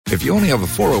If you only have a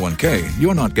 401k,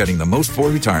 you're not getting the most for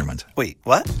retirement. Wait,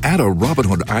 what? Add a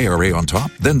Robinhood IRA on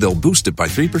top, then they'll boost it by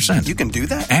 3%. You can do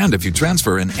that? And if you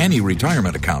transfer in any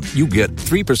retirement account, you get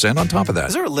 3% on top of that.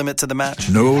 Is there a limit to the match?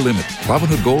 No limit.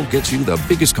 Robinhood Gold gets you the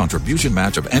biggest contribution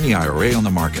match of any IRA on the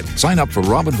market. Sign up for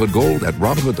Robinhood Gold at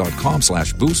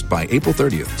Robinhood.com/boost by April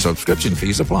 30th. Subscription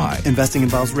fees apply. Investing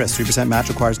involves risk. 3% match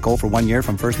requires gold for 1 year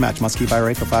from first match. Must keep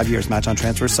IRA for 5 years. Match on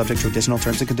transfers subject to additional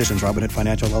terms and conditions. Robinhood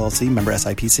Financial LLC, member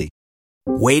SIPC.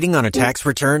 Waiting on a tax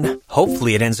return?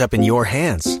 Hopefully it ends up in your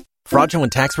hands.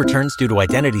 Fraudulent tax returns due to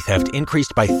identity theft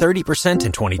increased by 30%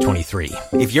 in 2023.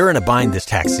 If you're in a bind this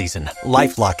tax season,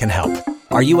 LifeLock can help.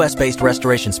 Our U.S.-based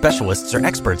restoration specialists are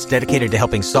experts dedicated to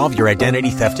helping solve your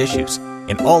identity theft issues.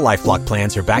 And all LifeLock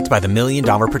plans are backed by the $1 Million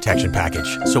Protection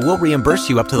Package. So we'll reimburse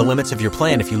you up to the limits of your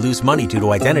plan if you lose money due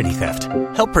to identity theft.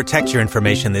 Help protect your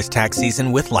information this tax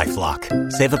season with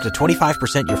LifeLock. Save up to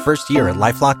 25% your first year at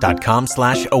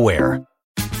LifeLock.com/aware.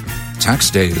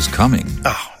 Tax day is coming.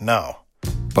 Oh, no.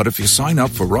 But if you sign up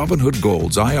for Robinhood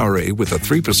Gold's IRA with a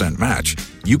 3% match,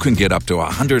 you can get up to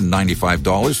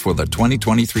 $195 for the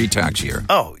 2023 tax year.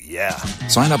 Oh, yeah.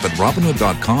 Sign up at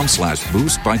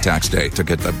Robinhood.com/boost by tax day to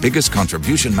get the biggest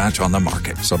contribution match on the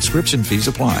market. Subscription fees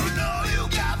apply.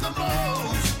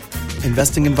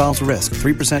 Investing involves risk.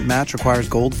 3% match requires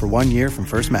gold for 1 year from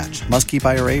first match. Must keep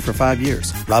IRA for 5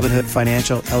 years. Robinhood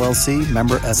Financial LLC,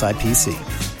 member SIPC.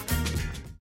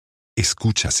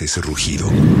 ¿Escuchas ese rugido?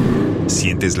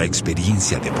 ¿Sientes la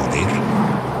experiencia de poder?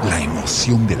 ¿La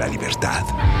emoción de la libertad?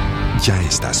 Ya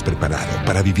estás preparado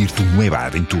para vivir tu nueva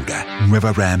aventura.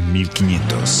 Nueva Ram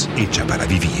 1500, hecha para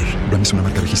vivir. Ram es una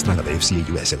marca registrada de FCA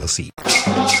US LLC.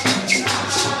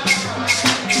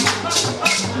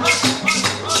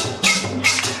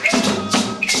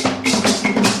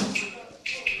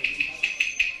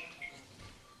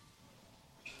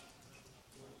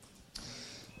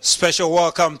 Special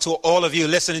welcome to all of you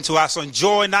listening to us on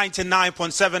Joy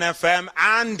 99.7 FM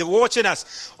and watching us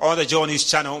on the JoyNews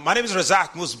channel. My name is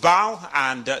Razak Musbao,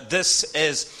 and this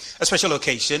is a special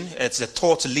occasion. It's the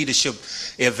Thought Leadership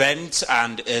event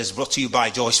and is brought to you by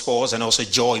Joy Sports and also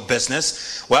Joy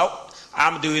Business. Well,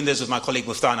 I'm doing this with my colleague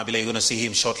Muftan Abile. You're going to see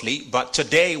him shortly. But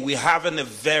today we're having a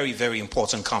very, very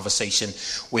important conversation.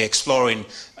 We're exploring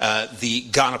the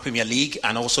Ghana Premier League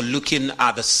and also looking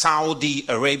at the Saudi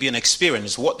Arabian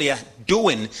experience, what they are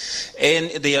doing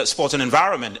in the sporting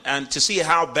environment, and to see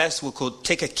how best we could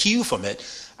take a cue from it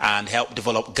and help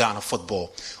develop Ghana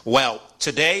football. Well,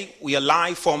 today we are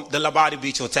live from the Labadi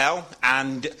Beach Hotel,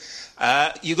 and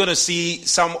you're going to see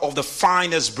some of the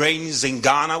finest brains in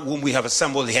Ghana whom we have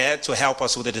assembled here to help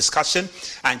us with the discussion.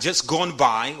 And just gone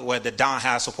by were the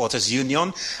Downhill Supporters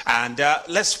Union. And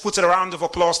let's put a round of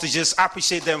applause to just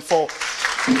appreciate them for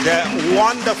the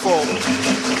wonderful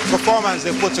performance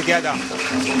they put together.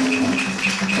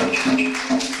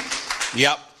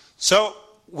 Yep. So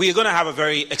we're going to have a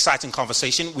very exciting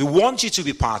conversation. We want you to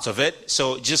be part of it.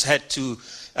 So just head to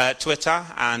Twitter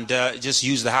and just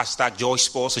use the hashtag Joy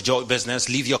Sports or Joy Business.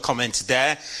 Leave your comments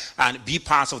there and be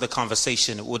part of the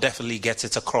conversation. We'll definitely get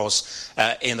it across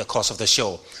in the course of the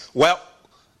show. Well,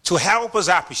 to help us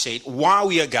appreciate why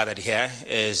we are gathered here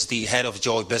is the head of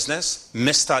Joy Business,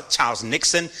 Mr. Charles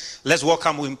Nixon. Let's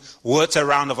welcome him with a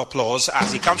round of applause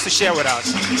as he comes to share with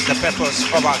us the purpose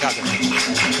of our gathering.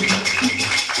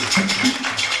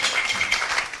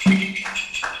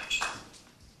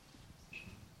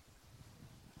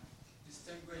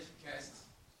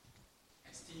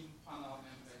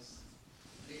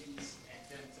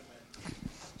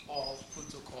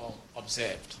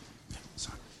 Observed.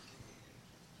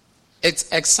 It's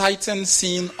exciting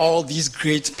seeing all these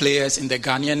great players in the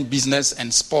Ghanaian business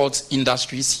and sports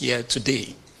industries here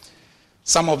today.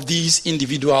 Some of these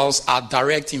individuals are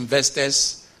direct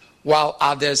investors, while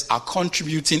others are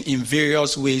contributing in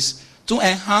various ways to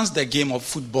enhance the game of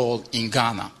football in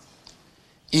Ghana.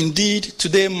 Indeed,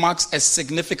 today marks a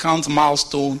significant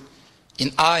milestone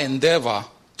in our endeavor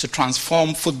to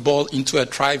transform football into a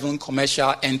thriving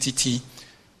commercial entity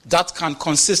that can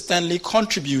consistently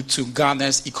contribute to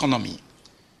Ghana's economy.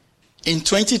 In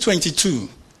 2022,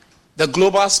 the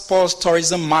global sports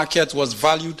tourism market was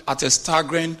valued at a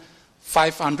staggering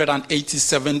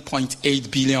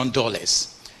 $587.8 billion,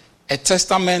 a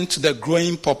testament to the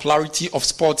growing popularity of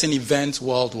sporting events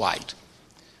worldwide.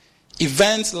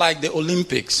 Events like the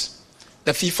Olympics,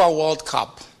 the FIFA World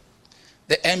Cup,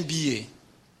 the NBA,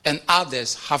 and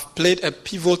others have played a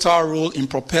pivotal role in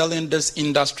propelling this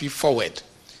industry forward.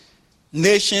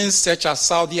 Nations such as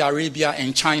Saudi Arabia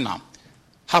and China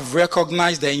have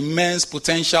recognized the immense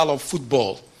potential of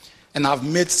football and have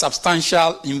made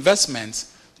substantial investments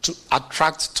to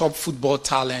attract top football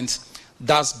talent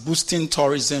thus boosting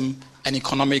tourism and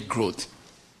economic growth.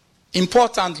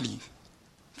 Importantly,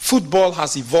 football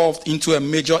has evolved into a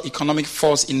major economic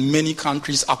force in many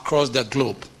countries across the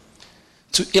globe.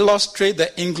 To illustrate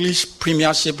the English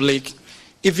Premiership League,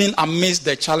 even amidst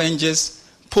the challenges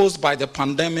posed by the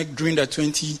pandemic during the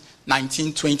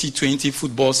 2019-2020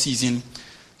 football season,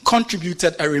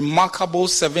 contributed a remarkable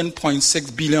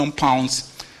 £7.6 billion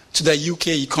to the UK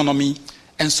economy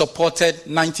and supported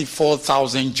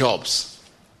 94,000 jobs.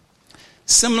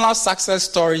 Similar success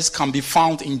stories can be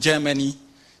found in Germany,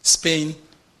 Spain,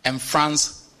 and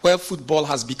France, where football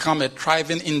has become a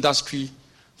thriving industry,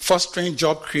 fostering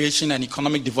job creation and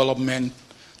economic development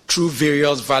through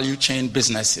various value chain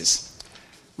businesses.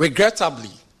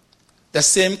 Regrettably, the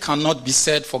same cannot be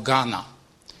said for Ghana.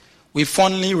 We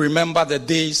fondly remember the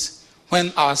days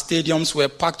when our stadiums were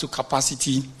packed to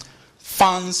capacity,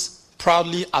 fans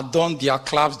proudly adorned their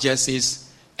club's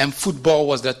jerseys, and football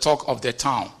was the talk of the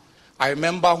town. I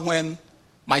remember when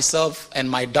myself and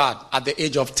my dad, at the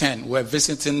age of 10, were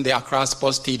visiting the Accra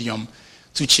Sports Stadium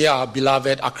to cheer our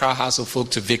beloved Accra House of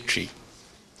Folk to victory.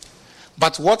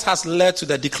 But what has led to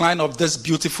the decline of this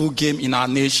beautiful game in our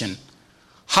nation?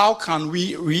 How can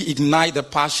we reignite the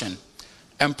passion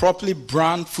and properly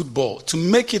brand football to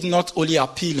make it not only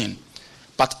appealing,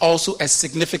 but also a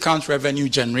significant revenue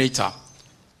generator?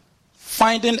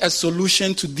 Finding a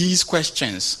solution to these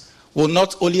questions will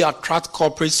not only attract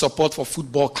corporate support for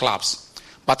football clubs,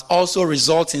 but also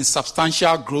result in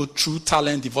substantial growth through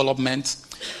talent development,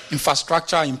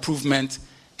 infrastructure improvement,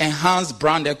 enhanced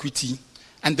brand equity,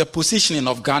 and the positioning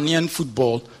of Ghanaian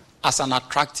football as an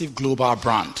attractive global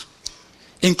brand.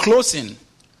 In closing,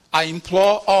 I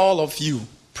implore all of you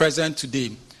present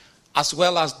today, as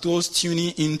well as those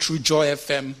tuning in through Joy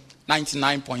FM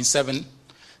 99.7,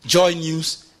 Joy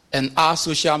News, and our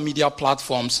social media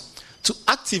platforms to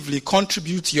actively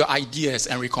contribute your ideas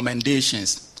and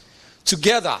recommendations.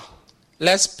 Together,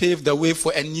 let's pave the way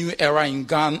for a new era in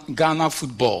Ghana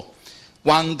football,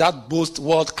 one that boasts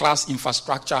world-class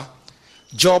infrastructure,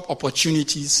 job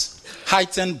opportunities,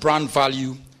 heightened brand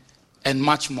value, and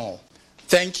much more.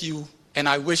 Thank you, and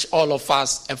I wish all of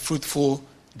us a fruitful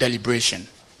deliberation.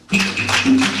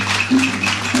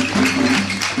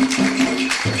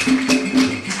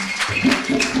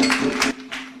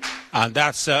 And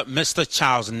that's Mr.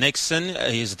 Charles Nixon.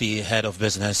 He's the head of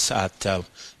business at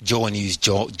JoyNews,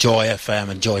 Joy FM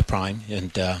and Joy Prime.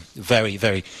 And very,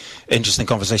 very interesting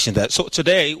conversation there. So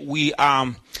today we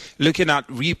are looking at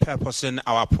repurposing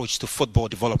our approach to football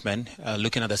development,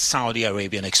 looking at the Saudi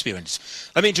Arabian experience.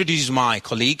 Let me introduce my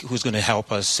colleague who's going to help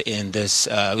us in this,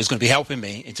 who's going to be helping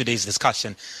me in today's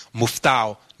discussion,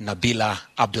 Muftau Nabila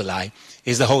Abdullahi.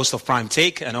 He's the host of Prime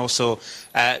Take and also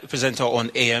presenter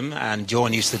on AM and Joy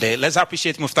News Today. Let's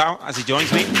appreciate Muftau as he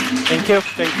joins me. Thank you,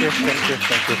 thank you, thank you,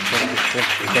 thank you, thank you,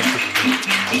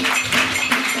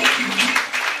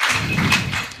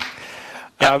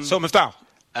 thank you. So Muftau,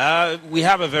 we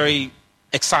have a very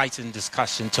exciting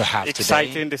discussion to have today.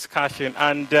 Exciting discussion.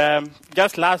 And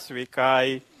just last week,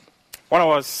 when I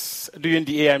was doing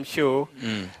the AM show,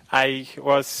 I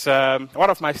was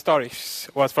one of my stories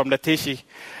was from the Teshi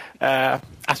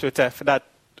AstroTurf that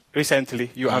recently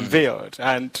you unveiled,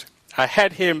 and I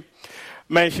heard him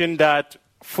mention that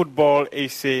football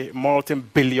is a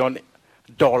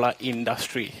multi-billion-dollar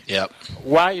industry. Yep.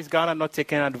 Why is Ghana not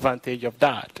taking advantage of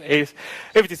that? If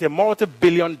it is a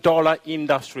multi-billion-dollar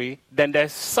industry, then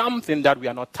there's something that we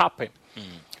are not tapping.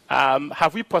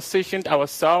 Have we positioned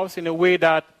ourselves in a way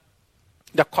that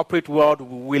the corporate world will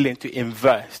be willing to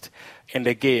invest in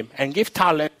the game and give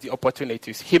talent the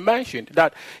opportunities? He mentioned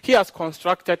that he has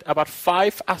constructed about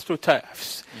 5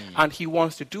 AstroTurfs and he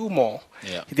wants to do more.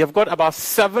 Yeah. They've got about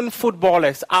 7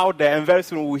 footballers out there, and very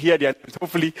soon we'll hear their names.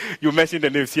 Hopefully you mentioned the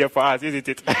names here for us, isn't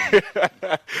it?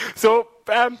 So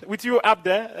with you up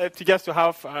there, to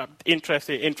have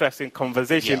interesting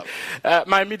conversation. Yeah.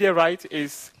 My media right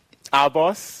is our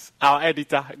boss, our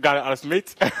editor, Gareth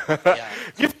Smith. Yeah.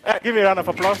 Give me a round of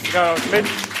applause, Gareth Smith.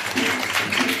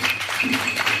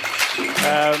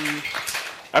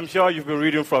 I'm sure you've been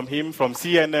reading from him, from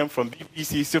CNN, from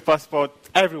BBC, Supersport,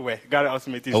 everywhere. Gareth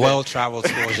Smith is a well-traveled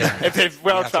sports journalist. A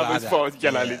well-traveled sports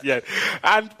journalist, yeah.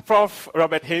 And Prof.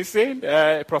 Robert Hinson,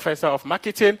 Professor of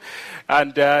Marketing,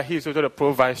 and he's also the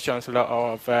Pro Vice Chancellor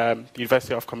of the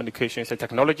University of Communications and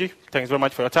Technology. Thanks very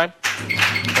much for your time.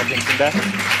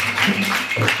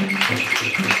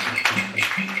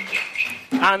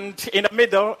 And in the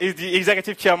middle is the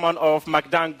executive chairman of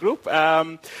McDan Group. As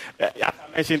I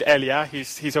mentioned earlier,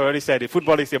 he's already said it.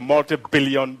 Football is a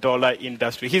multi-billion-dollar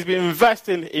industry. He's been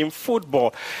investing in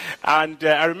football. And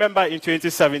I remember in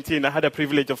 2017, I had the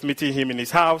privilege of meeting him in his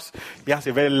house. He has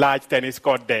a very large tennis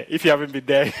court there. If you haven't been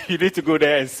there, you need to go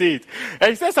there and see it.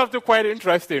 And he said something quite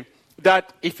interesting,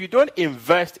 that if you don't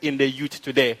invest in the youth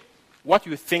today, what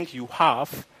you think you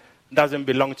have doesn't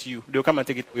belong to you. They'll come and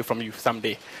take it away from you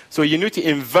someday. So you need to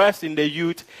invest in the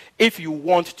youth if you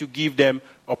want to give them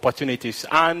opportunities.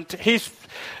 And he's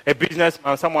a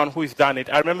businessman, someone who's done it.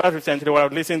 I remember recently when I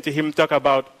was listening to him talk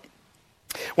about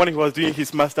when he was doing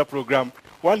his master program.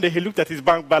 One day he looked at his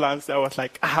bank balance. I was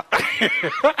like,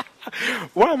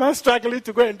 why am I struggling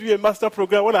to go and do a master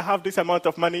program when I have this amount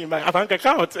of money in my bank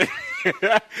account?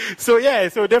 So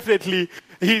definitely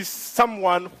he's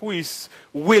someone who is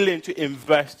willing to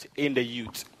invest in the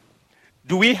youth.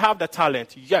 Do we have the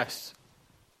talent? Yes.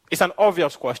 It's an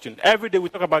obvious question. Every day we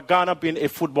talk about Ghana being a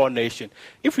football nation.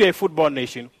 If we're a football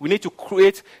nation, we need to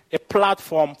create a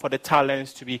platform for the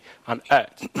talents to be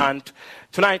unearthed. And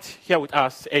tonight, here with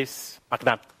us is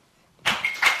McDan.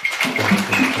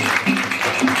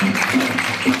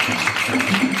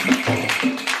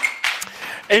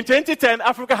 In 2010,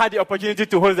 Africa had the opportunity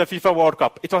to host the FIFA World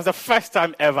Cup. It was the first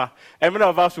time ever. And many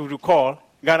of us will recall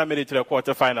Ghana made it to the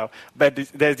quarterfinal. But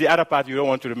there's the other part you don't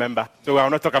want to remember. So I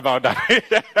will not talk about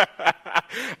that.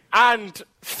 And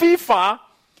FIFA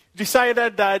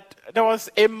decided that there was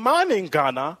a man in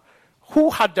Ghana who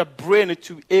had the brain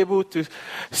to be able to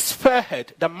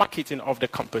spearhead the marketing of the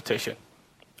competition.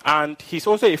 And he's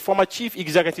also a former chief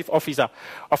executive officer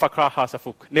of Accra House of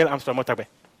Folk, Neil Armstrong Motagbe.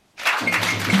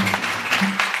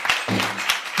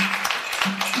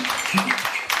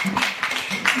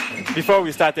 Before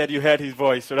we started, you heard his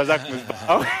voice. So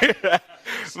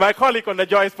my colleague on the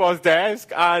Joy Sports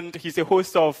desk, and he's a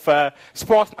host of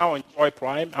Sports Now on Joy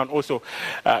Prime, and also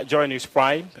JoyNews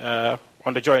Prime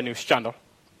on the Joy News channel.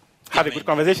 Have a good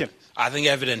conversation. I think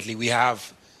evidently we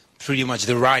have pretty much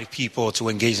the right people to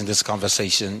engage in this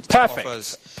conversation.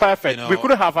 Perfect. We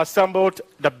couldn't have assembled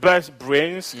the best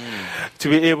brains to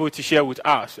be able to share with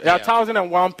us. There are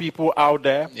 1,001 people out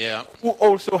there who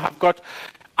also have got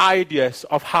ideas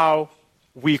of how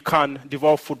we can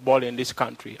develop football in this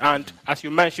country. And as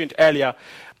you mentioned earlier,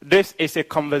 this is a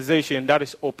conversation that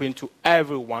is open to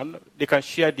everyone. They can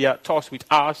share their thoughts with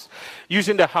us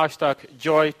using the hashtag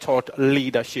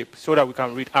 #JoyThoughtLeadership so that we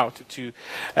can read out to.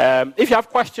 If you have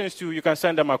questions too, you can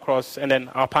send them across, and then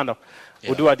our panel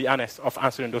will do the honors of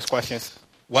answering those questions.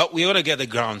 Well, we're going to get the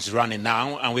grounds running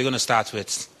now, and we're going to start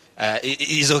with...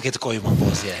 it's okay to call you my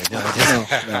boss, yeah. No.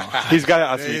 He's got to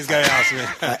ask me. He's got to ask me.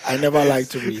 I never like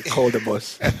to be called the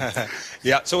boss.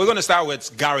 Yeah, so we're going to start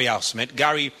with Gary Alsmith.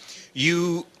 Gary,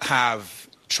 you have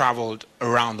traveled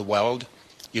around the world.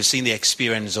 You've seen the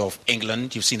experience of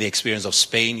England. You've seen the experience of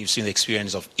Spain. You've seen the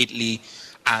experience of Italy.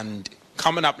 And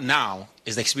coming up now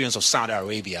is the experience of Saudi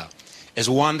Arabia. It's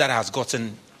one that has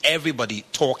gotten everybody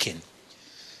talking.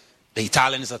 The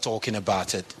Italians are talking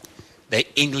about it. The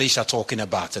English are talking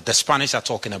about it. The Spanish are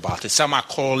talking about it. Some are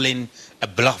calling a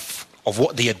bluff of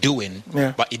what they are doing.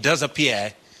 Yeah. But it does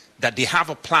appear that they have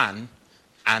a plan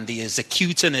and they're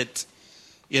executing it,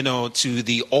 to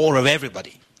the awe of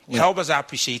everybody. Yeah. Help us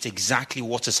appreciate exactly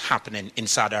what is happening in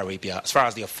Saudi Arabia as far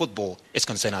as their football is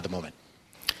concerned at the moment.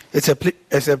 It's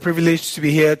a privilege to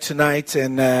be here tonight,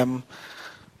 and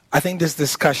I think this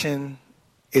discussion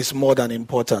is more than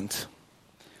important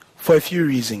for a few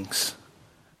reasons.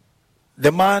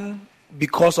 The man,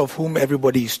 because of whom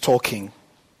everybody is talking,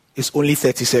 is only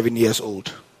 37 years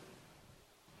old.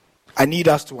 I need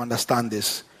us to understand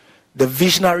this. The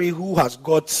visionary who has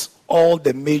got all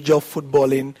the major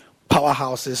footballing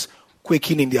powerhouses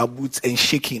quaking in their boots and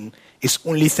shaking is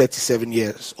only 37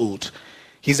 years old.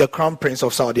 He's the Crown Prince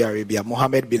of Saudi Arabia,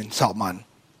 Mohammed bin Salman,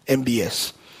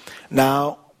 MBS.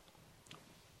 Now,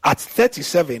 at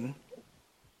 37,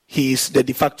 he is the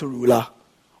de facto ruler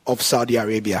of Saudi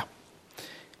Arabia.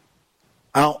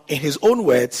 Now, in his own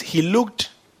words, he looked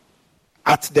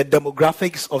at the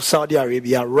demographics of Saudi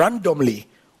Arabia randomly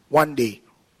one day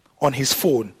on his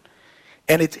phone,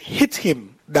 and it hit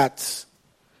him that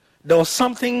there was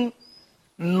something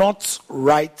not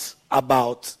right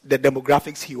about the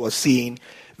demographics he was seeing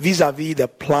vis-a-vis the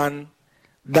plan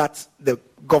that the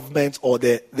government or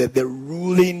the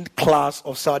ruling class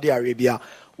of Saudi Arabia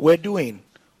were doing.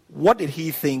 What did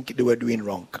he think they were doing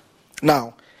wrong?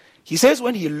 Now, he says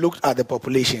when he looked at the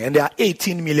population, and there are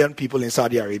 18 million people in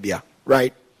Saudi Arabia,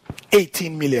 right?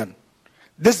 18 million.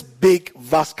 This big,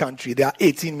 vast country, there are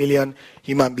 18 million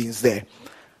human beings there.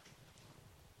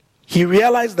 he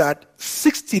realized that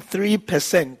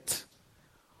 63%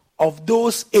 of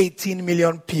those 18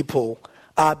 million people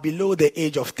are below the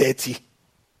age of 30.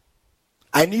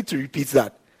 I need to repeat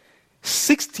that.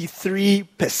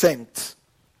 63%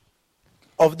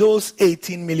 of those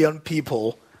 18 million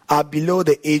people are below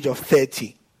the age of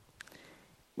 30.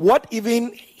 What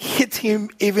even hit him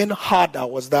even harder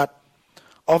was that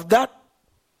of that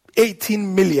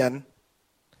 18 million,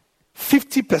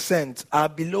 50% are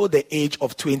below the age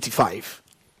of 25.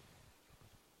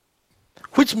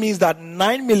 Which means that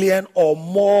 9 million or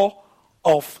more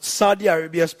of Saudi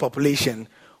Arabia's population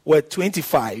were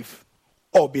 25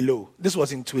 or below. This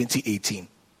was in 2018.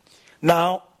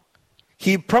 Now,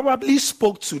 he probably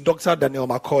spoke to Dr. Daniel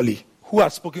Macaulay, who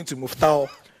had spoken to Muftau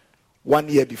 1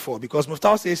 year before, because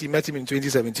Muftau says he met him in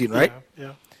 2017, right?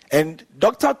 Yeah. And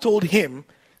Doctor told him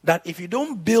that if you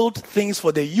don't build things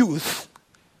for the youth,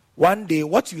 one day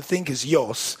what you think is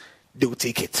yours, they will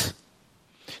take it.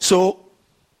 So,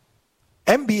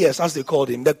 MBS, as they called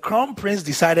him, the Crown Prince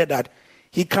decided that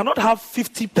he cannot have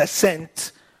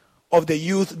 50% of the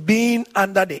youth being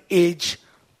under the age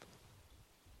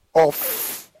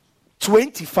of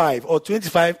 25 or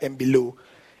 25 and below,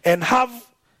 and have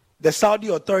the Saudi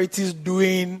authorities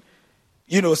doing,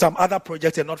 some other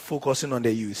projects and not focusing on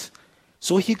the youth.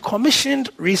 So he commissioned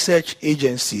research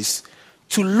agencies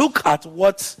to look at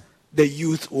what the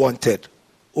youth wanted.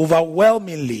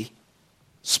 Overwhelmingly,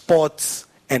 sports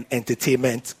and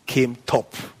entertainment came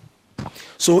top.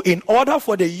 So in order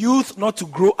for the youth not to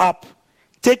grow up,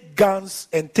 take guns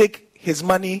and take his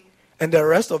money and the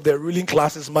rest of the ruling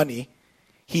class's money,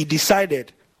 he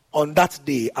decided on that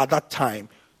day, at that time,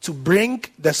 to bring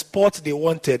the sport they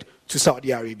wanted to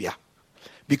Saudi Arabia.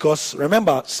 Because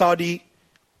remember, Saudi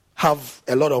have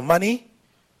a lot of money,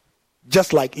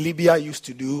 just like Libya used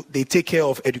to do. They take care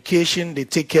of education, they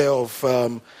take care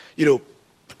of,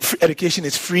 education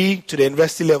is free to the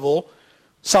university level.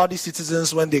 Saudi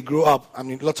citizens, when they grow up,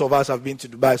 lots of us have been to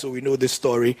Dubai, so we know this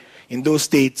story. In those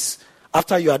states,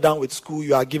 after you are done with school,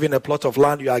 you are given a plot of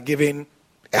land, you are given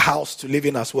a house to live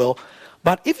in as well.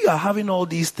 But if you are having all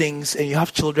these things and you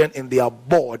have children and they are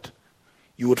bored,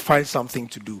 you would find something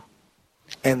to do.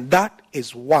 And that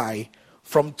is why,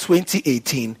 from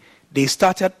 2018, they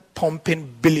started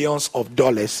pumping billions of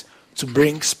dollars to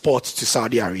bring sports to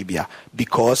Saudi Arabia,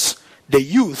 because the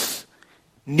youth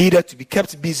needed to be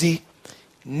kept busy,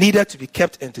 needed to be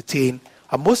kept entertained,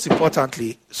 and most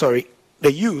importantly,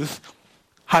 the youth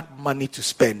had money to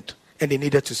spend, and they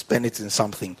needed to spend it in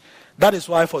something. That is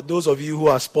why, for those of you who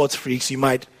are sports freaks, you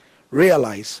might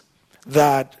realize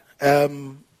that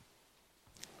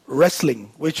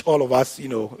wrestling, which all of us,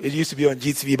 it used to be on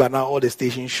GTV, but now all the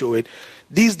stations show it.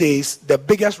 These days, the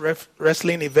biggest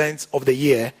wrestling events of the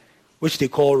year, which they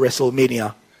call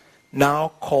WrestleMania, now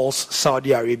calls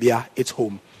Saudi Arabia its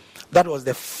home. That was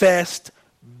the first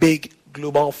big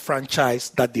global franchise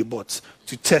that they bought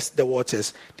to test the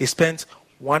waters. They spent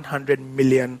 $100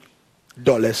 million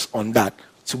on that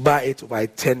to buy it over a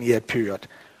 10-year period.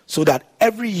 So that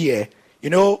every year,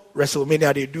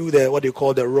 WrestleMania, they do what they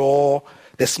call the Raw,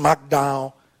 the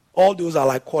SmackDown. All those are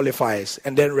like qualifiers.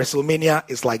 And then WrestleMania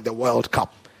is like the World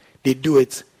Cup. They do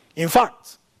it. In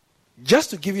fact, just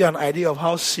to give you an idea of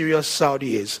how serious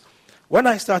Saudi is, when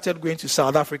I started going to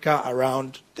South Africa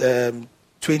around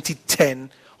 2010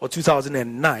 or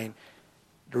 2009,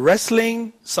 the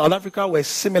wrestling, South Africa were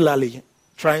similarly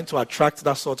trying to attract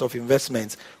that sort of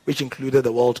investment, which included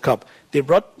the World Cup. They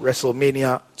brought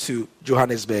WrestleMania to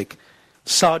Johannesburg.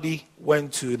 Saudi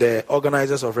went to the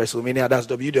organizers of WrestleMania, that's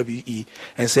WWE,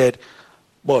 and said,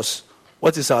 "Boss,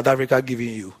 what is South Africa giving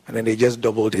you?" And then they just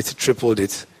doubled it, tripled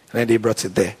it, and then they brought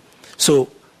it there. So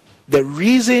the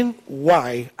reason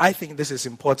why I think this is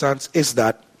important is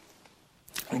that,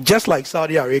 just like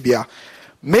Saudi Arabia,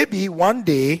 maybe one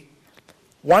day,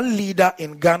 one leader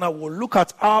in Ghana will look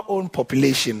at our own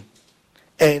population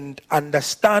and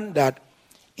understand that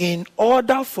in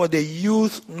order for the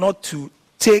youth not to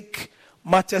take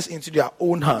matters into their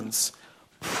own hands,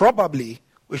 probably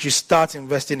we should start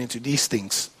investing into these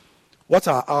things. What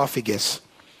are our figures?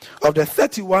 Of the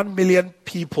 31 million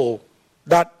people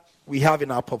that we have in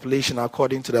our population,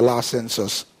 according to the last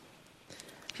census,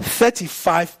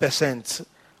 35%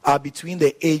 are between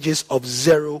the ages of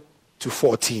 0 to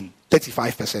 14.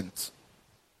 35%.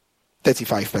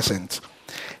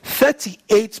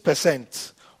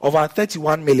 38% of our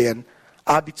 31 million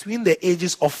are between the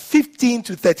ages of 15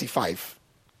 to 35.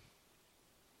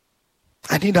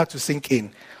 I need that to sink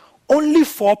in. Only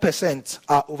 4%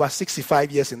 are over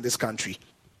 65 years in this country.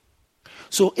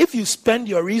 So if you spend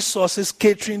your resources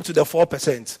catering to the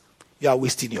 4%, you are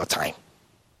wasting your time.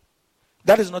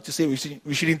 That is not to say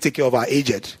we shouldn't take care of our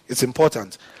aged. It's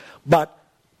important. But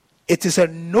it is a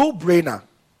no-brainer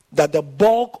that the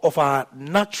bulk of our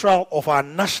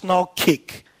national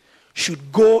cake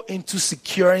should go into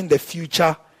securing the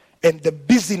future and the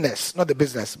busyness, not the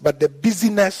business, but the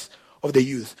busyness of the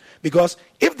youth. Because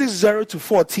if this 0 to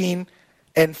 14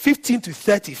 and 15 to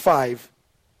 35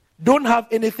 don't have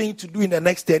anything to do in the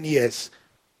next 10 years,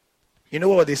 you know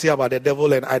what they say about the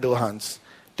devil and idle hands?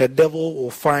 The devil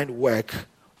will find work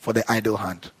for the idle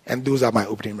hand. And those are my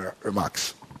opening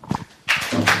remarks.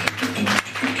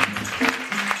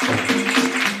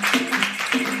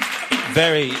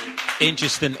 Very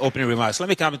interesting opening remarks. Let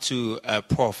me come to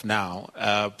Prof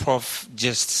now. Prof,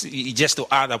 just to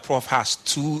add that Prof has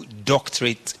 2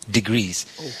 doctorate degrees.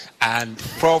 Oh. And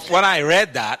Prof, when I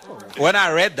read that, I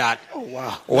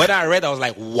was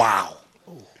like, wow.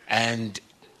 Oh. And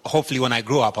hopefully when I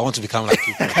grow up, I want to become like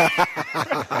you.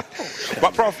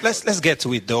 But Prof, let's get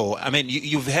to it though. I mean,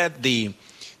 you've heard to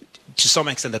some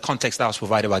extent, the context that was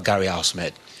provided by Gary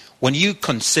Al-Smith. When you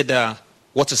consider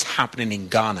what is happening in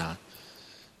Ghana,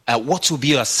 what will be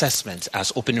your assessment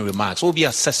as opening remarks? What will be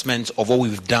your assessment of what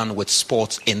we've done with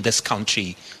sports in this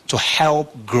country to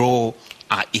help grow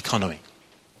our economy?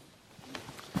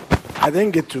 I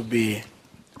think it would be,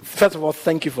 first of all,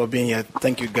 thank you for being here.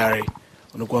 Thank you, Gary.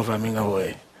 Good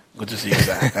to see you,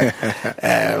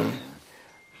 sir.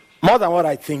 More than what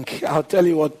I think, I'll tell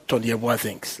you what Tony Yeboah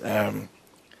thinks.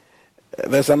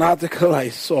 There's an article I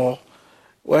saw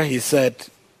where he said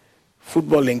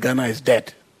football in Ghana is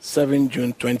dead. 7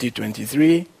 June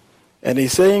 2023, and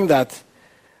he's saying that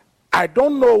I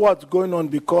don't know what's going on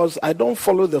because I don't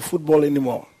follow the football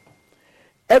anymore.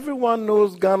 Everyone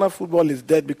knows Ghana football is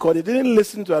dead because they didn't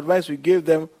listen to advice we gave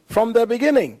them from the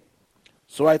beginning.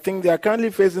 So I think they are currently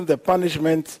facing the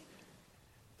punishment.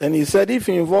 And he said if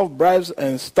you involve bribes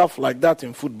and stuff like that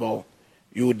in football,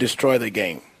 you will destroy the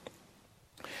game.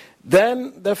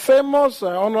 Then the famous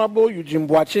Honorable Eugene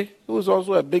Boache, who is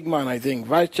also a big man, I think,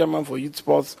 Vice Chairman for Youth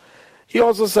Sports, he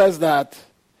also says that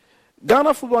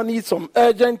Ghana football needs some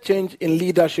urgent change in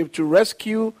leadership to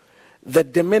rescue the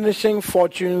diminishing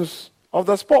fortunes of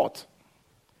the sport.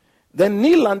 Then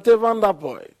Neil Ante van der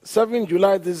Poel, 7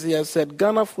 July this year, said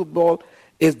Ghana football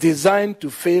is designed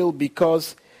to fail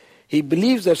because he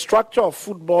believes the structure of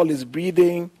football is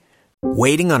breeding.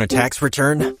 Waiting on a tax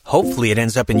return? Hopefully it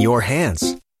ends up in your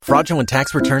hands. Fraudulent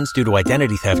tax returns due to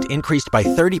identity theft increased by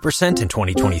 30% in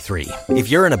 2023. If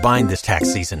you're in a bind this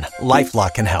tax season,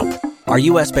 LifeLock can help. Our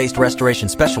U.S.-based restoration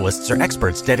specialists are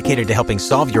experts dedicated to helping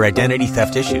solve your identity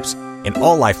theft issues. And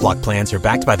all LifeLock plans are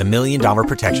backed by the $1 Million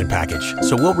Protection Package.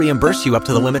 So we'll reimburse you up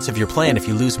to the limits of your plan if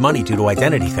you lose money due to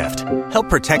identity theft. Help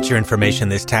protect your information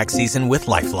this tax season with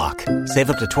LifeLock.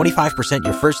 Save up to 25%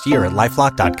 your first year at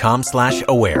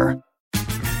LifeLock.com/aware.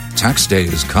 Tax day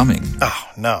is coming. Oh,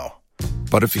 no.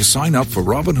 But if you sign up for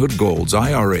Robinhood Gold's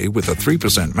IRA with a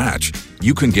 3% match,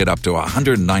 you can get up to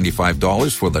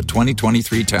 $195 for the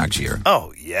 2023 tax year.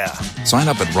 Oh, yeah. Sign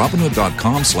up at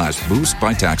Robinhood.com/boost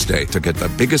by tax day to get the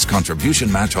biggest contribution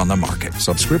match on the market.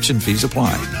 Subscription fees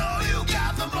apply.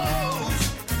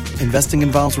 Investing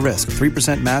involves risk.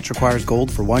 3% match requires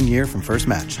gold for 1 year from first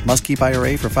match. Must keep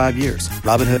IRA for 5 years.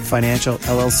 Robinhood Financial,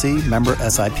 LLC, member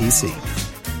SIPC.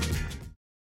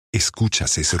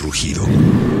 Escuchas ese rugido.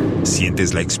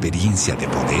 Sientes la experiencia de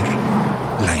poder,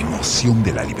 la emoción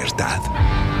de la libertad.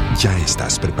 Ya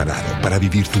estás preparado para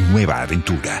vivir tu nueva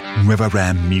aventura. Nueva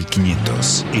Ram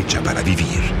 1500, hecha para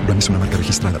vivir. Ram es una marca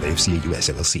registrada de FCA US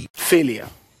LLC. Failure.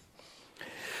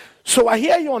 So I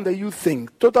hear you on the youth thing,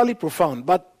 totally profound.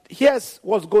 But here's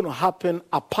what's going to happen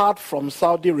apart from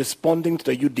Saudi responding to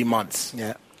the youth demands.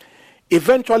 Yeah.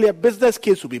 Eventually, a business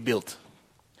case will be built.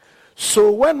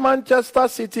 So when Manchester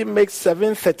City makes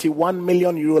 731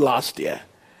 million euro last year,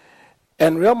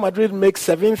 and Real Madrid makes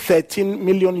 713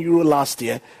 million euro last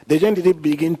year, the journey did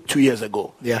begin 2 years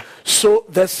ago. Yeah. So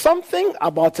there's something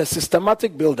about a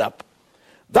systematic build-up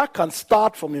that can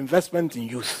start from investment in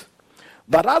youth.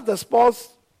 But as the sports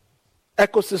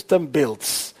ecosystem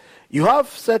builds, you have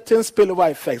certain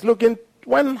spillover effects. Look,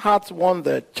 when Hearts won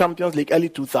the Champions League early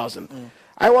 2000,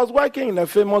 I was working in a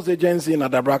famous agency in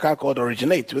Adabraka called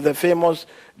Originate with the famous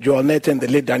Joel Net and the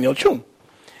late Daniel Chung.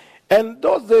 And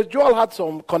those days, Joel had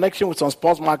some connection with some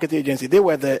sports marketing agency. They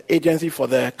were the agency for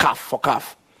the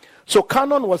CAF. So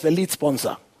Canon was the lead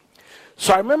sponsor.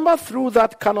 So I remember through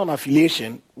that Canon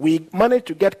affiliation, we managed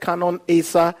to get Canon,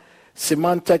 Acer,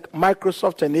 Symantec,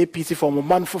 Microsoft, and APC from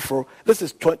Oman Fufro. This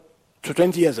is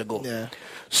 20 years ago. Yeah.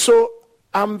 So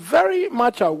I'm very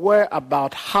much aware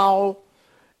about how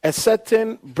a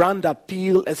certain brand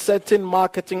appeal, a certain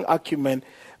marketing acumen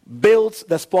builds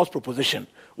the sports proposition.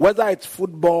 whether it's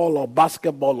football or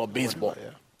basketball or baseball.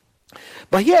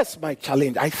 But here's my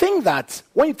challenge. I think that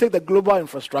when you take the global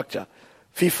infrastructure,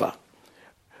 FIFA,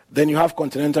 then you have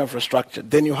continental infrastructure,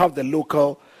 then you have the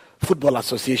local football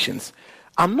associations,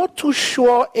 I'm not too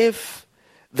sure if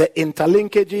the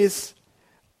interlinkages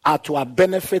are to our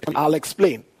benefit. I'll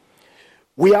explain.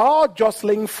 We are all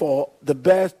jostling for the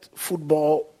best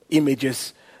football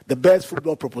images, the best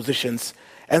football propositions,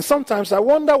 and sometimes I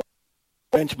wonder what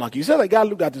benchmark. You said the guy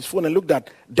looked at his phone and looked at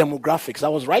demographics. I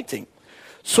was writing.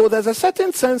 So there's a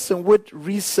certain sense in which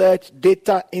research,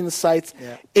 data, insights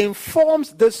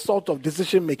informs this sort of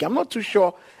decision making. I'm not too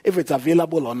sure if it's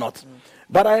available or not.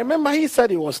 But I remember he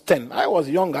said he was 10. I was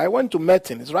younger. I went to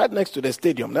Merton. It's right next to the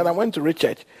stadium. Then I went to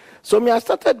Richard. So I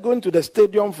started going to the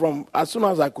stadium from as soon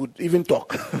as I could even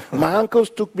talk. My uncles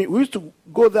took me. We used to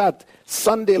go that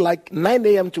Sunday like 9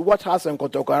 a.m. to watch Hassan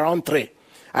Kotoko around 3.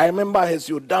 I remember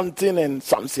Hesio Dantin and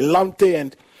Samson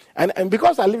Lamte and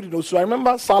because I lived in Osu, I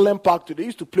remember Salem Park today. They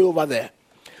used to play over there.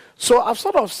 So I've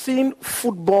sort of seen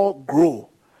football grow.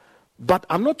 But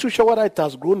I'm not too sure whether it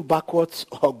has grown backwards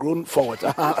or grown forwards.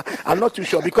 I'm not too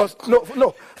sure because,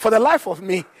 no, for the life of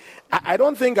me, I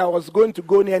don't think I was going to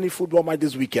go near any football match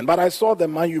this weekend. But I saw the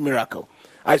Man U miracle.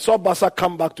 I saw Barca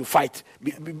come back to fight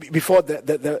before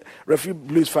the referee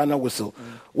blew his final whistle.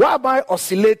 Why am I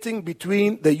oscillating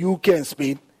between the UK and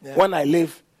Spain when I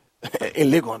live in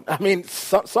Legon? I mean,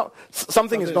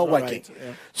 something is not working. Right.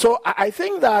 Yeah. So I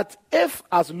think that if,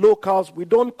 as locals, we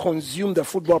don't consume the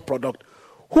football product,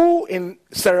 who in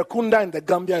Serekunda in the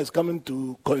Gambia is coming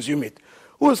to consume it?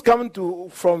 Who is coming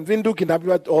from Windhoek in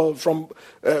Abibat or from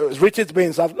Richards Bay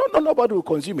and South? No, nobody will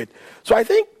consume it. So I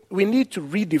think we need to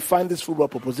redefine this football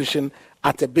proposition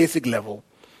at a basic level.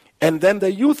 And then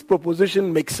the youth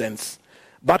proposition makes sense.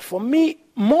 But for me,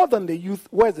 more than the youth,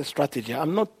 where's the strategy?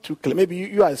 I'm not too clear. Maybe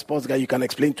you are a sports guy, you can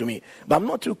explain to me. But I'm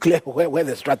not too clear where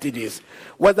the strategy is.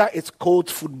 Whether it's coach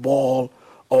football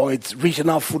or it's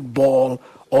regional football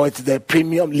or it's the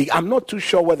Premium League. I'm not too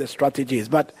sure where the strategy is.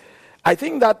 But I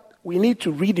think that we need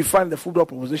to redefine the football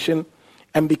proposition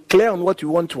and be clear on what we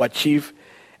want to achieve.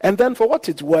 And then for what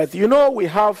it's worth, we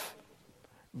have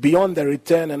beyond the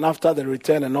return and after the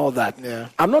return and all that. Yeah.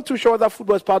 I'm not too sure that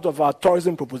football is part of our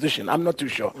tourism proposition. I'm not too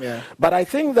sure. Yeah. But I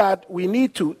think that we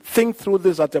need to think through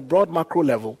this at a broad macro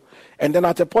level. And then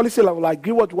at a policy level, I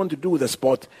agree what we want to do with the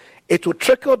sport. It will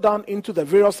trickle down into the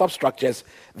various substructures.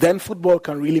 Then football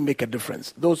can really make a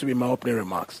difference. Those will be my opening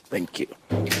remarks. Thank you.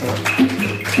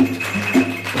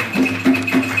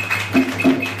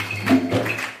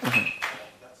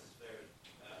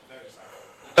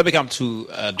 Let me come to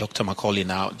Dr. Macaulay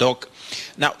now. Doc,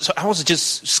 so I was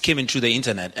just skimming through the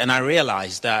internet and I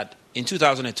realized that in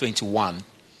 2021,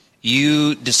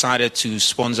 you decided to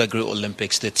sponsor Great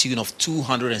Olympics to the tune of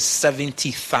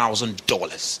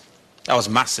 $270,000. That was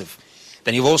massive.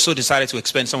 Then you've also decided to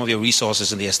expend some of your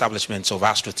resources in the establishment of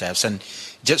AstroTurfs. And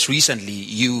just recently,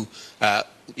 the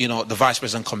Vice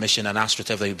President commissioned an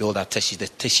AstroTurf that you built at Teshi, the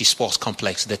Teshi Sports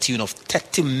Complex, to the tune of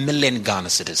 30 million Ghana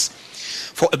cedis.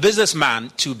 For a businessman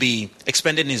to be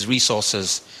expending his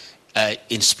resources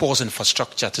in sports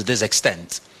infrastructure to this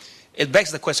extent, it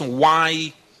begs the question,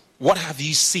 what have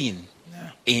you seen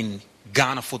in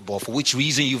Ghana football, for which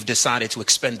reason you've decided to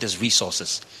expend these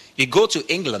resources? You go to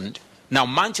England, now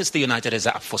Manchester United is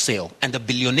up for sale, and the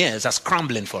billionaires are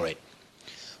scrambling for it.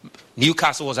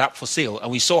 Newcastle was up for sale,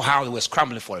 and we saw how they were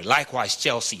scrambling for it. Likewise,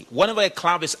 Chelsea. Whenever a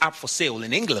club is up for sale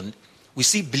in England, we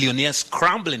see billionaires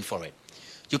scrambling for it.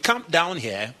 You come down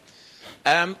here,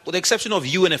 with the exception of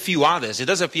you and a few others, it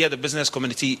does appear the business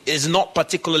community is not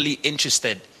particularly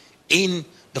interested in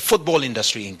the football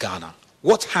industry in Ghana.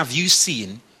 What have you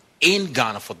seen in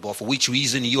Ghana football, for which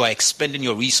reason you are expending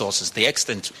your resources to the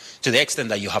extent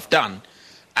that you have done?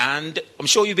 And I'm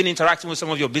sure you've been interacting with some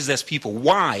of your business people.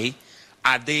 Why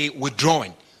are they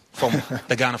withdrawing from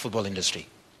the Ghana football industry?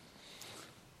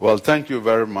 Well, thank you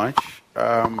very much.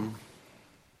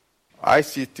 I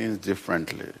see things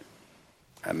differently.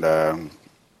 And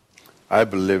I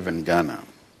believe in Ghana.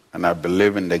 And I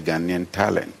believe in the Ghanaian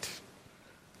talent.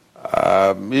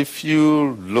 If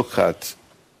you look at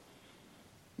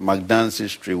McDonald's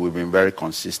history, we've been very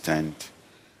consistent,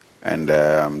 and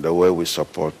the way we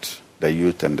support the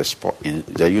youth and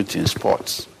the youth in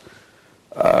sports.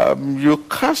 You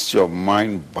cast your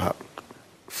mind back.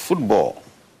 Football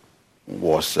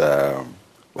was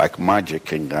like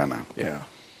magic in Ghana. Yeah.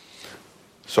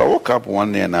 So I woke up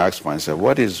one day and I asked myself,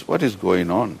 what is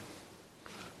going on?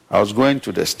 I was going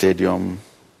to the stadium.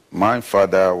 My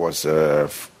father was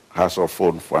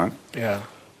Hasselford fan. Yeah.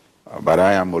 but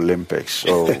I am Olympics.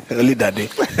 So only that day.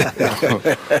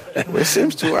 we seem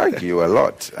to argue a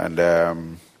lot.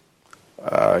 And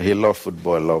he loved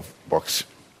football, loved boxing.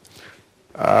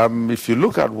 If you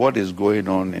look at what is going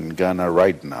on in Ghana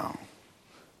right now,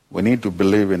 we need to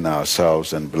believe in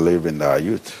ourselves and believe in our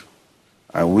youth.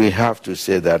 And we have to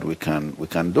say that we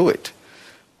can do it.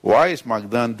 Why is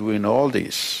Magdan doing all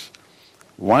this?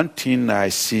 One thing I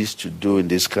cease to do in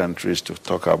this country is to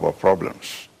talk about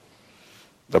problems.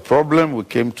 The problem we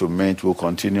came to meet, we'll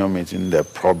continue meeting the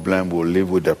problem, we'll live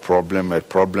with the problem, a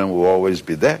problem will always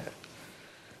be there.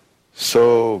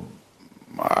 So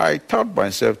I taught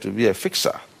myself to be a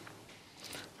fixer.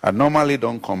 I normally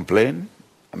don't complain.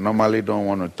 I normally don't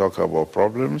want to talk about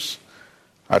problems.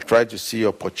 I try to see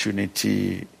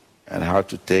opportunity and how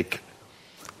to take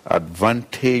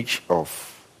advantage of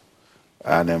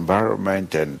an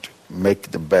environment and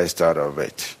make the best out of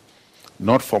it.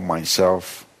 Not for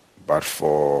myself, but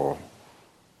for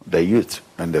the youth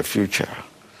and the future.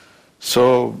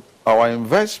 So our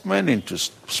investment into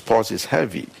sports is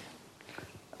heavy.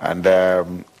 And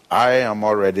I am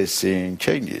already seeing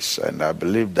changes. And I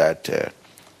believe that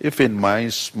if in my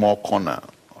small corner,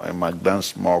 or in Magdan's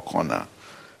small corner,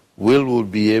 will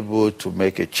be able to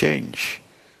make a change,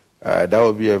 that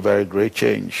will be a very great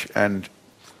change. And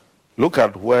look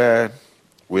at where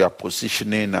we are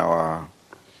positioning our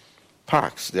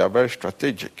parks. They are very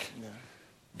strategic. Yeah.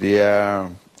 They are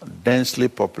densely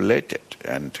populated.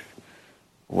 And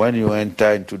when you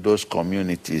enter into those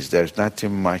communities, there's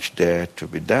nothing much there to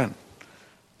be done.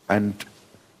 And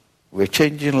we're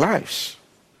changing lives.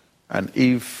 And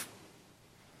if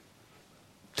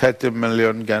 30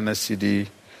 million Ghana cedi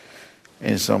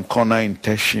in some corner in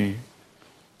Teshi,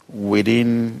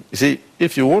 within, you see,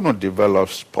 if you want to develop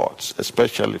sports,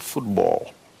 especially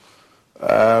football,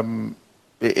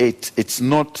 it's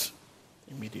not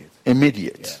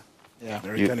immediate. Yeah,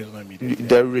 the return is not immediate.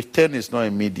 The return is not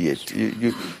immediate.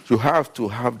 You have to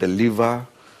have the liver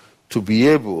to be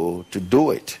able to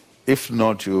do it. If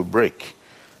not, you will break.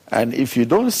 And if you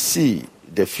don't see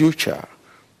the future,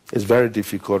 it's very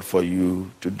difficult for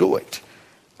you to do it.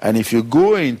 And if you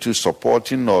go into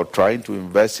supporting or trying to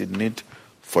invest in it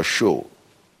for sure,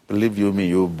 believe you me,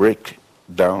 you'll break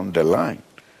down the line.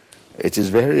 It is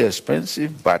very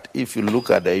expensive, but if you look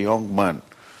at a young man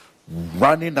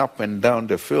running up and down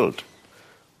the field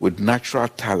with natural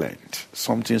talent,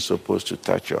 something's supposed to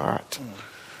touch your heart.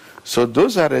 So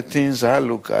those are the things I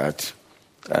look at.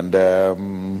 And I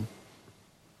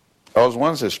was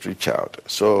once a street child,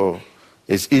 so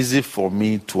it's easy for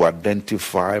me to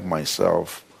identify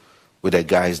myself with the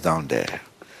guys down there.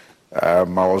 I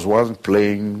was once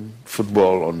playing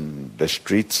football on the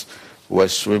streets. We were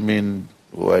swimming.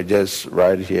 We were just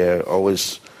right here,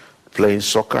 always playing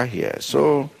soccer here.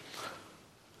 So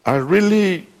I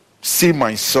really see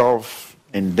myself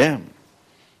in them.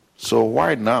 So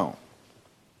why now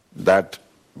that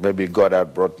maybe God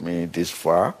had brought me this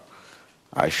far,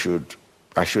 I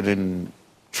shouldn't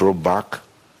throw back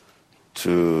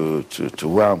to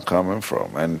where I'm coming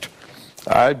from. And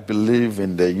I believe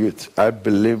in the youth. I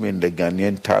believe in the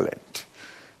Ghanaian talent.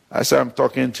 As I'm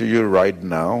talking to you right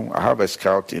now, I have a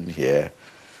scout in here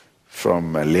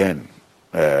from Lyon.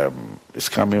 It's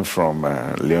coming from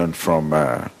Lyon, from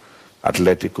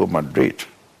Atletico Madrid.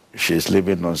 She's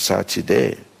living on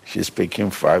Saturday. She's picking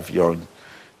 5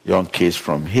 young kids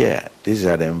from here. These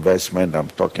are the investment I'm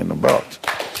talking about.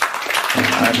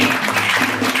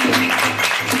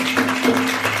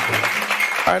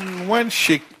 And when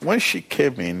she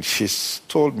came in, she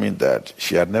told me that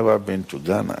she had never been to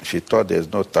Ghana. She thought there's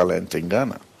no talent in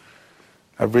Ghana.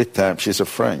 Every time, she's a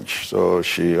French, so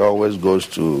she always goes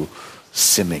to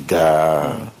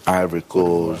Senegal, Ivory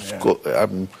Coast,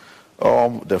 all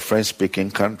the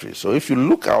French-speaking countries. So if you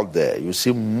look out there, you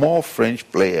see more French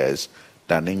players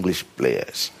than English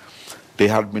players. They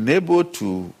have been able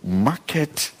to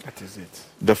market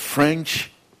the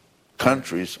French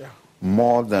countries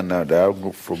more than the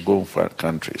Anglophone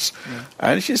countries. Yeah.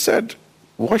 And she said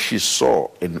what she saw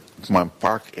in my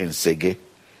park in Sege, he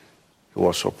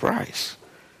was surprised.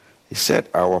 He said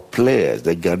our players,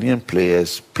 the Ghanaian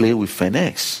players, play with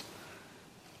finesse.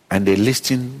 And they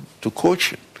listen to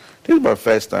coaching. This is my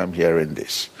first time hearing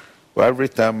this. Well, every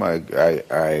time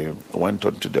I went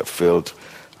onto the field,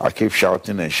 I keep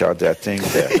shouting and shouting. I think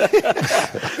that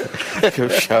I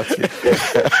keep shouting.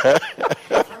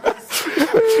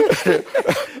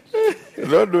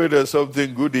 Not knowing there's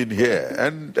something good in here.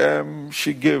 And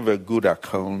she gave a good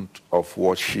account of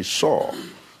what she saw.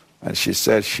 And she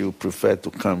said she would prefer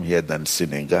to come here than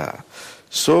Senegal.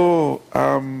 So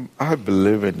I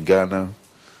believe in Ghana.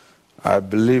 I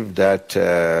believe that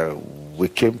we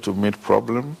came to meet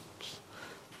problems,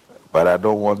 but I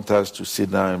don't want us to sit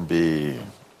down and be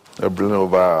blaming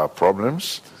over our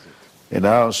problems. In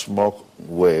our small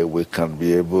way, we can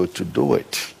be able to do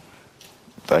it.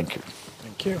 Thank you.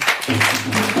 Thank you.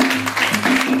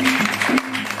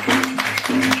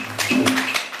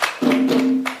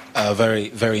 Very,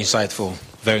 very insightful.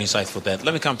 Very insightful there.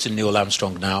 Let me come to Neil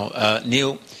Armstrong now.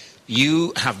 Neil,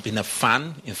 you have been a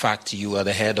fan. In fact, you are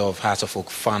the head of Heart of Oak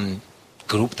fan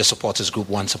group, the supporters group,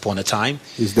 once upon a time.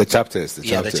 It's the chapters. The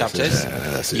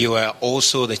chapters. Yeah, you were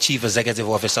also the chief executive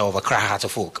officer of Accra Heart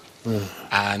of Oak.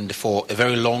 And for a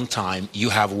very long time, you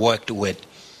have worked with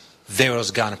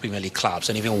various Ghana Premier League clubs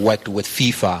and even worked with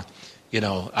FIFA,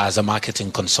 as a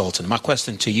marketing consultant. My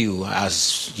question to you,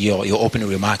 as your opening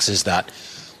remarks, is that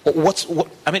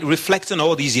reflecting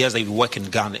all these years that you work in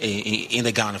Ghana, in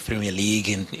the Ghana Premier League,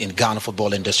 in Ghana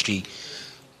football industry,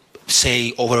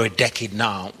 say over a decade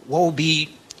now,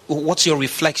 what's your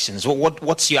reflections?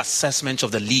 What's your assessment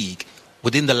of the league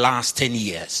within the last 10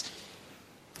 years?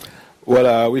 Well,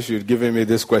 I wish you'd given me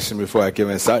this question before I came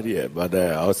and sat here, but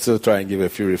I'll still try and give a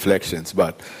few reflections.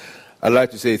 But I'd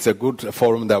like to say it's a good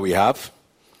forum that we have,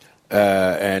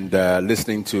 and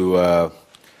listening to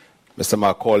Mr.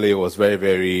 Macaulay was very,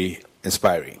 very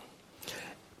inspiring.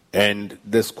 And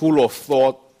the school of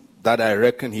thought that I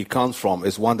reckon he comes from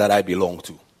is one that I belong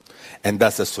to, and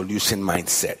that's a solution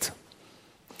mindset.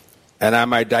 And I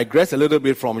might digress a little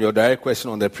bit from your direct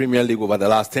question on the Premier League over the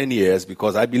last 10 years,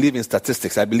 because I believe in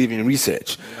statistics, I believe in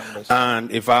research.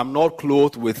 And if I'm not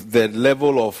clothed with the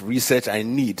level of research I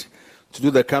need to do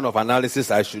the kind of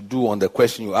analysis I should do on the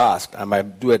question you asked, I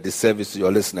might do a disservice to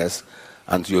your listeners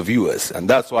and to your viewers. And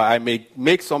that's why I may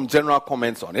make some general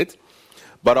comments on it,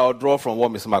 but I'll draw from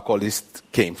what Mr. Macaulay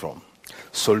came from.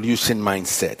 Solution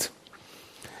mindset.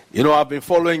 I've been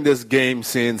following this game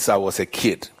since I was a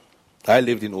kid. I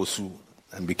lived in Osu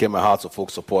and became a Hearts of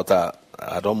Oak supporter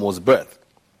at almost birth.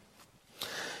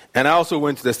 And I also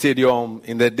went to the stadium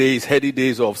in the heady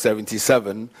days of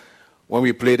 77, when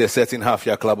we played a certain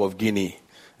half-year club of Guinea,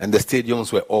 and the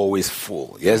stadiums were always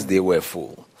full. Yes, they were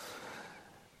full.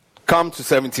 Come to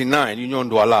 79, Union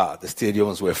Douala, the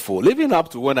stadiums were full. Even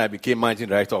up to when I became managing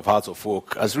director of Hearts of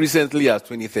Oak, as recently as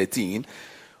 2013,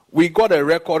 we got a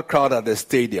record crowd at the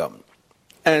stadium.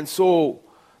 And so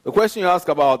the question you ask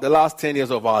about the last 10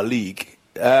 years of our league,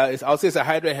 I'll say it's a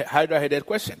hydra-headed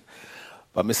question.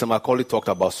 But Mr. Macaulay talked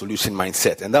about solution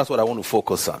mindset, and that's what I want to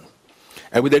focus on.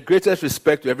 And with the greatest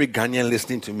respect to every Ghanaian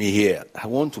listening to me here, I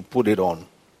want to put it on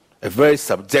a very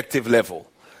subjective level.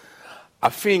 I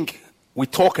think we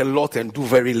talk a lot and do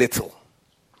very little.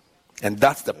 And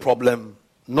that's the problem,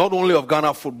 not only of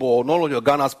Ghana football, not only of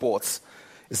Ghana sports,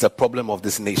 it's a problem of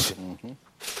this nation. Mm-hmm.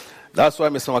 That's why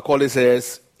Mr. Macaulay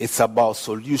says it's about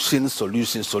solution.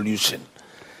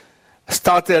 I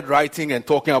started writing and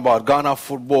talking about Ghana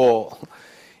football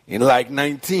in like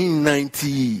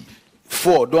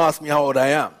 1994. Don't ask me how old I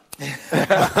am.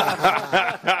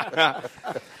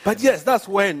 But yes, that's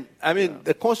when,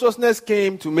 the consciousness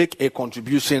came to make a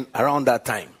contribution around that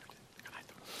time.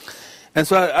 And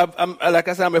so, I'm like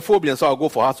I said, I'm a phobia, so I'll go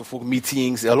for Hearts of Oak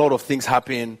meetings. A lot of things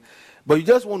happen. But you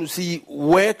just want to see,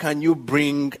 where can you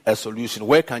bring a solution?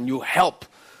 Where can you help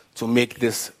to make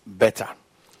this better?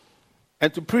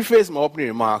 And to preface my opening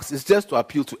remarks, it's just to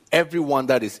appeal to everyone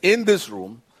that is in this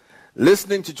room,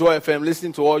 listening to Joy FM,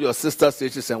 listening to all your sister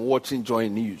stations and watching Joy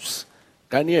News.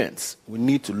 Ghanaians, we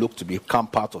need to look to become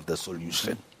part of the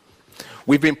solution.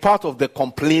 We've been part of the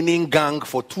complaining gang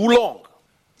for too long.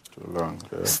 Yeah.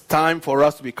 It's time for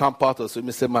us to become part of it. So,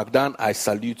 Mr. Magdan, I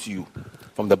salute you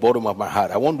from the bottom of my heart.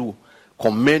 I want to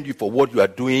commend you for what you are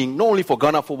doing, not only for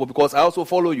Ghana football, because I also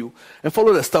follow you and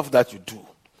follow the stuff that you do.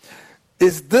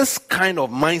 It's this kind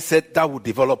of mindset that will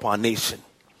develop our nation.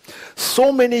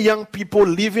 So many young people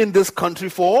leaving this country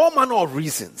for all manner of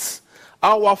reasons.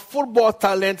 Our football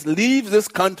talent leaves this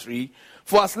country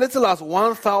for as little as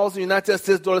 $1,000 United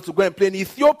States dollars to go and play in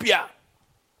Ethiopia.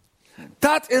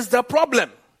 That is the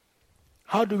problem.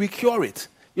 How do we cure it?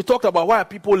 You talked about why are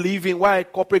people leaving, why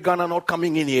corporate Ghana not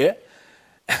coming in here.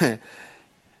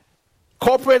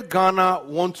 Corporate Ghana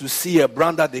want to see a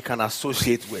brand that they can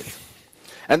associate with.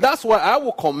 And that's why I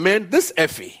will commend this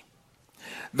FA,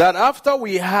 that after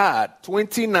we had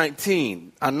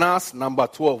 2019 announced number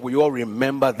 12, we all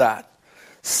remember that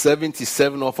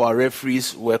 77 of our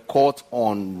referees were caught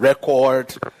on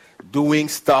record doing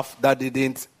stuff that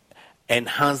didn't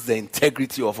enhance the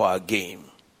integrity of our game.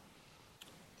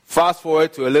 Fast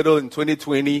forward to a little in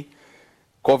 2020,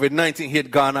 COVID-19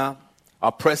 hit Ghana.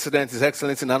 Our president, His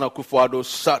Excellency Nana Akufo-Addo,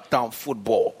 shut down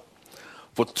football.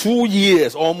 For 2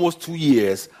 years, almost 2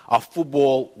 years, our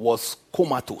football was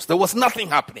comatose. There was nothing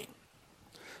happening.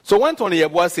 So when Tony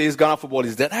Yeboah says Ghana football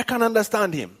is dead, I can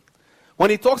understand him.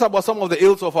 When he talks about some of the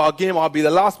ills of our game, I'll be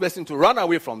the last person to run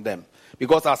away from them.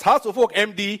 Because as House of Folk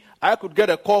MD, I could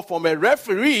get a call from a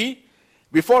referee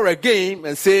before a game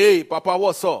and say, hey, Papa,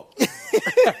 what's up?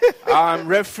 I'm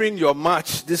refereeing your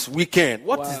match this weekend.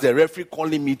 What is the referee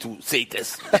calling me to say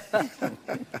this?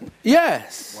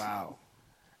 Yes. Wow.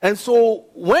 And so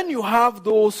when you have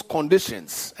those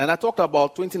conditions, and I talked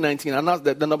about 2019, and that's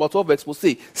the number 12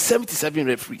 expose, 77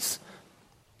 referees.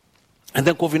 And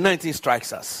then COVID-19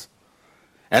 strikes us.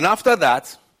 And after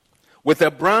that, with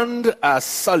a brand as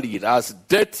sullied, as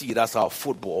dirty as our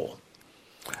football,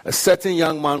 a certain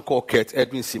young man called Kurt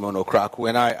Edwin Simon Okraku,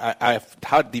 and I've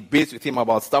had debates with him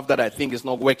about stuff that I think is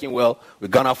not working well with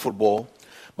Ghana football.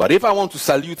 But if I want to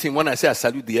salute him, when I say I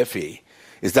salute the FA,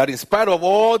 is that in spite of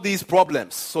all these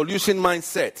problems, solution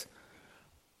mindset,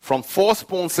 from 4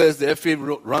 sponsors, the FA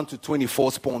ran to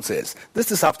 24 sponsors.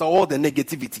 This is after all the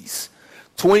negativities.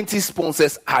 20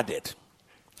 sponsors added.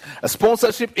 A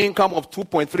sponsorship income of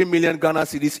 2.3 million Ghana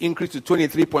cedis increased to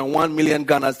 23.1 million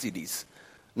Ghana cedis.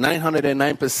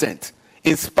 909%.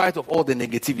 In spite of all the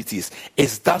negativities,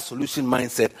 it's that solution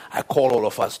mindset I call all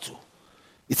of us to.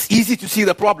 It's easy to see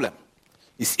the problem.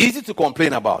 It's easy to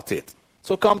complain about it.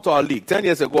 So come to our league. 10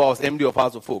 years ago, I was MD of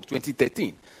House of Folk,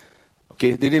 2013.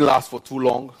 Okay, they didn't last for too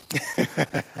long.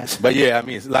 But yeah, I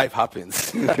mean, life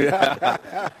happens.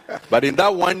 But in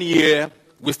that 1 year,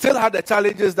 we still had the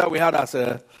challenges that we had as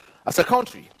a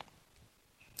country.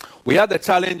 We had the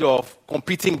challenge of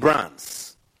competing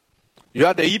brands. You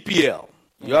had the EPL.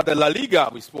 You had the La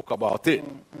Liga. We spoke about it.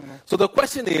 So the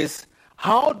question is,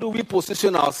 how do we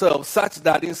position ourselves such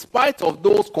that in spite of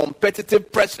those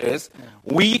competitive pressures,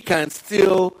 we can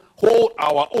still hold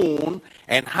our own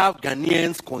and have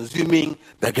Ghanaians consuming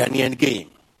the Ghanaian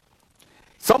game?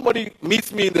 Somebody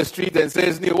meets me in the street and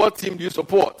says, Neil, what team do you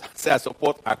support? I say, I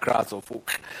support Accra or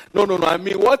Folk. No, I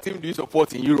mean, what team do you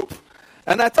support in Europe?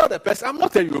 And I tell the person, I'm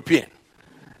not a European.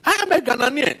 I am a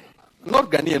Ghanaian. Not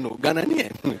Ghanaian, no,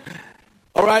 Ghanaian.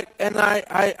 All right, and I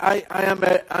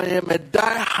am a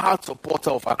die-hard supporter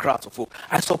of Accra or Folk.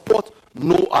 I support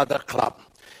no other club.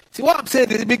 See, what I'm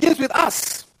saying is it begins with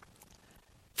us.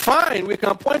 Fine, we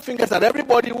can point fingers at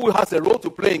everybody who has a role to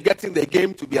play in getting the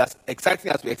game to be as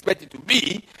exciting as we expect it to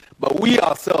be, but we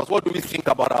ourselves, what do we think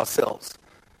about ourselves?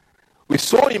 We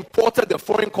so imported the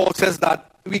foreign cultures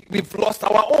that we've lost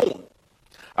our own.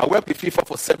 I worked with FIFA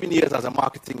for 7 years as a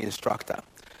marketing instructor.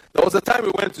 There was a time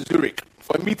we went to Zurich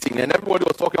for a meeting, and everybody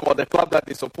was talking about the club that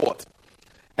they support.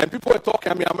 And people were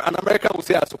talking, I mean, an American would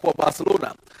say, I support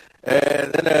Barcelona.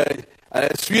 And then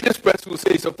a Swedish person would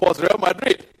say he supports Real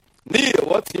Madrid. Neil,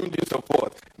 what team do you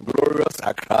support? Glorious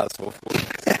Accra. They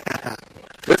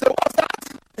said, what's that?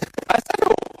 I said,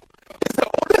 no. It's the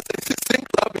oldest existing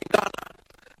club in Ghana.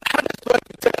 I had a story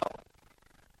to tell.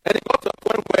 And it got to a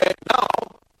point where now,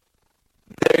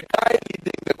 the guy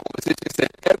leading the conversation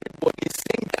said, everybody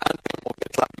sing the anthem of the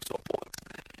club you support.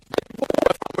 The people who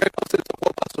were from America said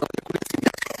support Barcelona, they couldn't sing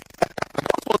that song.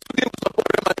 Because for today we support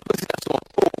Real Madrid, they sing that song.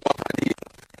 Oh, Papa Neil,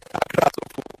 Accra,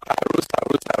 Arrows.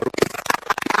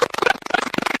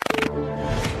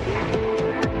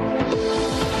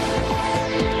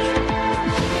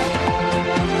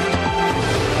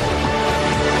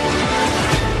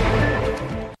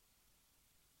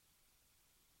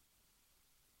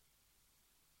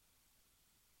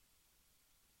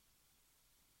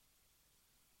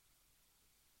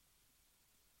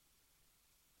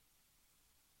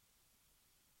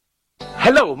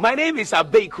 Hello, my name is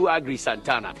Abeku Agri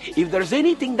Santana. If there's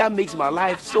anything that makes my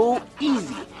life so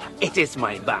easy, it is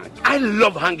my bank. I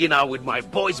love hanging out with my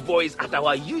boys at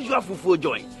our usual fufu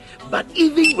joint. But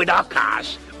even without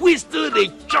cash, we still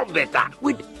dey chop better.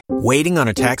 Waiting on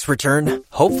a tax return?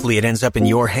 Hopefully it ends up in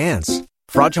your hands.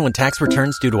 Fraudulent tax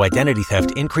returns due to identity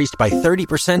theft increased by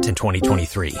 30% in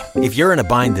 2023. If you're in a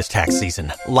bind this tax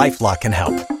season, LifeLock can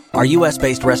help. Our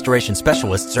U.S.-based restoration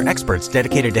specialists are experts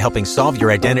dedicated to helping solve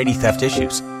your identity theft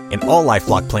issues. And all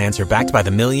LifeLock plans are backed by the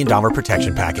 $1 Million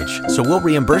Protection Package. So we'll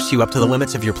reimburse you up to the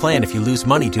limits of your plan if you lose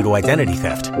money due to identity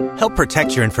theft. Help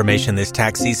protect your information this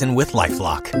tax season with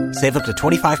LifeLock. Save up to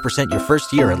 25% your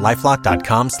first year at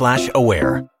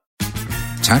LifeLock.com/aware.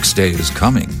 Tax day is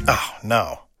coming. Oh,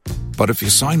 no. But if you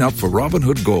sign up for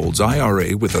Robinhood Gold's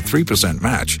IRA with a 3%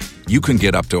 match, you can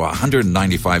get up to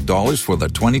 $195 for the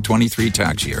 2023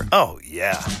 tax year. Oh,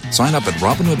 yeah. Sign up at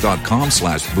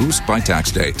Robinhood.com/boost by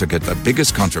tax day to get the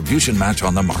biggest contribution match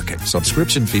on the market.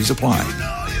 Subscription fees apply.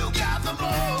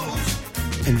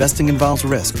 Investing involves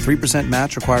risk. 3%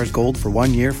 match requires gold for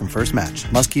 1 year from first match.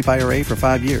 Must keep IRA for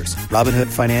 5 years. Robinhood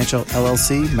Financial,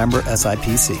 LLC, member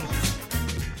SIPC.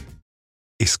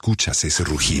 ¿Escuchas ese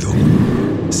rugido?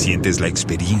 ¿Sientes la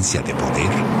experiencia de poder?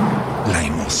 ¿La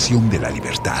emoción de la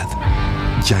libertad?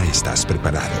 Ya estás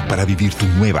preparado para vivir tu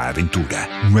nueva aventura.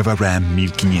 Nueva Ram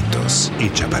 1500,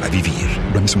 hecha para vivir.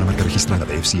 Ram es una marca registrada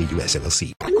de FCA US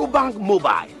LLC. EcoBank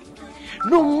Mobile.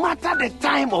 No matter the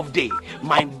time of day,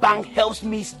 my bank helps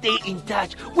me stay in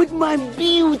touch with my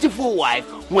beautiful wife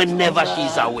whenever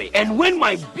she's away. And when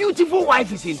my beautiful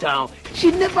wife is in town, she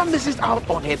never misses out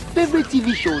on her favorite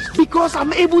TV shows because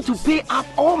I'm able to pay up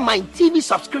all my TV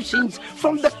subscriptions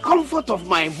from the comfort of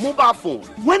my mobile phone.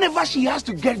 Whenever she has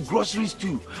to get groceries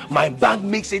too, my bank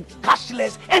makes it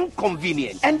cashless and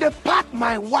convenient. And the part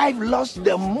my wife loves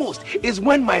the most is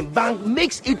when my bank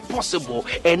makes it possible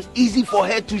and easy for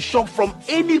her to shop from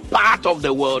any part of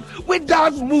the world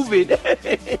without moving.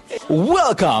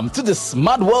 Welcome to the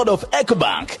smart world of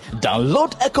EcoBank.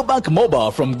 Download EcoBank Mobile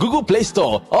from Google Play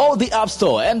Store or the App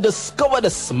Store and discover the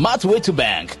smart way to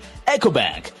bank.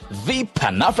 EcoBank, the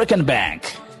Pan-African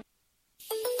Bank.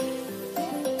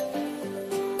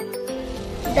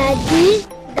 Daddy,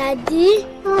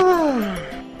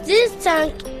 this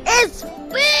tank is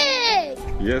big.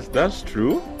 Yes, that's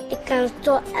true. It can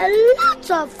store a lot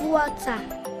of water.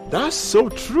 That's so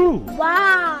true.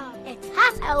 Wow, it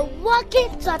has a working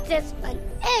tortoise on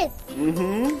it.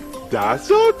 That's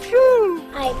so true.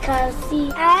 I can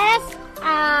see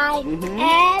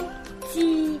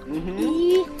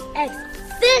Sintex.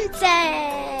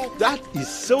 Sintex. That is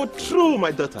so true,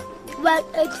 my daughter. When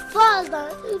it falls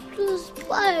down, it will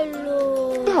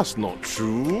spoil. That's not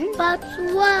true. But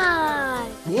why?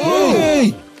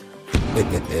 Hey!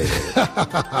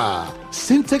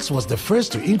 Sintex was the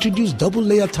first to introduce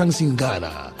double-layer tanks in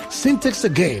Ghana. Sintex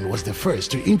again was the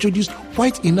first to introduce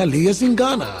white inner layers in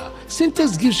Ghana.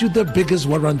 Sintex gives you the biggest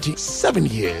warranty, 7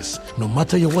 years. No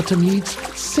matter your water needs,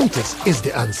 Sintex is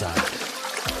the answer.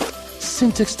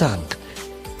 Sintex tank.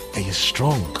 Are you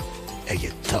strong? Are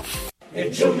you tough?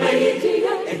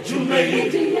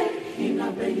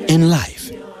 In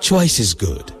life, choice is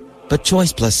good, but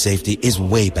choice plus safety is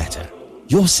way better.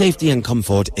 Your safety and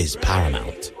comfort is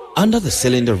paramount. Under the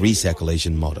cylinder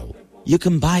recirculation model, you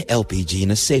can buy LPG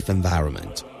in a safe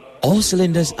environment. All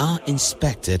cylinders are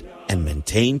inspected and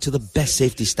maintained to the best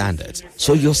safety standards,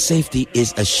 so your safety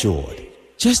is assured.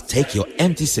 Just take your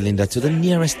empty cylinder to the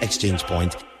nearest exchange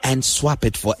point and swap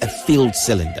it for a filled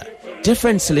cylinder.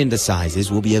 Different cylinder sizes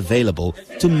will be available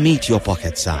to meet your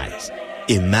pocket size.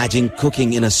 Imagine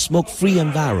cooking in a smoke-free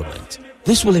environment.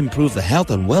 This will improve the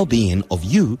health and well-being of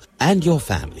you and your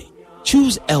family.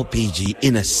 Choose LPG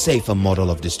in a safer model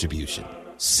of distribution.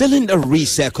 Cylinder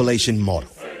recirculation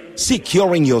model.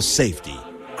 Securing your safety.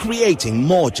 Creating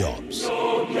more jobs.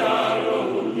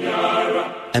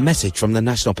 A message from the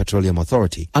National Petroleum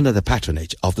Authority under the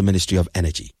patronage of the Ministry of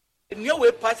Energy.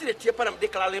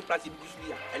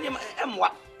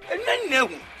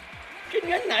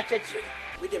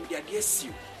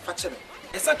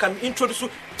 Yes, I can introduce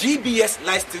DBS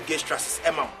lifestyle gas trusses.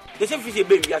 Emma, the same thing,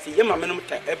 baby. I say, Yama, minimum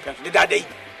time, the day.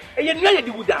 And you know,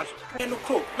 you would dance. And no,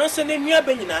 no, send a new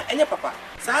Benina and your papa.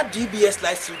 So, DBS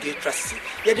lifestyle gas trusses.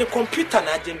 Yet the computer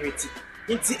not generated.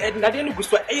 Into Edna, then go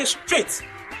a straight.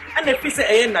 And the piece of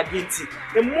air not guilty.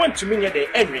 And want to mean the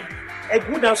enemy. A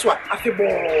good answer, after ball.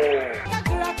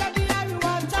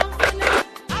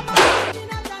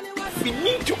 We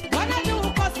need to.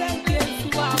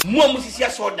 More Mrs.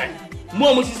 Sordan.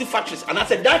 More Mrs. Factories, and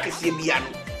as a dark is here, me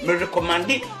recommend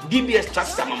DBS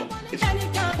Trust.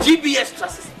 DBS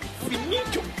Trust. We need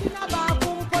to.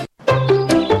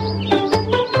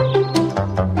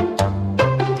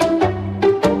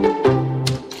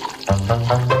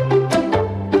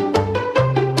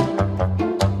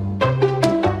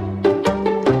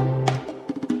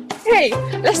 Hey,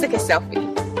 let's take a selfie.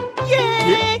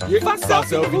 Yay! Fast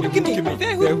selfie. Give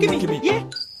me. Yeah.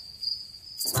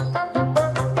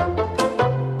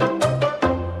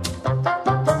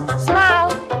 Smile.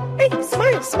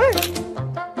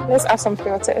 Let's add some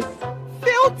filters.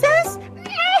 Filters?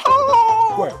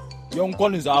 Oh! Well, young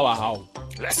Colin is our house.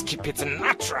 Let's keep it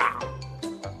natural.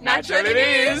 Natural it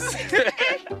is.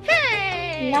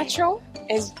 Natural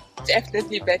is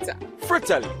definitely better.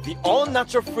 Frutally, the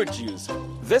all-natural fruit juice.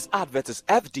 This advert is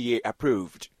FDA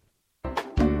approved.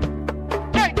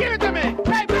 Hey, give it to me!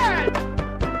 Hey, man!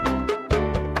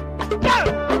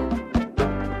 Go!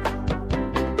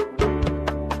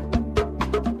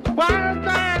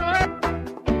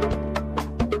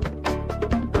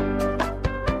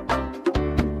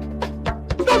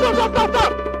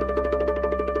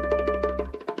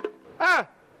 Stop!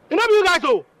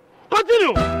 So,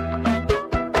 continue.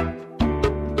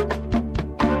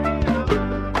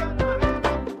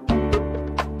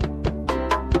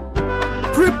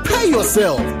 Prepare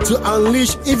yourself to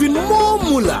unleash even more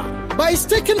moolah by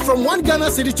staking from 1 Ghana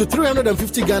cedi to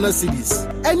 350 Ghana cedis.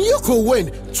 And you could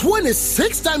win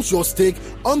 26 times your stake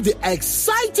on the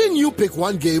exciting new Pick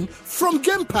 1 game from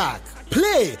Game Pack.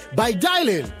 Play by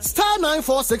dialing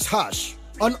 *946#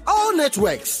 on all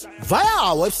networks via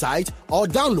our website or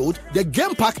download the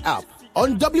Game Pack app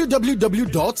on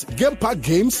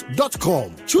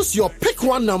www.gamepackgames.com. Choose your Pick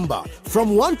 1 number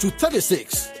from 1 to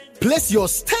 36. Place your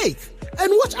stake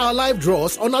and watch our live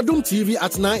draws on Adum TV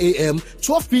at 9 a.m.,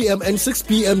 12 p.m. and 6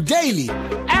 p.m. daily.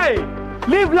 Hey,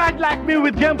 live life like me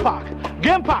with Game Pack.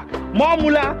 Game Pack, more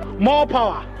moolah, more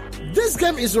power. This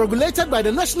game is regulated by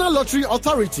the National Lottery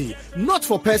Authority, not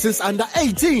for persons under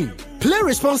 18. Play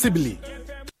responsibly.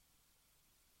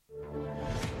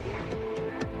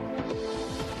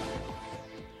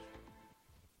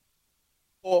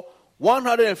 For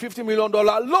 $150 million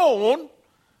loan,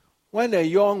 when a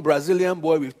young Brazilian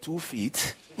boy with 2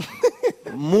 feet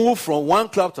moved from one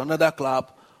club to another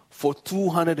club for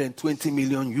 220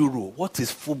 million euro. What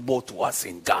is football to us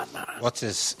in Ghana? What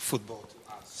is football to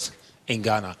us in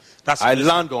Ghana? I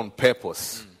land on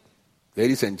purpose.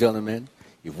 Ladies and gentlemen,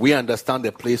 if we understand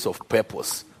the place of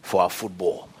purpose for our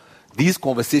football, these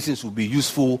conversations will be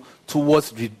useful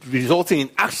towards resulting in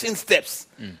action steps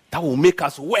that will make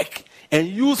us work and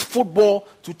use football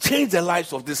to change the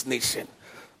lives of this nation.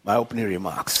 My opening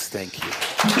remarks. Thank you.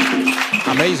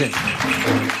 Amazing.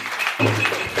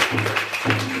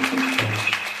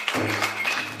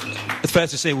 It's fair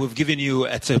to say we've given you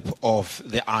a tip of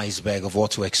the iceberg of what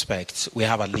to expect. We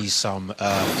have at least some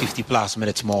 50 plus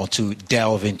minutes more to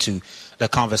delve into the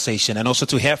conversation and also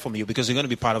to hear from you, because you're going to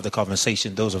be part of the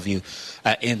conversation, those of you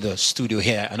in the studio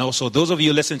here. And also those of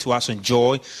you listening to us on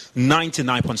Joy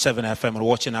 99.7 FM and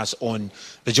watching us on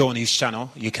the JoyNews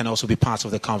channel, you can also be part of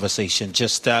the conversation.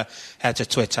 Just head to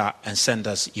Twitter and send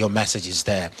us your messages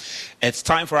there. It's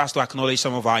time for us to acknowledge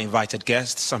some of our invited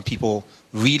guests. Some people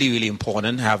really, really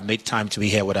important have made time to be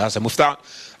here with us. And with that,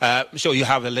 I'm sure you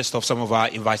have a list of some of our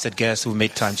invited guests who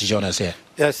made time to join us here.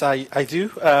 Yes, I do.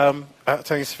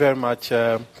 Thanks very much,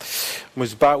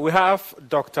 Musba. We have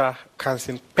Dr.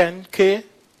 Kansin Penke.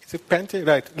 Is it Pente?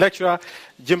 Right. Lecturer,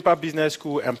 Jimpa Business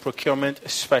School and Procurement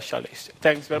Specialist.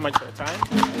 Thanks very much for your time.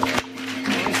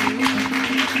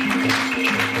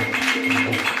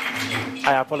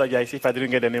 I apologize if I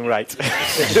didn't get the name right.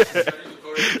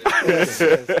 Yes.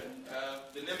 The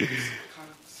name is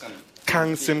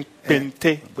Kansin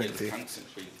Pente.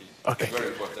 Okay. Very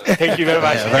important. Thank you very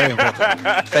much. Yeah, very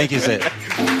important. Thank you, sir.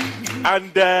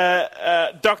 And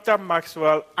Dr.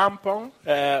 Maxwell Ampong,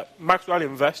 Maxwell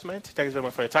Investment. Thanks very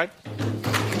much for your time.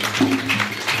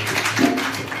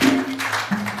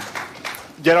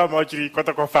 General Mochiri,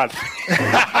 Kotoko fan.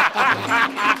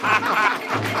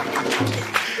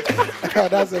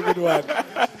 That's a good one.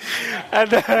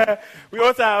 And we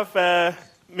also have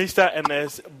Mr.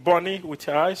 Ernest Bonny with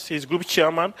us. He's Group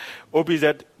Chairman,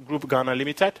 OBZ Group Ghana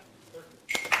Limited.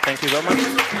 Thank you very much.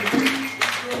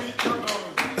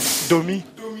 Domi.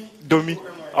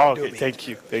 Oh, okay, thank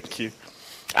you.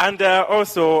 And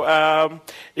also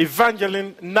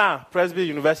Evangeline Na, Presby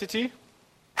University.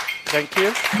 Thank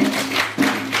you.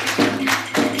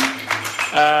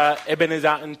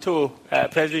 Ebenezer Nto,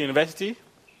 Presby University.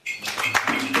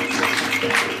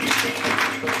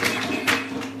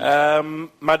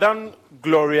 Madame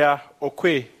Gloria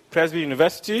Okwe, Presby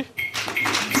University.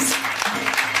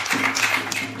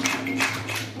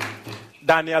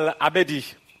 Daniel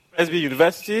Abedi, Presby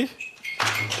University.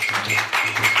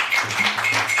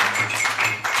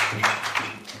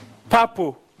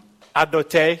 Papu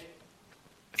Adote.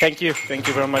 Thank you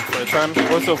very much for your time.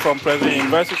 Also from Presby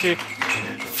University.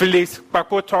 Felix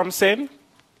Paco Thompson.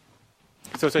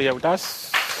 It's also here with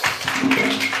us.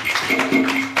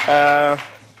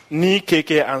 Ni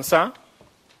Keke Ansa.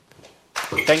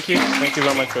 Thank you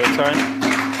very much for your time.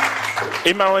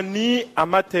 Imawani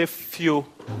Amate Fio.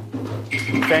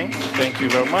 Thank you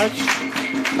very much.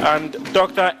 And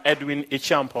Dr. Edwin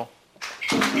Ichampo.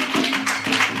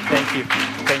 Thank you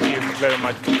very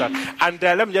much for that. And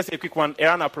let me just say a quick one. A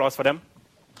round of applause for them.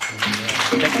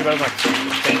 Thank you very much.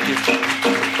 Thank you.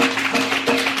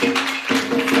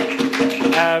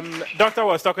 Doctor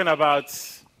was talking about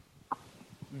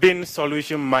being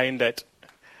solution-minded.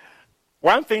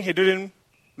 One thing he didn't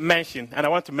mention, and I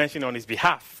want to mention on his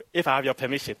behalf, if I have your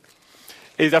permission,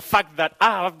 is the fact that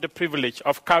I have the privilege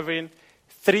of covering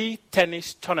 3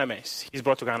 tennis tournaments he's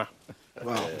brought to Ghana.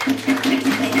 Wow.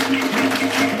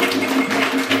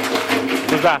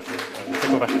 Who's that?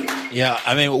 Take over. Yeah,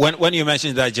 I mean, when you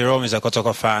mentioned that Jerome is a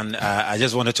Kotoko fan, I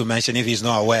just wanted to mention, if he's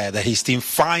not aware, that his team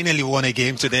finally won a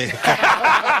game today.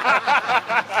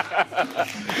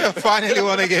 Finally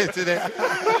won a game today.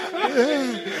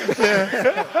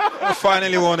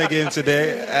 Finally won a game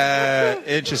today.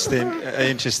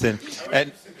 Interesting.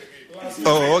 And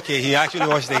okay, he actually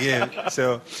watched the game.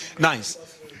 So nice.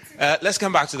 Let's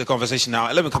come back to the conversation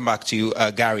now. Let me come back to you,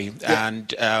 Gary,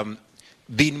 and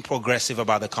being progressive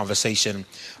about the conversation.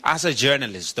 As a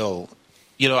journalist, though,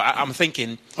 I'm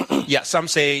thinking, some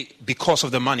say because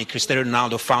of the money, Cristiano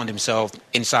Ronaldo found himself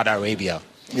in Saudi Arabia.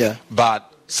 Yeah.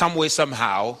 But some way,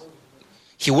 somehow,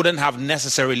 he wouldn't have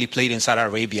necessarily played in Saudi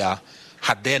Arabia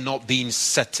had there not been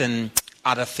certain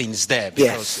other things there.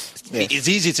 Because it's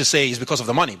easy to say it's because of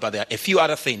the money, but there are a few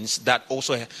other things that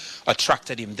also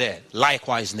attracted him there.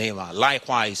 Likewise, Neymar.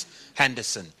 Likewise,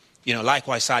 Henderson.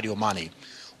 Likewise, Sadio Mane.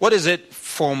 What is it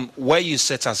from where you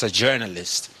sit as a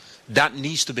journalist that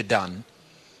needs to be done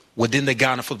within the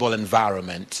Ghana football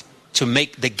environment to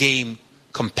make the game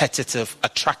competitive,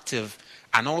 attractive,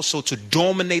 and also to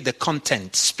dominate the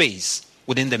content space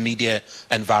within the media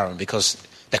environment? Because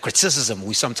the criticism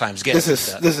we sometimes get. This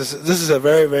is a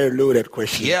very, very loaded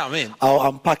question. Yeah, I mean, I'll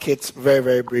unpack it very,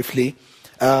 very briefly.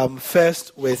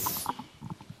 First, with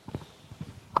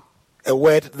a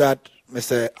word that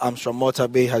Mr. Armstrong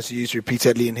Motabe has used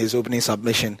repeatedly in his opening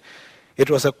submission. It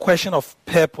was a question of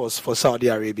purpose for Saudi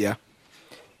Arabia.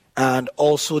 And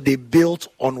also they built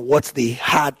on what they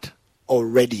had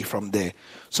already from there.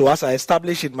 So as I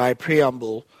established in my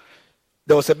preamble,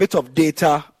 there was a bit of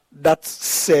data that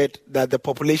said that the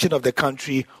population of the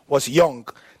country was young.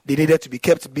 They needed to be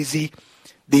kept busy.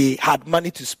 They had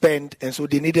money to spend, and so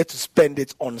they needed to spend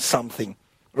it on something.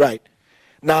 Right.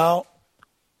 Now,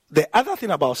 the other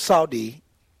thing about Saudi,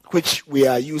 which we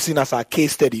are using as our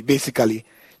case study basically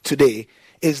today,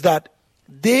 is that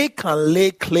they can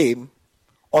lay claim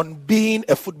on being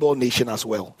a football nation as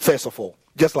well, first of all,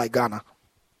 just like Ghana.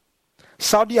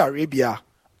 Saudi Arabia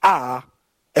are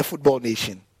a football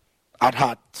nation at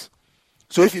heart.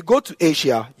 So if you go to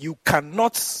Asia, you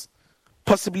cannot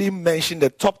possibly mention the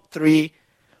top 3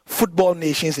 football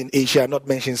nations in Asia and not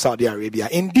mention Saudi Arabia.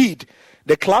 Indeed,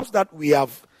 the clubs that we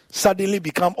have suddenly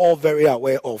become all very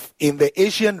aware of in the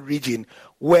Asian region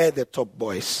were the top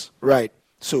boys, right?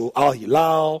 So Al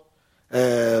Hilal,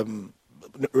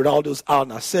 Ronaldo's Al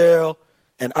Nassr,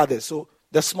 and others. So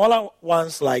the smaller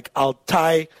ones like Al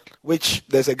Tai, which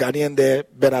there's a Ghanaian there,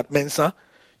 Bernard Mensah,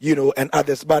 and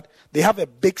others. But they have a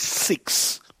big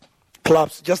 6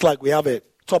 clubs, just like we have a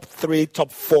top 3, top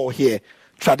 4 here,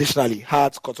 traditionally.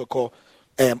 Hearts, Kotoko,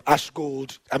 Ash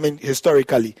Gold,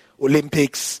 historically,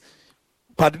 Olympics,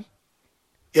 pardon?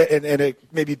 Yeah, and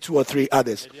maybe 2 or 3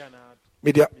 others.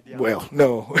 Well,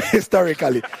 no,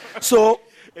 historically. So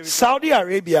Saudi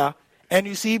Arabia, and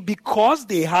you see, because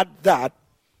they had that,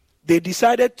 they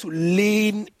decided to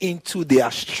lean into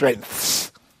their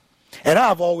strengths. And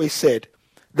I've always said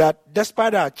that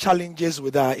despite our challenges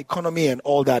with our economy and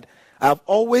all that, I've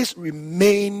always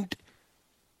remained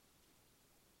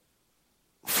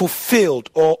fulfilled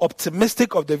or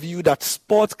optimistic of the view that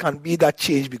sports can be that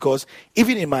change, because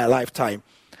even in my lifetime,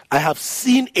 I have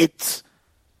seen it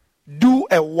do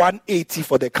a 180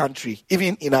 for the country,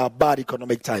 even in our bad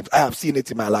economic times. I have seen it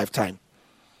in my lifetime.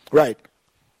 Right.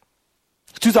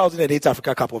 2008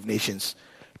 Africa Cup of Nations.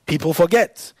 People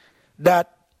forget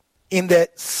that in the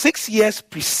 6 years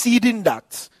preceding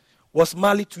that was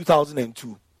Mali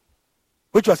 2002,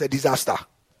 which was a disaster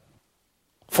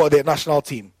for the national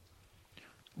team.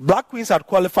 Black Queens had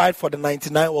qualified for the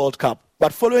 99 World Cup,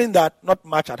 but following that, not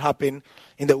much had happened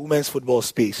in the women's football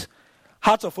space.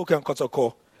 Hearts of Oak and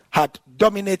Kotoko had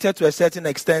dominated to a certain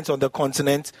extent on the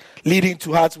continent, leading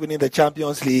to Hearts winning the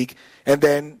Champions League, and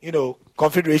then,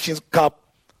 Confederations Cup,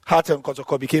 Hearts and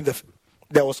Kotoko became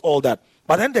there was all that.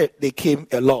 But then there came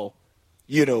a law,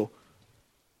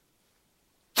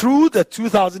 Through the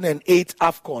 2008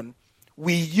 AFCON,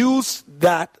 we used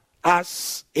that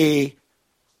as a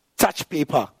touch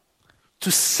paper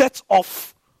to set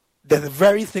off the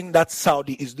very thing that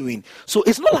Saudi is doing. So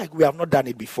it's not like we have not done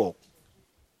it before.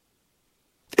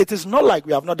 It is not like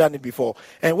we have not done it before.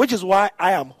 And which is why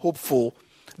I am hopeful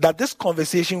that this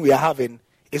conversation we are having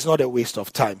is not a waste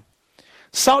of time.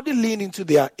 Saudi leaned into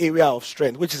their area of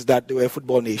strength, which is that they were a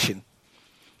football nation.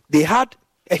 They had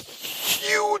a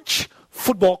huge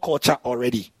football culture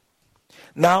already.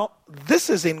 Now, this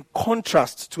is in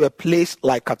contrast to a place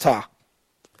like Qatar.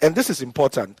 And this is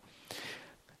important.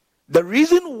 The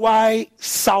reason why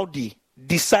Saudi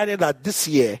decided that this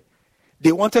year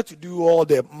they wanted to do all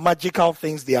the magical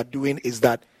things they are doing is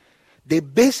that they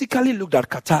basically looked at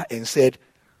Qatar and said,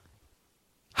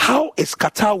 How is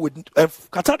Qatar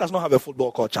Qatar does not have a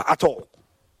football culture at all.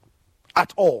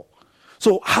 At all.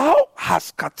 So how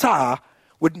has Qatar,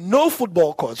 with no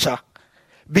football culture,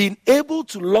 been able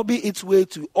to lobby its way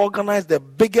to organize the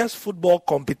biggest football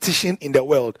competition in the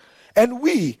world? And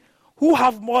we, who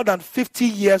have more than 50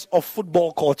 years of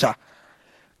football culture,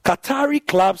 Qatari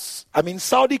clubs,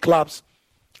 Saudi clubs,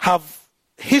 have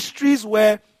histories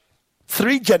where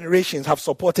 3 generations have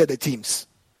supported the teams.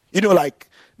 Like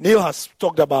Neil has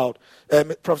talked about,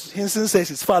 Prof. Hinson says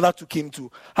his father took him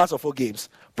to House of Four Games.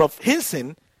 Prof.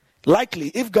 Hinson, likely,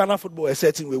 if Ghana football a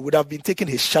certain way, would have been taking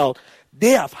his child.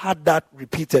 They have had that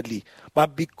repeatedly.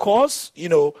 But because,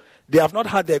 they have not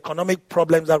had the economic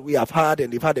problems that we have had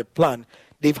and they've had a plan,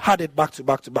 they've had it back to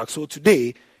back to back. So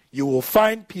today, you will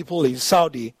find people in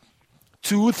Saudi,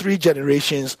 2-3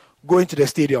 generations, going to the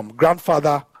stadium,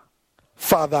 grandfather,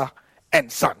 father,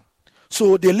 and son.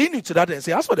 So they lean into that and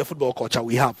say, as for the football culture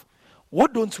we have,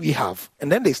 what don't we have?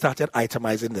 And then they started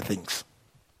itemizing the things.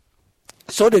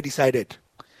 So they decided,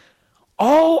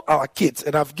 all our kids,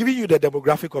 and I've given you the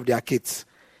demographic of their kids,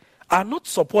 are not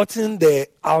supporting the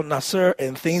Al Nassr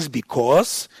and things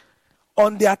because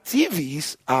on their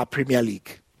TVs are Premier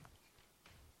League,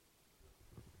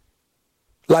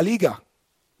 La Liga,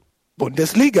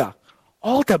 Bundesliga.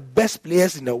 All the best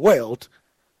players in the world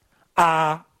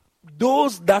are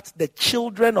those that the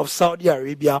children of Saudi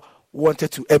Arabia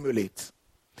wanted to emulate.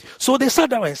 So they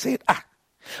sat down and said,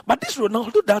 but this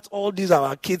Ronaldo that all these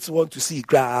our kids want to see,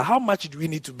 how much do we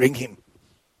need to bring him?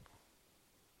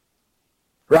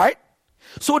 Right?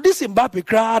 So this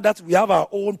Mbappe that we have our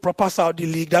own proper Saudi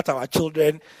league, that our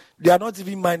children, they are not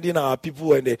even minding our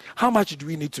people, and how much do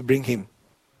we need to bring him?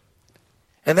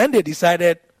 And then they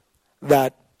decided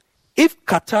that if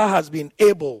Qatar has been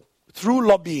able, through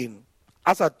lobbying,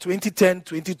 as at 2010,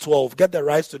 2012, get the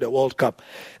rights to the World Cup,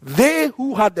 they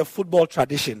who had the football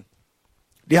tradition,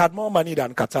 they had more money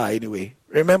than Qatar anyway.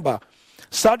 Remember,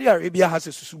 Saudi Arabia has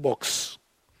a susu box.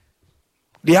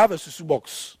 They have a susu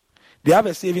box. They have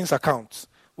a savings account,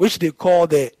 which they call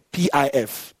the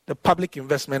PIF, the Public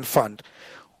Investment Fund,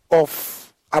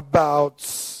 of about,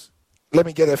 let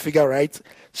me get the figure right,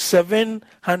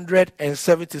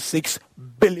 $776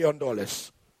 billion.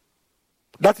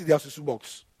 That is their susu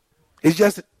box. It's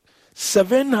just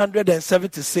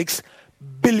 $776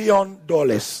 billion.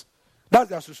 That's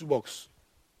their susu box.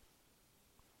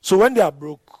 So when they are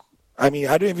broke, I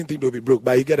don't even think they'll be broke,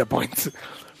 but you get the point.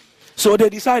 So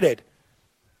they decided,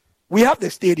 we have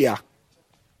the stadia,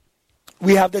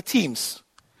 we have the teams,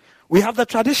 we have the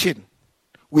tradition,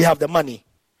 we have the money,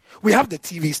 we have the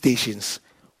TV stations,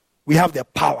 we have the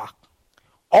power.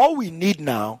 All we need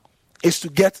now is to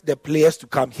get the players to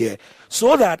come here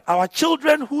so that our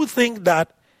children who think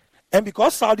that, and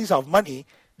because Saudis have money,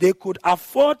 they could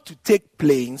afford to take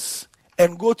planes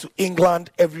and go to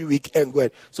England every week and go.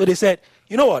 So they said,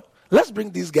 you know what, let's bring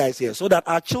these guys here so that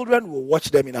our children will watch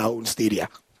them in our own stadia.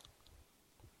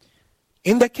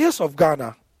 In the case of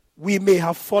Ghana, we may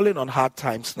have fallen on hard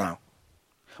times now.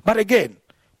 But again,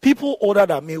 people older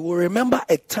than me will remember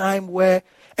a time where,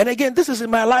 and again, this is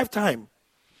in my lifetime,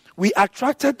 we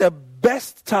attracted the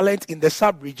best talent in the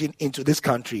sub-region into this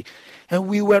country. And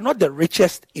we were not the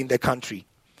richest in the country.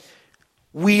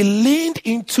 We leaned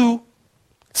into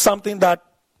something that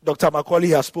Dr. Macaulay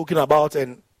has spoken about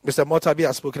and Mr. Motabi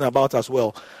has spoken about as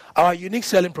well. Our unique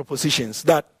selling propositions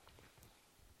that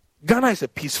Ghana is a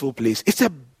peaceful place. It's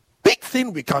a big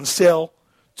thing we can sell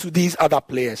to these other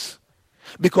players.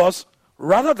 Because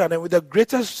rather than, and with the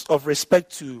greatest of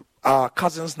respect to our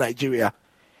cousins Nigeria,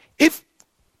 if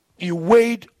you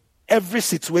weighed every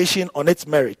situation on its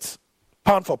merits,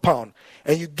 pound for pound,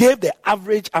 and you gave the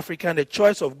average African the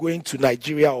choice of going to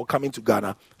Nigeria or coming to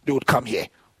Ghana, they would come here.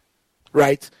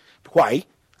 Right? Why?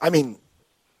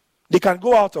 They can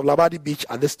go out of Labadi Beach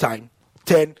at this time,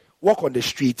 10, walk on the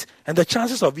street, and the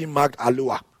chances of being mugged are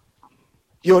lower.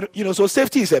 So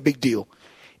safety is a big deal.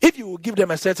 If you will give them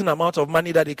a certain amount of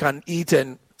money that they can eat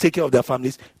and take care of their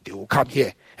families, they will come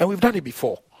here. And we've done it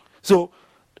before. So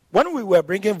when we were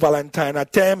bringing Valentine,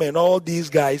 Atem, and all these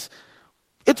guys,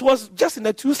 it was just in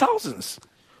the 2000s.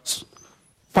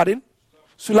 Pardon?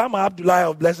 Sulama Abdullah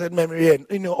of blessed memory,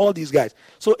 and all these guys.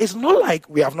 So it's not like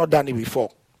we have not done it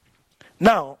before.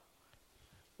 Now,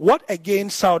 what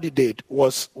again Saudi did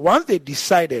was, once they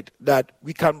decided that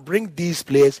we can bring these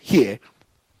players here,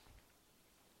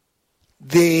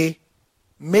 they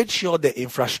made sure the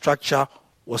infrastructure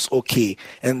was okay.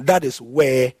 And that is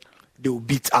where they will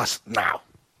beat us now.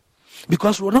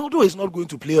 Because Ronaldo is not going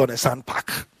to play on a sand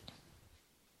park.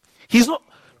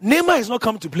 Neymar is not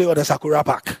coming to play on a Sakura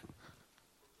park.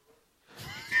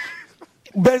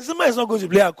 Benzema is not going to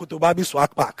play at Kotobabi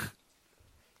Swag Park.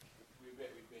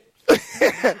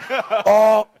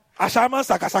 Or Ashama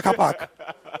Sakasaka Park.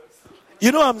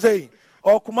 You know what I'm saying?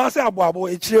 Or Kumasi Abuabo,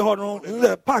 Echihono, in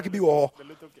the park be or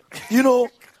you know,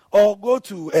 or go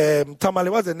to Tamale,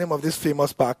 what's the name of this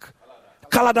famous park?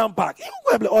 Kaladan Park.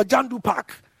 Or Jandu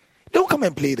Park. Don't come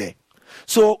and play there.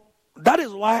 So that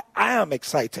is why I am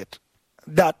excited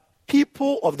that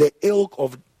people of the ilk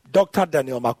of Dr.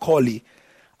 Daniel Macaulay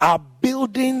are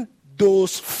building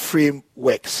those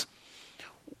frameworks.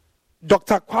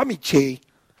 Dr. Kwame Che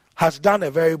has done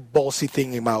a very ballsy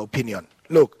thing, in my opinion.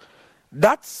 Look,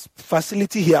 that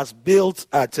facility he has built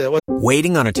at...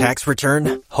 Waiting on a tax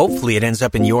return? Hopefully it ends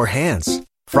up in your hands.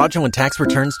 Fraudulent tax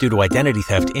returns due to identity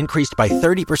theft increased by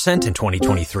 30% in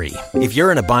 2023. If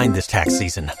you're in a bind this tax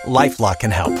season, LifeLock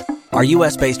can help. Our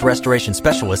U.S.-based restoration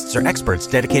specialists are experts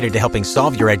dedicated to helping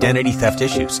solve your identity theft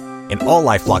issues. And all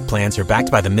LifeLock plans are backed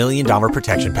by the $1 Million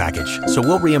Protection Package. So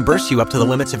we'll reimburse you up to the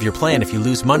limits of your plan if you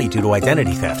lose money due to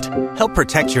identity theft. Help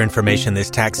protect your information this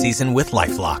tax season with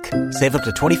LifeLock. Save up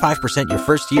to 25% your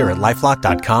first year at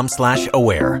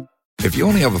LifeLock.com/aware. If you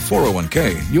only have a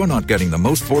 401k, you're not getting the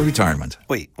most for retirement.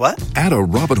 Wait, what? Add a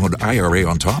Robinhood IRA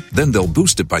on top, then they'll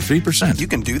boost it by 3%. You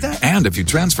can do that? And if you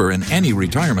transfer in any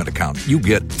retirement account, you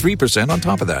get 3% on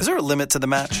top of that. Is there a limit to the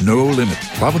match? No limit.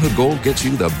 Robinhood Gold gets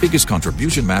you the biggest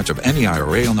contribution match of any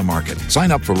IRA on the market. Sign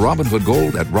up for Robinhood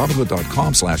Gold at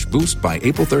Robinhood.com/boost by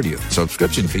April 30th.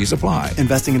 Subscription fees apply.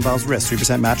 Investing involves risk.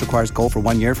 3% match requires gold for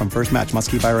 1 year from first match. Must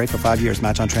keep IRA for 5 years.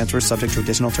 Match on transfers subject to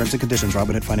additional terms and conditions.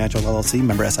 Robinhood Financial LLC,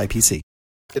 member SIPC.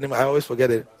 I always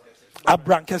forget it.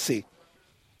 Abrankesi.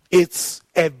 It's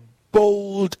a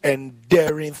bold and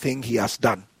daring thing he has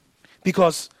done.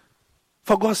 Because,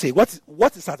 for God's sake,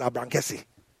 what is at Abrankesi?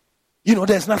 You know,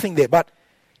 there's nothing there. But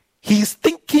he's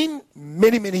thinking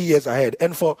many, many years ahead.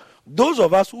 And for those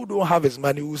of us who don't have his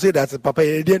money, who say that's a Papa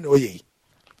Yedien Oye.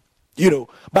 You know,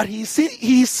 but he's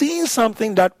seeing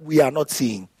something that we are not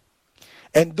seeing.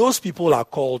 And those people are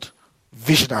called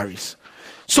visionaries.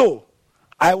 So,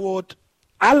 I would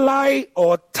ally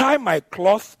or tie my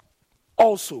cloth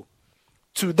also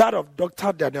to that of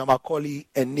Dr. Daniel Macaulay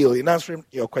and Neil in answering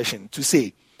your question to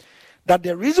say that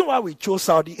the reason why we chose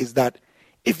Saudi is that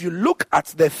if you look at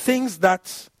the things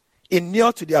that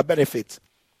inure to their benefit,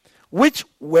 which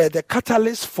were the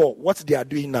catalyst for what they are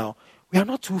doing now, we are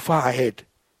not too far ahead.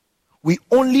 We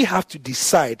only have to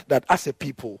decide that as a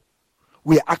people,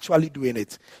 we are actually doing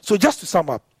it. So just to sum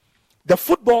up, the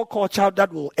football culture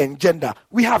that will engender,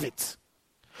 we have it.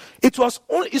 It was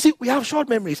only, you see, we have short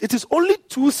memories. It is only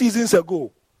 2 seasons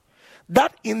ago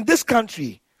that in this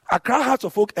country, Accra Hearts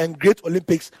of Oak and Great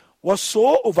Olympics was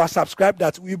so oversubscribed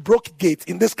that we broke gates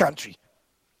in this country.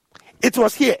 It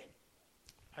was here.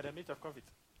 At the midst of COVID.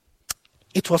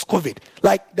 It was COVID.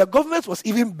 Like, the government was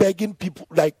even begging people,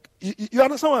 like, you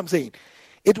understand what I'm saying?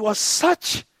 It was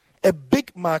such a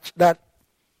big match that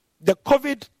the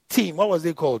COVID team, what was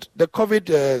they called? The COVID,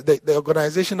 the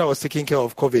organization that was taking care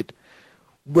of COVID,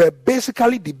 were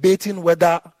basically debating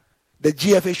whether the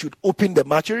GFA should open the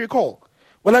match. You recall?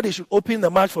 Whether they should open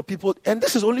the match for people. And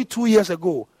this is only 2 years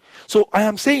ago. So I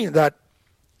am saying that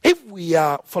if we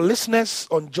are, for listeners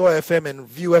on Joy FM and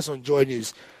viewers on Joy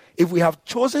News, if we have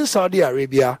chosen Saudi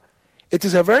Arabia, it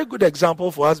is a very good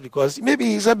example for us because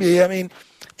maybe,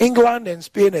 England and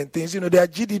Spain and things, their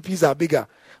GDPs are bigger.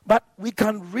 But we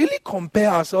can really compare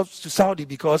ourselves to Saudi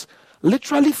because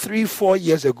literally 3-4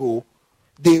 years ago,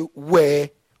 they were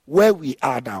where we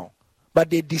are now. But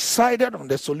they decided on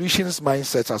the solutions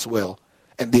mindset as well.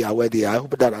 And they are where they are. I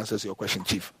hope that answers your question,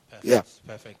 Chief. Perfect. Yeah.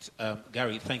 Perfect.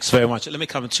 Gary, thanks very much. Let me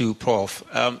come to Prof.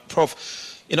 Prof,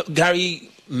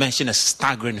 Gary mentioned a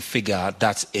staggering figure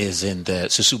that is in the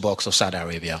Susu box of Saudi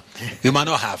Arabia. We might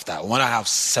not have that. We might not have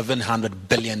 $700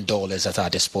 billion at our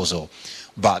disposal.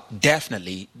 But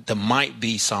definitely there might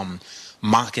be some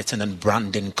marketing and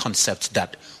branding concepts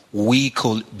that we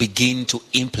could begin to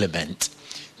implement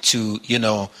to,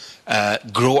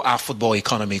 grow our football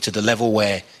economy to the level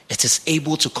where it is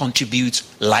able to contribute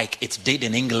like it did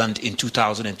in England in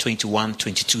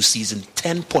 2021-22 season,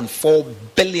 $10.4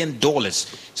 billion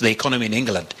to the economy in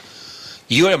England.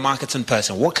 You're a marketing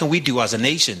person. What can we do as a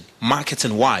nation,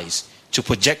 marketing-wise, to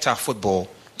project our football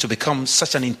to become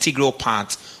such an integral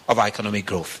part of our economic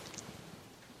growth?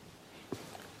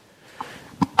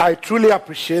 I truly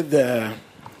appreciate the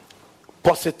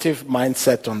positive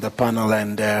mindset on the panel,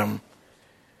 and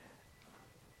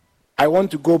I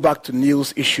want to go back to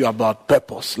Neil's issue about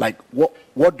purpose. Like,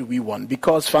 what do we want?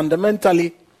 Because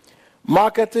fundamentally,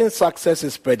 marketing success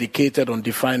is predicated on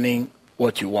defining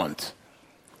what you want.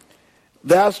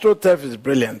 The AstroTurf is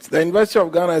brilliant. The University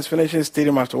of Ghana is finishing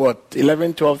stadium after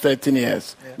 11, 12, 13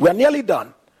 years. Yeah. We are nearly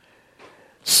done.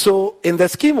 So in the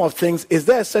scheme of things, is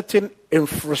there a certain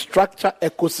infrastructure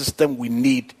ecosystem we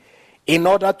need in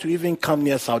order to even come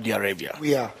near Saudi Arabia?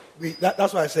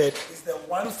 That's why I said it's the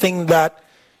one thing that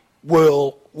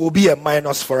will be a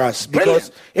minus for us.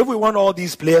 Because if we want all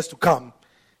these players to come,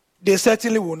 they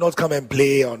certainly will not come and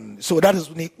play on. So that is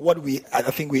what I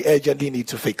think we urgently need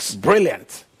to fix.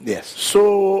 Brilliant. Yes.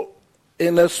 So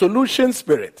in a solution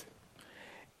spirit,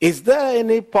 is there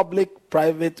any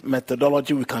public-private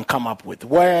methodology we can come up with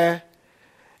where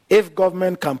if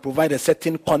government can provide a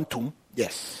certain quantum,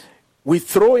 yes, we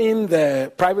throw in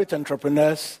the private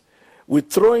entrepreneurs, we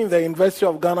throw in the University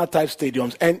of Ghana type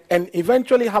stadiums and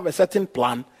eventually have a certain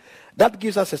plan that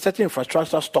gives us a certain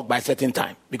infrastructure stock by a certain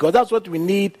time, because that's what we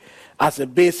need as a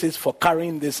basis for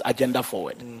carrying this agenda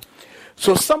forward.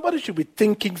 So somebody should be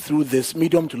thinking through this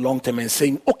medium to long term and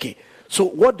saying, okay, so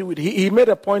what do we do? He made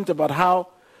a point about how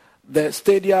the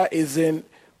stadia is in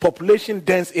population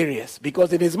dense areas,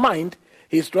 because in his mind,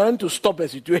 he's trying to stop a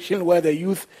situation where the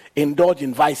youth indulge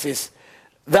in vices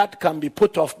that can be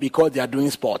put off because they are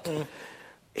doing sport.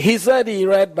 He said he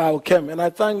read Biochem, and I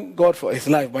thank God for his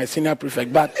life, my senior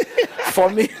prefect. But for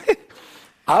me,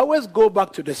 I always go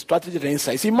back to the strategy and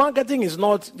insight. See, marketing is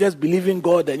not just believing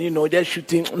God and, just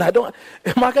shooting.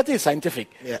 Marketing is scientific.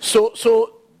 Yeah.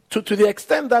 So to the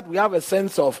extent that we have a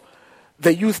sense of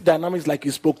the youth dynamics like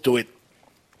you spoke to it,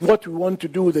 what we want to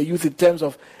do with the youth in terms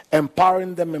of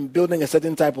empowering them and building a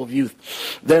certain type of youth,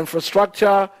 the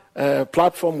infrastructure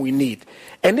platform we need,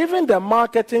 and even the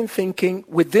marketing thinking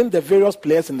within the various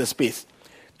players in the space.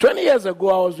 20 years ago,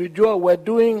 I was with Joe, we're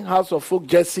doing House of Folk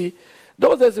Jersey.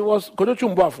 Those days it was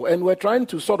Kodochu Mbafu, and we're trying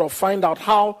to sort of find out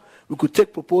how we could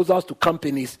take proposals to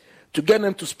companies to get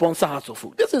them to sponsor House of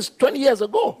Folk. This is 20 years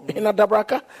ago in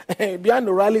Adabraka, behind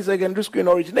the Riley secondary school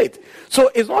originate.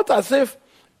 So it's not as if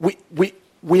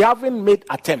we haven't made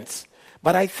attempts.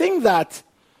 But I think that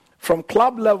from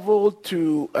club level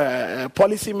to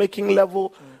policy making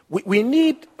level, we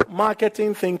need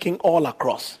marketing thinking all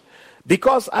across.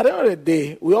 Because at the end of the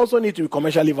day, we also need to be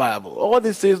commercially viable. All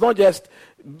this is not just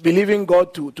believing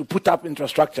God to put up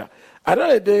infrastructure. At the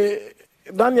end of the day,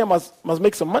 Daniel must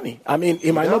make some money. I mean,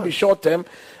 it might not be short term,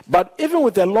 but even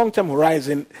with a long term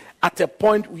horizon, at a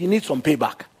point, we need some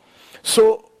payback.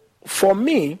 So for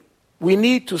me, we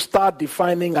need to start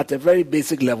defining at a very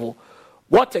basic level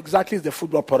what exactly is the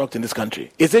football product in this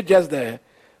country. Is it just the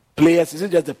players? Is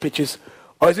it just the pitches?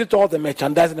 Or is it all the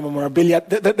merchandising and memorabilia?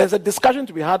 There's a discussion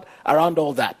to be had around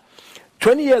all that.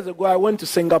 20 years ago, I went to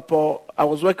Singapore. I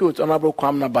was working with Honorable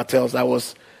Kwamna Bartels. I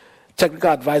was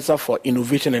technical advisor for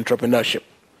innovation and entrepreneurship.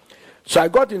 So I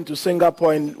got into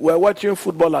Singapore, and we were watching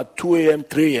football at 2 a.m.,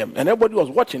 3 a.m., and everybody was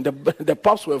watching. The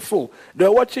pubs were full. They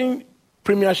were watching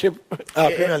Premiership.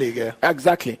 Premier League, yeah.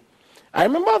 Exactly. I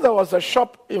remember there was a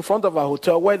shop in front of our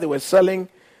hotel where they were selling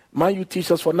Man U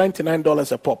t-shirts for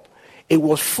 $99 a pop. It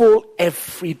was full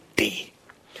every day.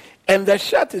 And the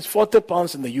shirt is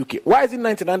 £40 in the UK. Why is it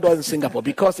 $99 in Singapore?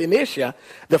 Because in Asia,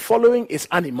 the following is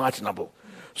unimaginable.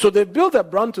 So they built a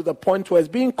brand to the point where it's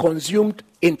being consumed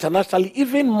internationally,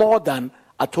 even more than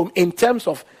at home, in terms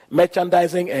of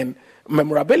merchandising and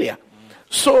memorabilia.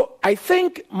 So I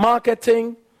think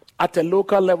marketing at a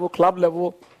local level, club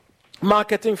level,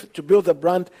 marketing to build a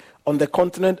brand on the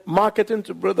continent, marketing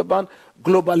to build a brand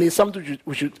globally is something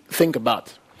we should think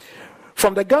about.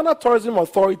 From the Ghana Tourism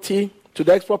Authority to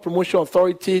the Export Promotion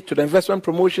Authority to the Investment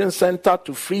Promotion Center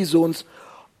to free zones,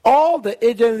 all the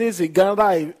agencies in Ghana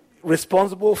are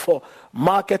responsible for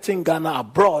marketing Ghana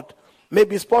abroad.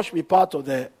 Maybe sports should be part of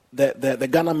the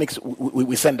Ghana mix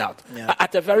we send out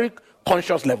at a very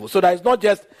conscious level. So that it's not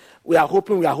just we are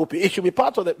hoping. It should be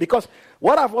part of it. Because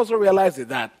what I've also realized is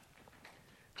that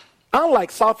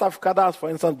unlike South Africa, that's for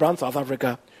instance brand South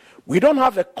Africa, we don't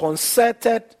have a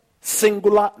concerted,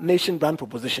 singular nation brand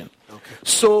proposition. Okay.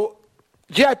 So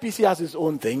GIPC has its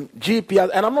own thing, GP has,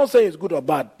 and I'm not saying it's good or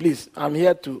bad, please, I'm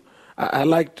here to, I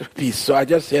like peace, so I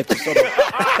just here to sort of,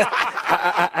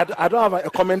 I don't have a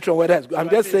commentary on whether it's good. I'm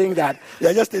just saying that.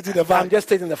 You're just stating the fact. I'm just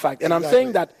stating the fact. And exactly. I'm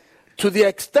saying that to the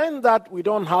extent that we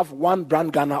don't have one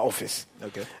brand Ghana office,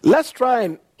 okay, let's try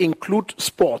and include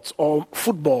sports or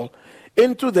football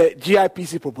into the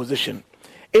GIPC proposition,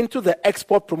 into the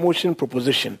export promotion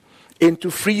proposition,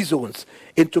 into free zones,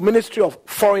 into Ministry of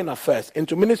Foreign Affairs,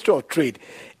 into Ministry of Trade.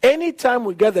 Anytime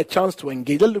we get the chance to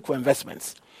engage, let's look for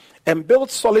investments and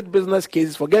build solid business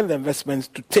cases for getting the investments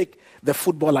to take the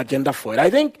football agenda forward. I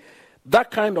think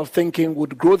that kind of thinking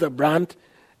would grow the brand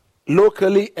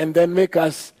locally and then make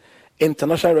us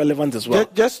internationally relevant as well.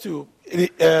 Just to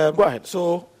go ahead.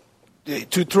 So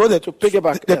to throw the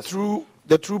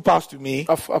true pass to me.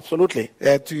 Absolutely.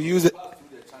 To use it.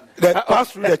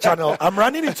 Pass through the channel. I'm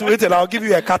running into it and I'll give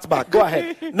you a cutback. Go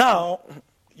ahead. Now,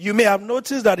 you may have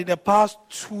noticed that in the past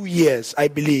 2 years, I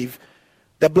believe,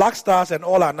 the Black Stars and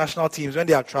all our national teams, when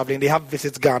they are traveling, they have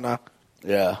Visit Ghana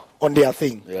on their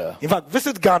thing. Yeah. In fact,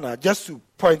 Visit Ghana, just to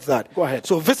point that. Go ahead.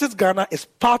 So Visit Ghana is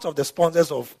part of the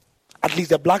sponsors of at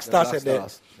least the Black Stars and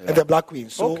the Black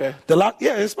Queens. So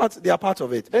they are part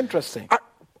of it. Interesting.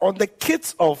 On the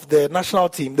kits of the national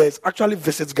team, there's actually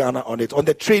Visit Ghana on it, on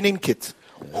the training kit.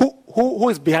 Who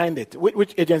is behind it?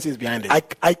 Which agency is behind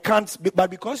it? I can't, but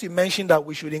because you mentioned that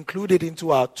we should include it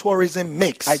into our tourism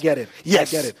mix. I get it.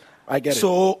 Yes. I get it.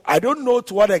 So I don't know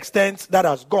to what extent that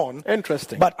has gone.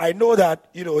 Interesting. But I know that,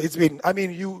 it's been,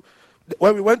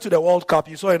 when we went to the World Cup,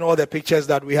 you saw in all the pictures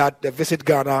that we had the Visit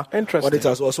Ghana on it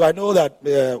as well. So I know that,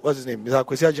 what's his name? Is that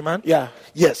Kwesi Ajiman? Yeah.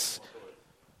 Yes.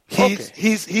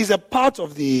 He's a part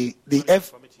of the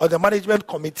management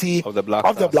committee of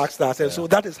the Black Stars. And so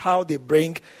that is how they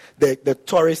bring the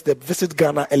tourists, the Visit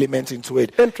Ghana element into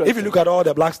it. Interesting. If you look at all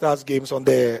the Black Stars games on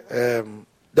the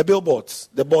billboards,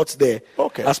 the boards there,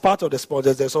 as part of the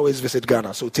sponsors, there's always Visit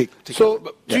Ghana. So take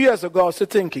 2 years ago, I was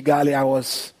sitting in Kigali. I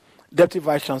was Deputy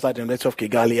Vice Chancellor at the University of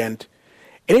Kigali, and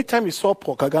anytime you saw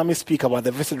Paul Kagame speak about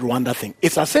the Visit Rwanda thing,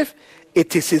 it's as if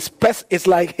it is his it's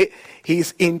like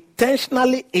he's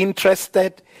intentionally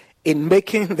interested in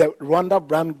making the Rwanda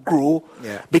brand grow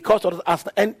because of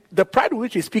and the pride with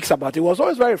which he speaks about it was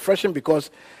always very refreshing, because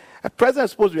a president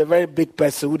is supposed to be a very big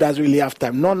person who doesn't really have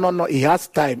time. No, he has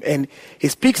time, and he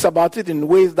speaks about it in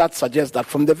ways that suggest that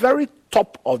from the very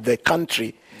top of the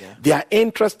country, they are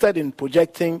interested in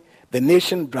projecting the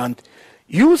nation brand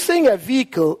using a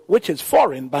vehicle which is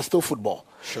foreign but still football.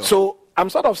 Sure. So I'm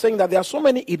sort of saying that there are so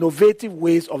many innovative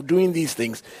ways of doing these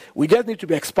things. We just need to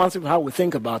be expansive in how we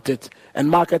think about it, and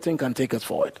marketing can take us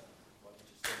forward.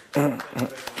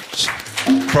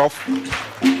 Prof,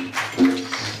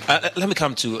 let me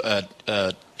come to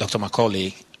Dr.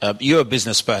 Macaulay. You're a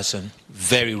business person,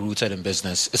 very rooted in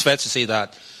business. It's fair to say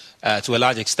that, to a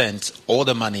large extent, all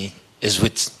the money is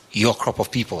with your crop of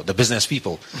people, the business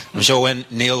people. I'm sure when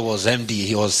Neil was MD,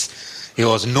 he was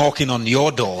knocking on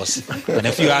your doors and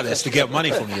a few others to get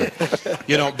money from you.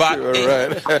 But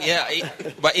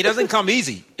but it doesn't come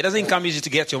easy. It doesn't come easy to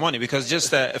get your money, because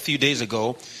just a few days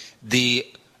ago, the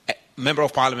Member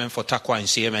of Parliament for Takwa and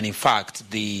CM, and in fact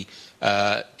the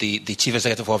Chief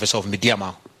Executive Officer of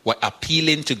Mediama, were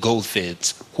appealing to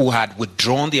Goldfields, who had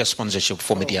withdrawn their sponsorship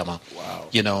for Mediama.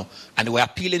 Wow. And they were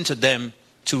appealing to them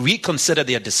to reconsider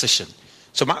their decision.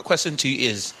 So my question to you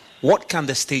is, what can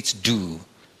the states do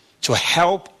to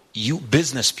help you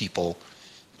business people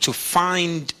to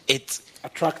find it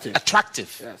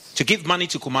attractive yes, to give money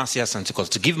to Kumasi Asante,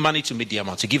 to give money to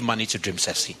Mediama, to give money to Dream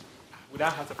Sexy?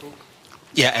 Without Hatterpool.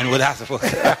 Yeah, and with Hatterpool.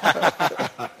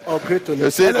 Or Great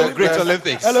Olympics. Great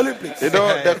Olympics.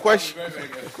 The question.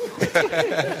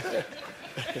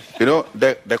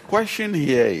 The question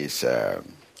here is,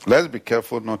 let's be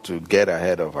careful not to get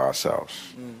ahead of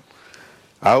ourselves.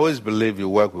 I always believe you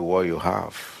work with what you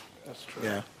have. That's true.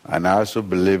 Yeah. And I also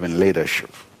believe in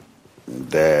leadership.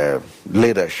 The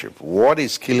leadership. What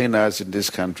is killing us in this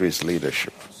country is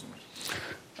leadership.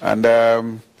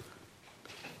 And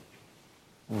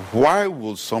why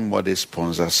will somebody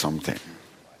sponsor something?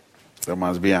 There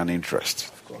must be an interest.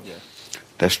 Of course. Yeah.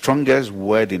 The strongest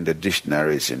word in the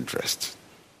dictionary is interest,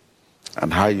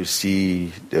 and how you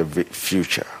see the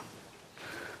future.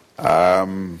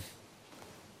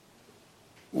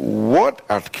 What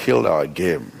had killed our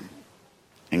game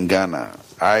in Ghana,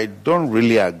 I don't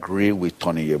really agree with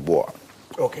Tony Yeboah.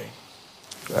 Okay.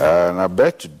 And I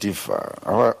beg to differ.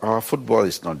 Our football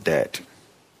is not dead.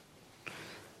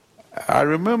 I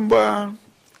remember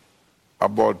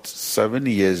about 7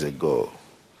 years ago,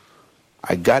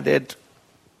 I gathered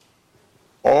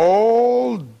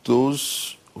all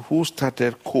those who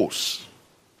started course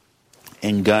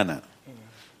in Ghana,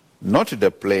 not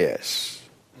the players,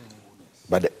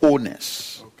 but the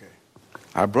owners. Okay.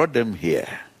 I brought them here.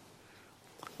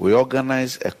 We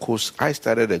organized a course. I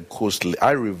started a course.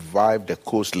 I revived the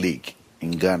course league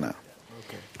in Ghana.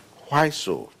 Okay. Why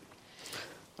so?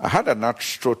 I had an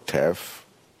AstroTurf,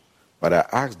 but I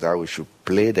asked that we should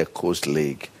play the coast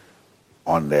league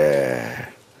on the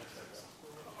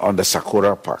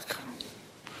Sakura Park.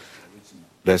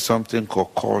 There's something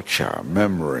called culture,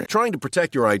 memory. Trying to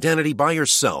protect your identity by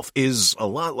yourself is a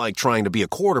lot like trying to be a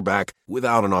quarterback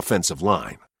without an offensive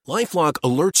line. LifeLock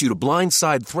alerts you to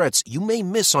blindside threats you may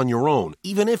miss on your own,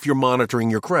 even if you're monitoring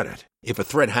your credit. If a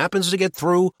threat happens to get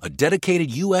through, a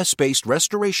dedicated U.S.-based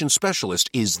restoration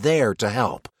specialist is there to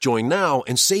help. Join now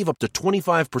and save up to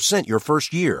 25% your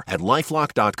first year at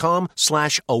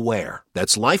LifeLock.com/aware.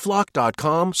 That's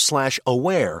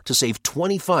LifeLock.com/aware to save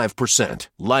 25%.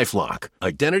 LifeLock.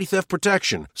 Identity theft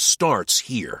protection starts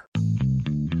here.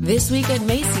 This week at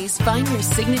Macy's, find your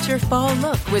signature fall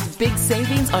look with big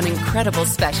savings on incredible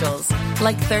specials.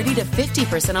 Like 30 to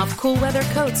 50% off cool weather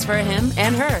coats for him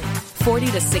and her. 40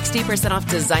 to 60% off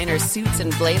designer suits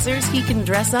and blazers he can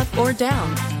dress up or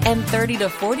down. And 30 to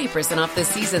 40% off the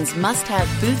season's must-have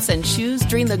boots and shoes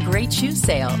during the Great Shoe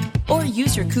Sale. Or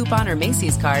use your coupon or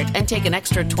Macy's card and take an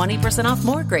extra 20% off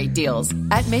more great deals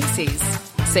at Macy's.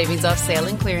 Savings off sale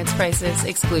and clearance prices.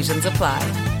 Exclusions apply.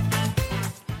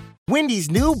 Wendy's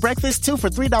new breakfast 2 for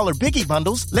 $3 Biggie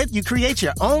Bundles let you create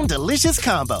your own delicious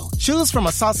combo. Choose from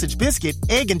a sausage biscuit,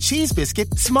 egg and cheese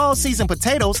biscuit, small seasoned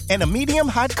potatoes, and a medium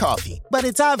hot coffee. But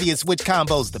it's obvious which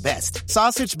combo's the best.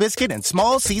 Sausage biscuit and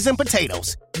small seasoned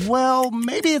potatoes. Well,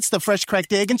 maybe it's the fresh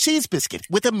cracked egg and cheese biscuit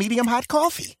with a medium hot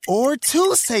coffee. Or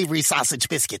 2 savory sausage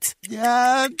biscuits.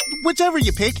 Whichever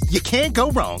you pick, you can't go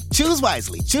wrong. Choose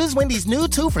wisely. Choose Wendy's new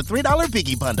 2 for $3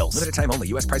 Biggie Bundles. Limited time only.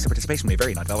 U.S. price and participation may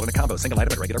vary. Not valid in a combo. Single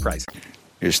item at regular price.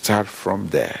 You start from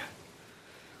there.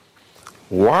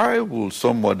 Why will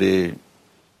somebody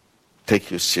take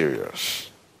you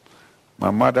serious? My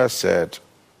mother said,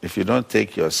 if you don't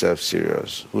take yourself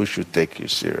serious, who should take you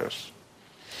serious?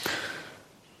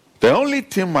 The only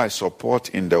team I support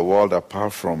in the world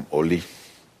apart from Oli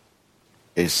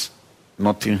is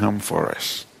Nottingham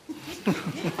Forest.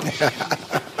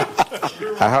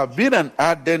 I have been an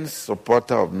ardent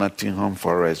supporter of Nottingham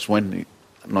Forest when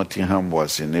Nottingham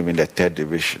was in even the 3rd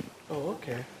division. Oh,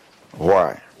 okay.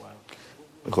 Why? Wow.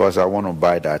 Because I want to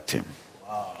buy that team.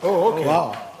 Wow. Oh, okay.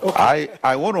 Wow. Okay.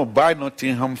 I want to buy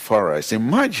Nottingham Forest.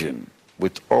 Imagine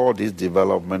with all this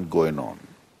development going on.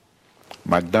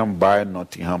 McDam buy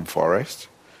Nottingham Forest,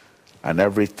 and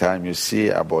every time you see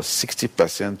about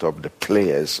 60% of the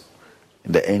players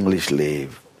in the English League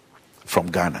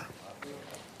from Ghana.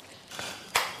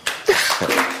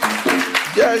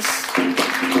 Yes.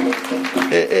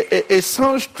 It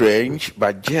sounds strange,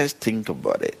 but just think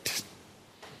about it.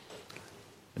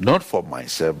 Not for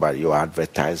myself, but you're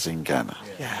advertising Ghana.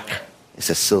 Yeah. It's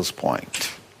a sales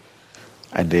point.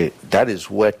 And that is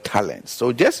where talent.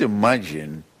 So just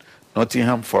imagine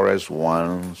Nottingham Forest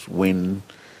win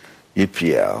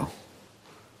EPL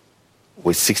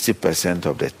with 60%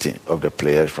 of the team, of the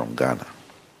players from Ghana.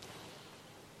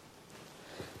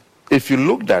 If you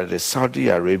looked at the Saudi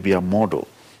Arabia model,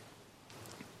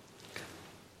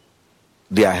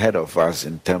 they are ahead of us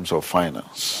in terms of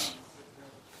finance.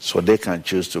 So they can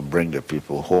choose to bring the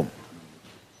people home.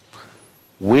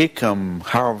 We can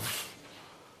have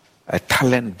a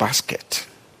talent basket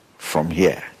from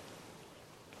here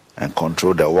and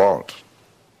control the world.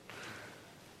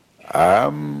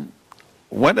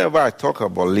 Whenever I talk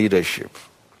about leadership,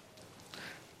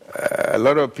 a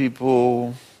lot of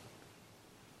people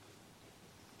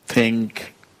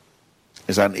think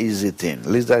it's an easy thing.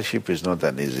 Leadership is not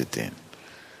an easy thing.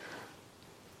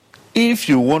 If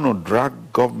you want to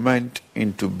drag government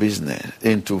into business,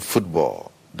 into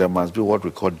football, there must be what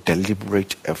we call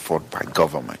deliberate effort by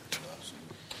government.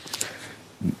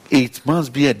 It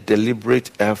must be a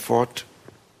deliberate effort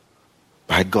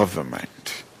by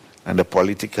government and the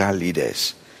political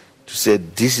leaders to say,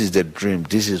 this is the dream,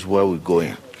 this is where we're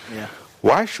going. Yeah.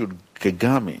 Why should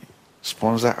Kagame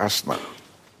sponsor Arsenal,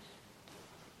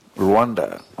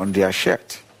 Rwanda on their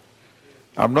shirt?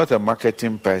 I'm not a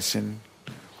marketing person,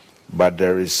 but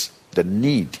there is the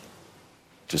need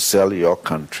to sell your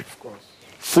country. Of course.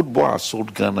 Football has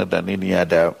sold Ghana than any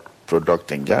other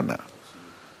product in Ghana.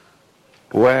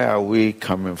 Where are we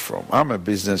coming from? I'm a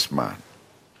businessman.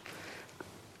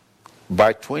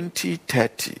 By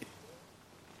 2030,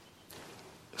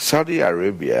 Saudi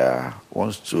Arabia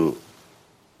wants to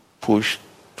push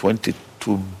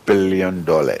 $22 billion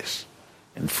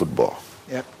in football.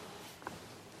 Yep.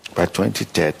 By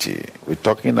 2030, we're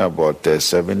talking about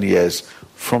 7 years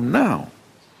from now.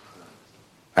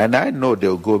 And I know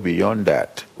they'll go beyond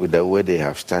that with the way they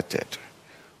have started.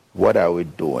 What are we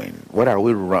doing? What are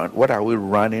we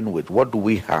running with? What do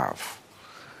we have?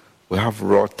 We have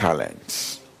raw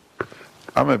talents.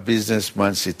 I'm a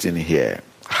businessman sitting here.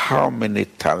 How many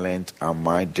talent am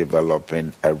I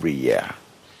developing every year?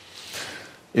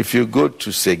 If you go to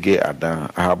Sege Adan,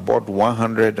 I have bought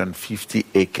 150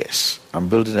 acres. I'm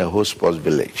building a whole sports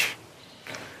village.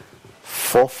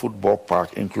 4 football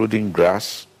parks, including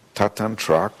grass, tartan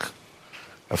track,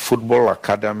 a football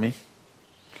academy,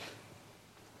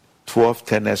 12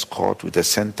 tennis court with a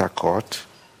center court,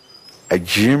 a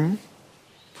gym,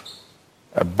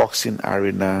 a boxing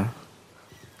arena,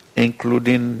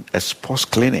 including a sports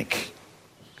clinic.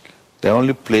 The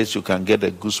only place you can get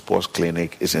a good sports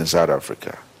clinic is in South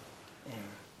Africa.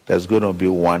 There's going to be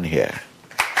one here.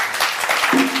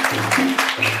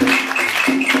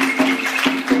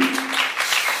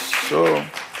 So,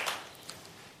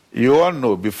 you all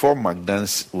know before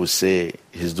McDonald's will say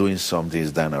he's doing something,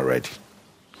 he's done already.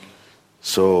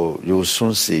 So you will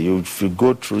soon see. If you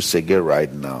go through Sege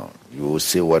right now, you will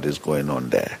see what is going on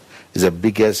there. It's the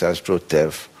biggest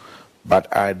astroturf. But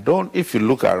if you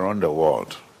look around the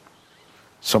world,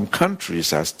 some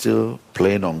countries are still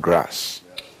playing on grass.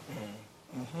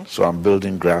 So I'm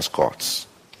building grass courts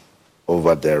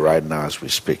over there right now as we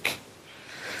speak.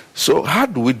 So how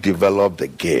do we develop the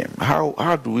game?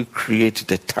 How do we create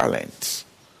the talents?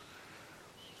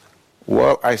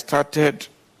 Well, I started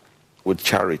with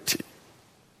charity.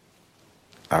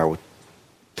 I would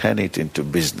turn it into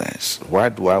business. Why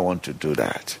do I want to do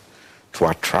that? To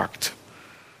attract,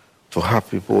 to have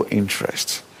people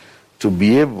interest, to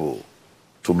be able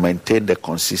to maintain the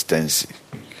consistency.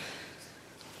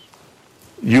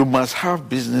 You must have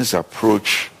business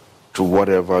approach to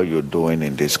whatever you're doing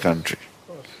in this country.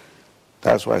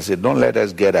 That's why I said, don't let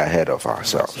us get ahead of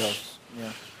ourselves.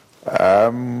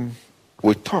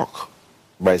 We talk,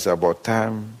 but it's about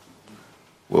time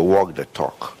we walk the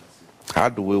talk. How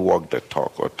do we walk the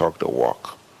talk or talk the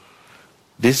walk?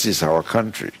 This is our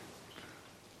country.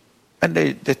 And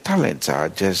the talents are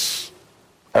just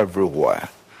everywhere.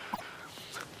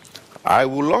 I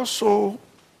will also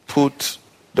put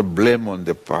the blame on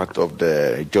the part of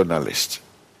the journalist.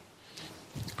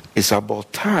 It's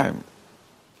about time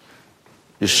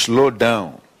you slow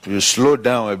down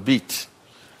a bit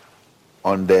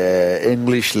on the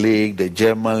English league, the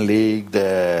German league,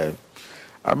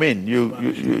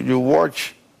 you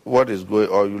watch what is going,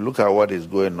 or you look at what is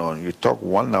going on. You talk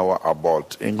 1 hour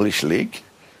about English league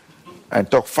and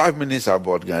talk 5 minutes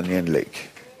about Ghanaian league.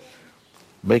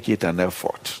 Make it an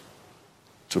effort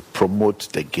to promote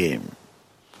the game.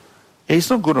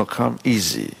 It's not going to come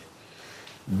easy.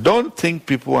 Don't think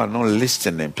people are not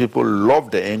listening. People love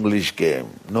the English game.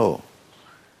 No.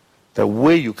 The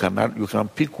way you can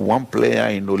pick one player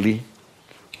in Oli,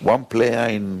 one player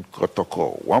in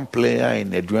Kotoko, one player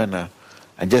in Edwana,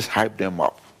 and just hype them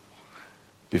up.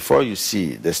 Before you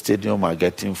see, the stadium are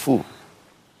getting full.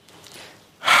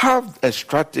 Have a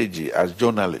strategy as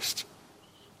journalists.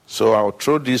 So I'll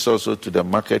throw this also to the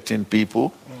marketing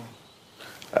people.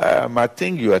 I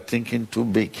think you are thinking too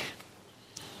big.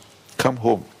 Come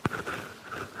home.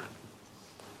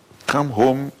 Come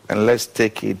home and let's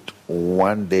take it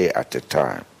one day at a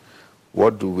time.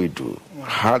 What do we do?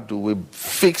 How do we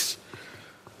fix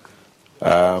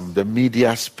the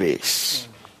media space?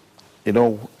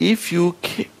 If you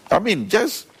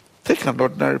just take an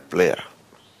ordinary player.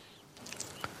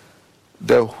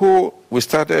 We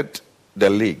started the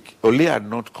league. Oli had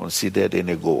not considered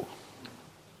any goal.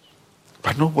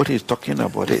 But nobody is talking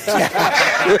about it.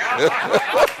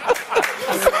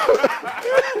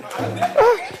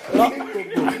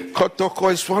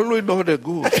 Kotoko is swallowing all the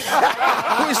goals.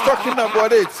 Who is talking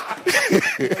about it?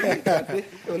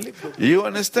 You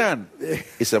understand?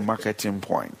 It's a marketing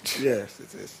point. Yes,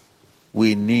 it is.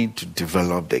 We need to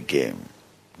develop the game.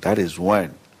 That is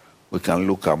when we can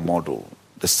look at model.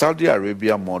 The Saudi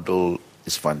Arabia model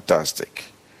is fantastic.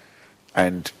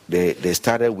 And they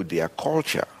started with their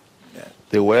culture. Yeah.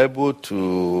 They were able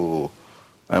to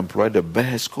employ the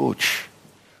best coach.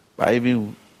 But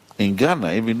even in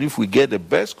Ghana, even if we get the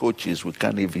best coaches, we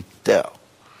can't even tell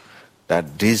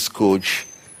that this coach,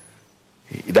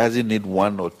 he doesn't need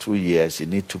 1 or 2 years. He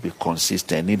needs to be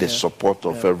consistent. He needs the support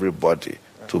of everybody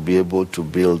to be able to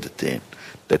build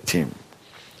the team.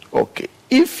 Okay.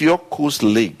 If your coast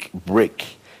league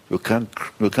break, you can't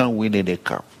win any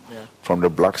cup from the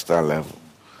Black Star level.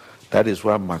 That is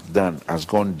why McDonald has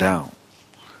gone down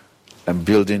and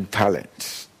building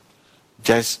talent.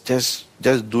 Just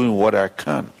doing what I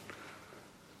can.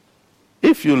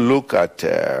 If you look at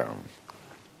the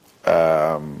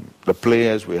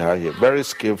players we have here, very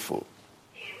skillful,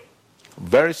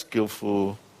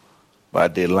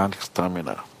 but they lack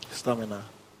stamina.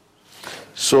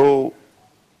 So,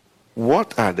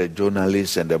 what are the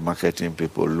journalists and the marketing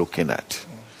people looking at?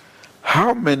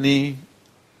 How many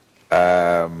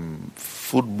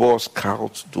football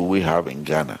scouts do we have in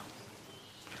Ghana?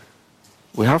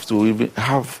 We have to even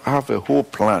have a whole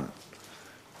plan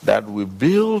that we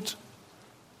build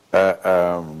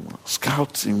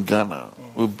scouts in Ghana.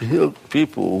 We build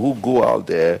people who go out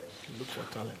there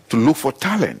to look for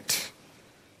talent.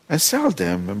 and sell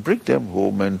them and bring them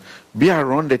home and be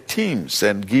around the teams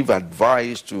and give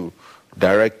advice to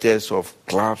directors of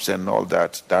clubs and all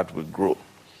that. That will grow.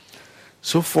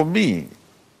 So for me,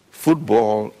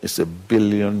 football is a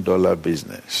billion-dollar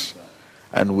business.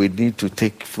 And we need to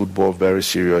take football very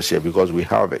seriously because we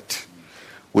have it.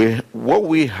 What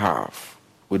we have,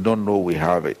 we don't know we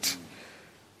have it.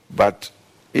 But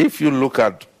if you look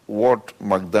at what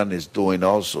McDonald is doing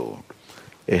also,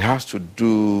 it has to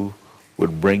do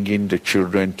with bringing the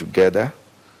children together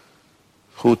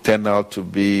who turn out to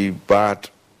be bad.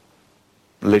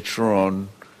 Later on,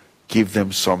 give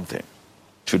them something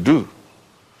to do.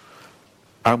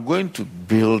 I'm going to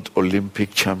build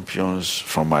Olympic champions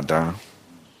from Adan.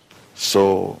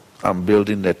 So I'm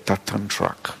building the tartan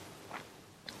track.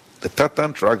 The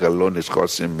tartan track alone is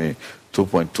costing me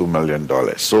 $2.2 million.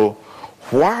 So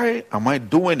why am I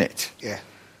doing it? Yeah.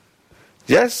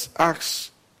 Just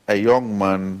ask a young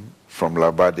man from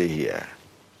Labade here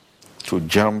to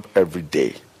jump every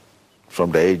day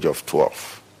from the age of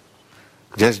 12.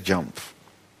 Just jump.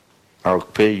 I'll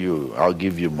pay you. I'll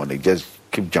give you money. Just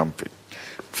keep jumping.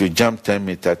 If you jump 10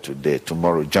 meters today,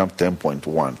 tomorrow jump 10.1,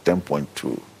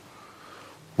 10.2.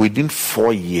 Within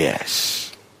 4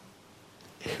 years,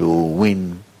 he will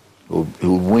win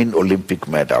Olympic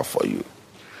medal for you.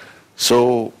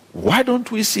 So why don't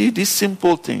we see these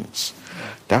simple things?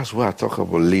 That's why I talk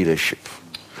about leadership.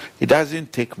 It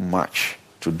doesn't take much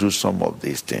to do some of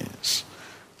these things.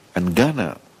 And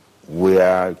Ghana, we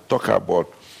are talking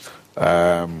about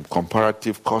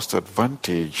comparative cost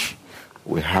advantage.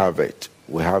 We have it.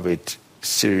 We have it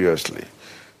seriously.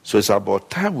 So it's about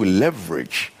time we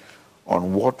leverage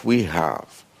on what we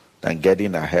have than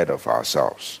getting ahead of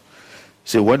ourselves.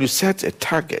 See, when you set a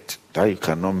target that you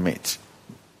cannot meet,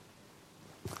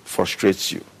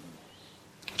 frustrates you.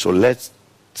 So let's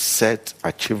set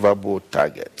achievable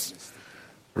targets,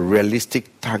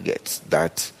 realistic targets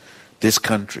that this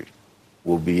country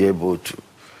will be able to.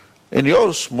 In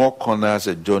your small corner as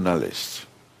a journalist,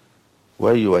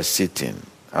 where you are sitting,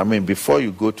 before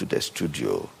you go to the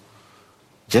studio,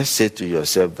 just say to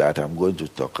yourself that I'm going to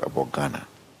talk about Ghana.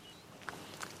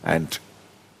 And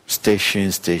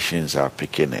stations are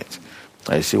picking it.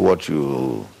 I see what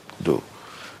you do.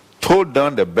 Tone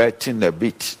down the betting a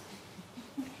bit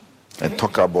and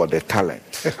talk about the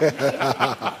talent.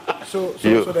 So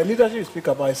the leadership you speak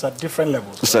about is at different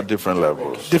levels. It's at different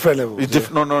levels. Different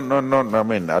levels.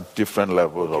 No. At different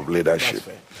levels of leadership.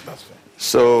 That's fair.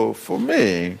 So for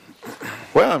me,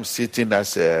 where I'm sitting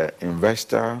as an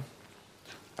investor,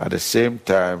 at the same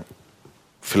time,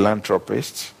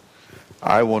 philanthropist,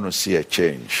 I want to see a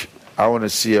change. I want to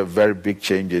see a very big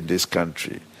change in this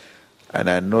country. And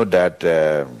I know that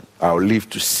I'll live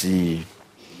to see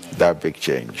that big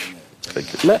change.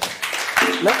 Thank you.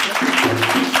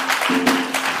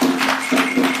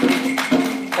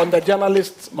 On the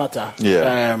journalist matter,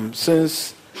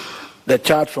 since the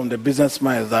chart from the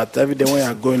businessman is that every day when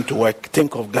you're going to work,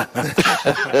 think of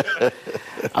Ghana.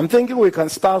 I'm thinking we can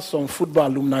start some football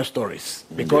alumni stories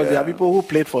because there are people who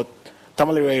played for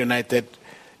Tamale United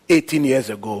 18 years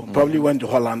ago, probably went to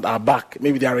Holland, are back,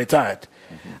 maybe they are retired.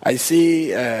 I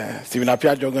see Stephen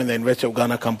Appiah jogging in the University of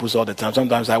Ghana campus all the time.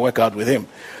 Sometimes I work out with him.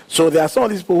 So there are some of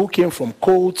these people who came from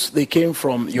Colts, they came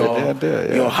from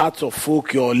your Hearts of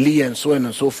Folk, your Lee, and so on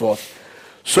and so forth.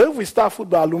 So if we start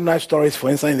football alumni stories, for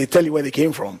instance, they tell you where they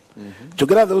came from,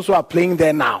 together those who are playing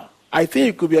there now, I think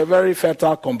it could be a very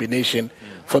fertile combination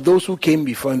for those who came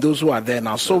before and those who are there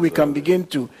now. So we can begin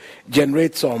to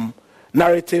generate some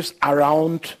narratives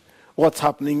around what's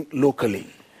happening locally.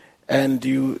 And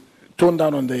you tone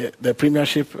down on the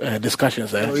premiership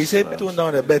discussions there. No, he said tone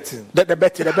down the betting. The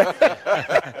betting.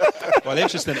 Well,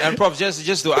 interesting. And Prof,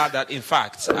 just to add that, in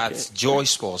fact, at Joy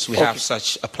Sports, we have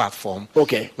such a platform.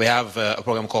 Okay. We have a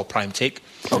program called Prime Take.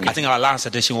 Okay. I think our last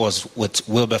edition was with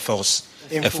Wilberforce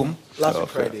Efum. Last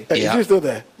Friday. Is you still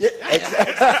there? Yeah,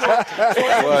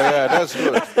 well, that's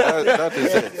good. That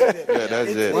is it. Yeah,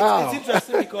 that's it. Wow. It's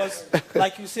interesting because,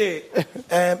 like you say,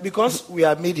 because we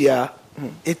are media,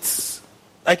 it's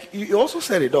like you also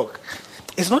said it, Doc.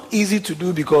 It's not easy to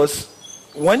do because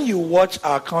when you watch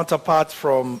our counterparts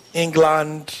from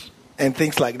England and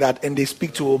things like that, and they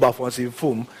speak to Wilberforce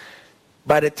Efum,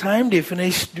 by the time they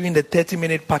finish doing the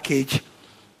 30-minute package,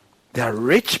 there are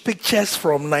rich pictures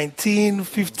from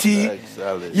 1950,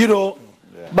 exactly.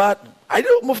 But I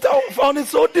found it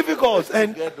so difficult.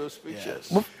 And get those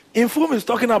pictures. Efum is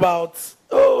talking about,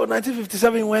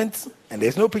 1957 went, and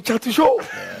there's no picture to show.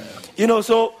 Yeah.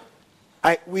 So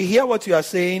we hear what you are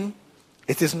saying.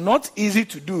 It is not easy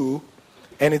to do,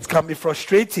 and it can be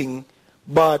frustrating,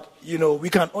 but, we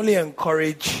can only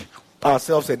encourage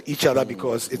ourselves and each other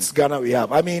because it's Ghana we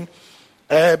have. I mean,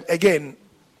 again,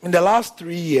 in the last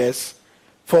 3 years,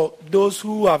 for those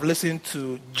who have listened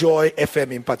to Joy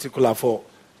FM in particular for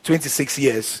 26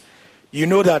 years, you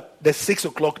know that the 6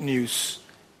 o'clock news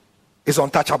is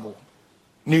untouchable.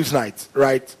 News night,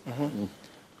 right? Mm-hmm.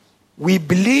 We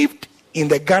believed in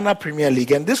the Ghana Premier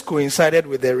League, and this coincided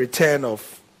with the return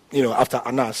of, after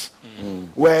Anas,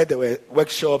 where there were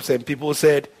workshops and people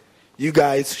said, you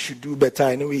guys should do better.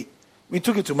 And we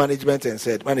took it to management and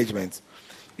said, management,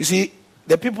 you see,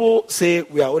 the people say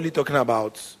we are only talking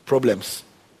about problems,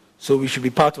 so we should be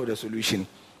part of the solution.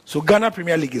 So Ghana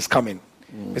Premier League is coming.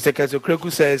 Mr.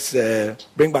 Kesokreku says,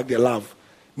 bring back the love.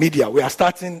 Media, we are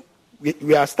starting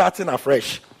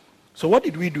afresh. So what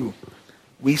did we do?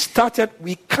 We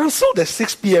canceled the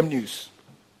 6 p.m. news.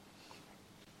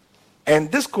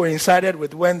 And this coincided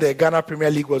with when the Ghana Premier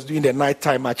League was doing the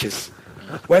nighttime matches.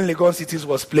 When Legon Cities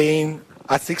was playing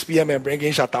at 6 p.m. and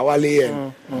bringing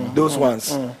Shatawale and those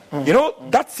ones.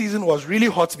 That season was really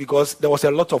hot because there was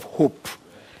a lot of hope.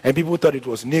 And people thought it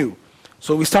was new.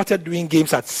 So we started doing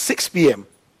games at 6 p.m.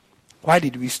 Why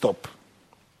did we stop?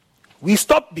 We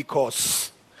stopped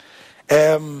because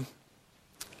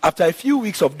after a few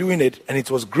weeks of doing it, and it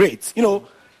was great.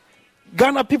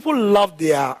 Ghana people love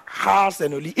their house,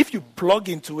 and only if you plug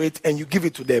into it and you give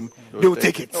it to them, they will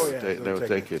take it. They will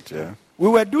take it, yeah. We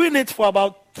were doing it for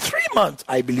about 3 months,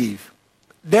 I believe.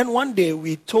 Then one day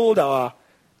we told our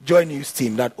Joy News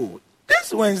team that,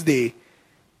 this Wednesday,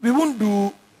 we won't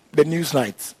do the news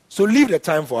nights. So leave the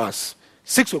time for us.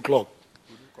 6 o'clock.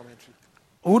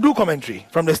 We'll do commentary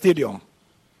from the stadium.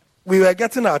 We were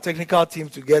getting our technical team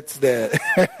to get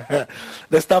the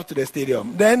staff to the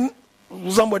stadium. Then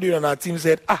somebody on our team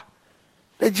said,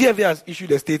 the GFA has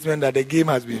issued a statement that the game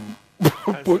has been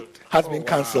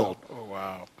cancelled. Oh,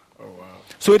 wow.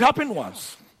 So it happened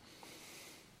once.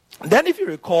 Then if you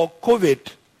recall,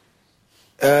 COVID,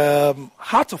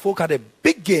 Heart of Oak had a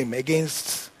big game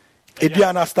against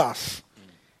Aduana Stars.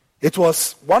 It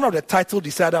was one of the title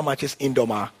decider matches in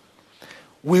Doma.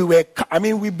 We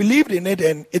believed in it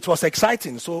and it was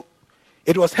exciting. So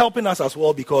it was helping us as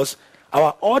well because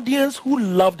our audience who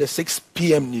loved the 6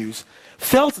 p.m. news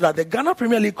felt that the Ghana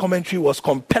Premier League commentary was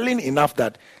compelling enough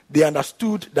that they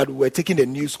understood that we were taking the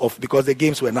news off because the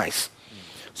games were nice.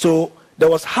 So there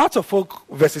was Heart of Oak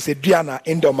versus Aduana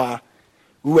in Doma.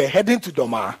 We were heading to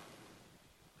Doma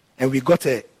and we got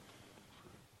a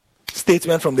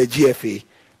statement from the GFA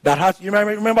that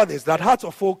remember this, that Heart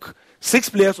of Oak, 6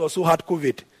 players or so had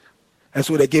COVID, and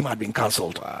so the game had been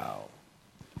cancelled. Wow.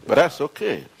 But that's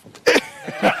okay.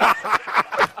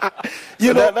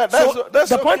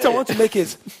 The point I want to make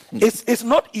is, it's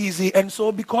not easy, and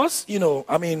so because,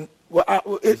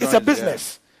 it's a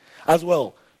business as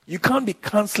well. You can't be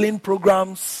cancelling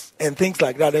programs and things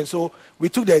like that, and so we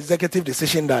took the executive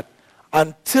decision that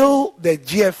until the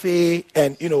GFA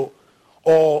and,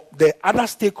 or the other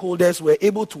stakeholders were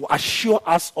able to assure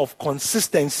us of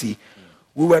consistency,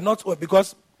 we were not,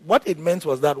 because what it meant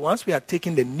was that once we had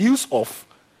taken the news off,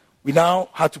 we now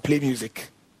had to play music,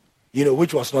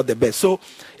 which was not the best. So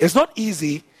it's not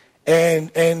easy,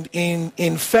 and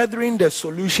in furthering the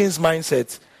solutions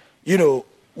mindset,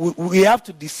 we have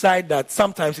to decide that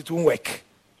sometimes it won't work,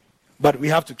 but we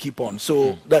have to keep on.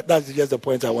 So that's just the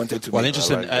point I wanted to make. Well,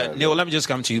 interesting. Neil, let me just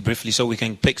come to you briefly so we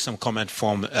can pick some comment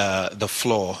from the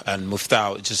floor, and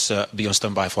Muftau, just be on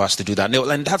standby for us to do that.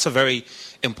 Neil, and that's a very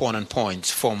important point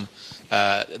from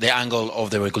the angle of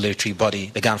the regulatory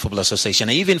body, the Ghana Football Association,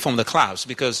 and even from the clubs,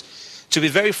 because to be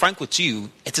very frank with you,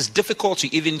 it is difficult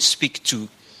to even speak to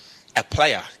a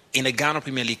player in a Ghana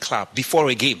Premier League club before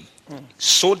a game.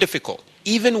 So difficult.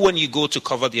 Even when you go to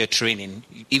cover their training,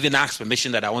 even ask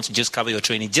permission that I want to just cover your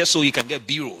training, just so you can get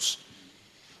B-rolls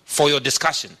for your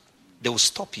discussion, they will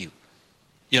stop you.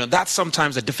 That's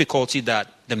sometimes a difficulty that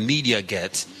the media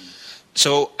gets.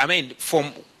 So,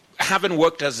 from having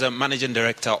worked as a managing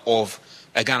director of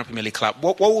a Ghana Premier League club,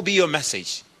 what will be your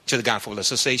message to the Ghana Football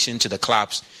Association, to the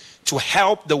clubs, to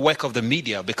help the work of the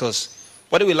media? Because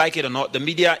whether we like it or not, the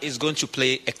media is going to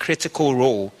play a critical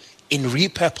role in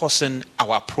repurposing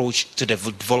our approach to the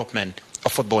development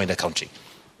of football in the country.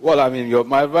 Well,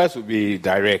 my advice would be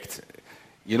direct.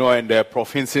 And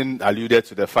Prof. Hinson alluded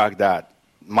to the fact that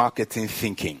marketing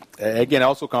thinking. Again, I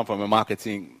also come from a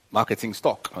marketing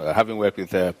stock, having worked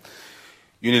with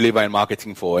Unilever in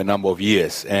marketing for a number of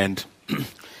years. And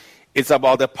it's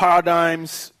about the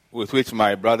paradigms with which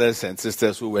my brothers and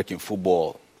sisters who work in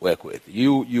football work with.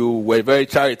 You were very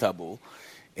charitable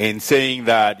in saying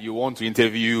that you want to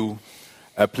interview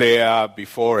a player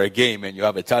before a game and you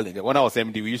have a challenge. When I was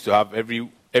MD, we used to have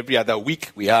every other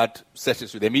week we had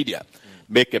sessions with the media.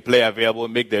 make a player available,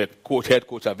 make the head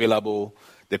coach available.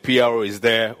 The PRO is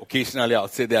there. Occasionally, I'll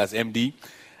sit there as MD.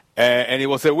 And it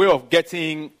was a way of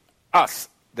getting us,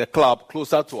 the club,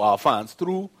 closer to our fans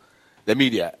through the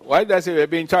media. Why did I say we're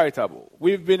being charitable?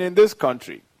 We've been in this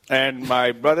country, and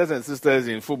my brothers and sisters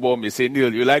in football may say,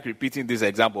 Neil, you like repeating this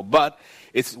example, but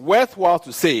it's worthwhile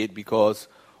to say it because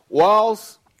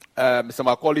whilst Mr.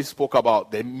 Macaulay spoke about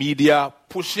the media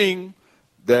pushing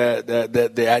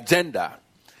the agenda,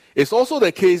 it's also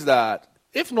the case that,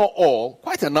 if not all,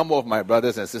 quite a number of my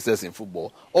brothers and sisters in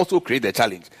football also create the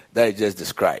challenge that I just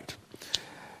described.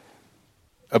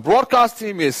 A broadcast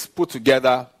team is put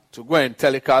together to go and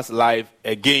telecast live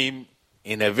a game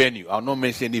in a venue. I'll not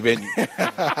mention any venue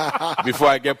before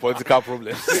I get political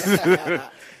problems.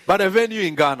 But a venue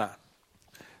in Ghana.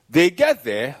 They get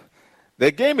there,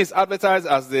 the game is advertised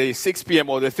as the 6 p.m.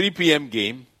 or the 3 p.m.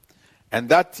 game, and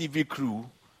that TV crew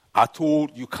are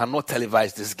told you cannot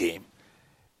televise this game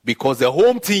because the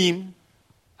home team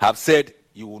have said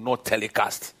you will not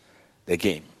telecast the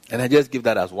game. And I just give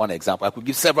that as one example. I could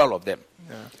give several of them.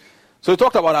 Yeah. So we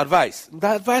talked about advice.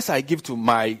 The advice I give to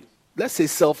my, let's say,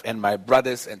 self and my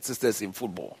brothers and sisters in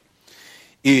football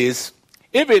is,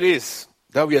 if it is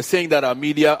that we are saying that our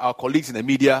media, our colleagues in the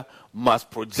media must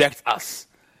project us,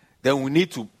 then we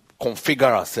need to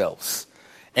configure ourselves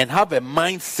and have a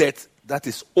mindset that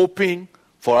is open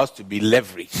for us to be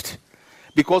leveraged.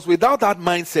 Because without that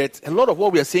mindset, a lot of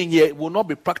what we are saying here will not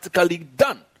be practically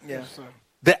done. Yes, sir.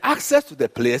 The access to the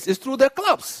players is through the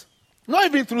clubs, not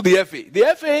even through the FA.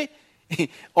 The FA,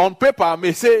 on paper,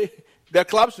 may say the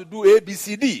club should do A, B,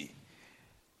 C, D.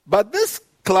 But this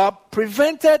club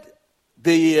prevented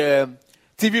the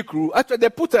TV crew. Actually, they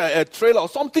put a trailer or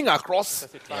something across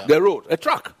the road, a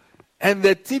truck. And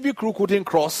the TV crew couldn't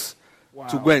cross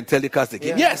to go and telecast the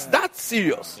game. Yeah. Yes, that's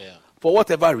serious. Yeah. For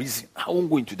whatever reason. I won't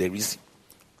go into the reason.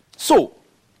 So,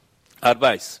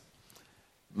 advice.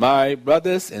 My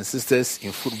brothers and sisters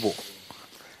in football,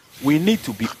 we need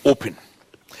to be open.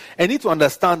 And need to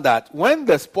understand that when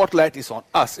the spotlight is on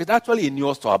us, it actually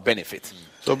inures to our benefit.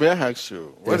 So may I ask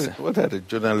you, what are the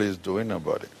journalists doing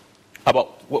about it?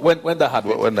 About when that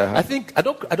happened? When that happened? I think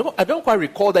I don't quite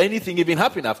recall that anything even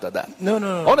happened after that. No.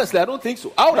 Honestly, I don't think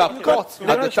so. I would have caught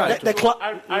at the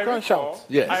time.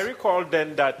 I recall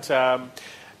then that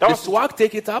did SWAG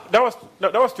take it up? That was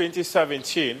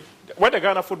 2017. What the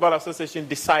Ghana Football Association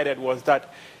decided was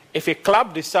that if a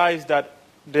club decides that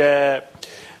the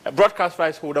broadcast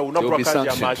rights holder will not broadcast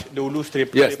their match, they will lose 3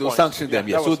 points. Yes, they'll sanction them.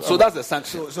 Yes. So that's the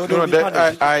sanction.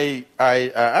 I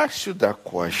asked you that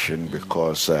question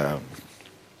because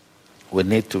we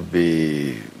need to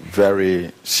be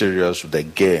very serious with the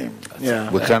game. Yeah.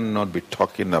 We cannot be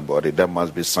talking about it. There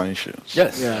must be sanctions.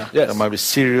 Yes. There must be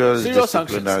serious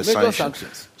disciplinary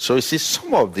sanctions. So you see,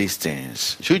 some of these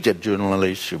things, you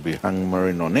journalists should be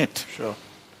hammering on it. Sure.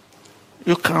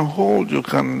 You can hold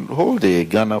the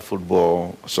Ghana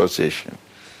Football Association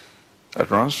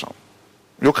at ransom.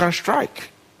 You can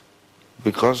strike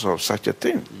because of such a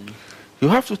thing. You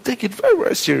have to take it very,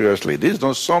 very seriously. This is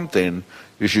not something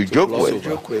you should joke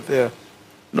with. Yeah.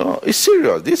 No, it's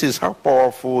serious. This is how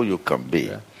powerful you can be.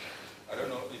 Yeah. I don't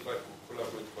know if I could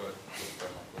collaborate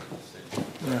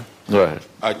for Yeah. Go ahead.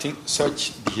 I think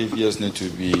such behaviors need to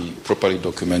be properly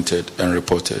documented and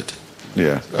reported.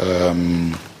 Yeah.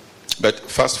 But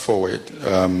fast forward,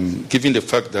 given the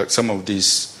fact that some of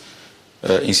these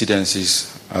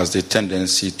incidences has the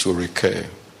tendency to recur,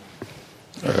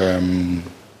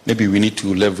 maybe we need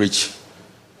to leverage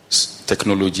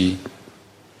technology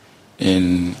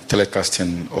in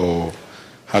telecasting or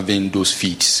having those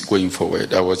feeds going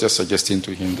forward. I was just suggesting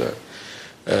to him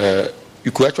that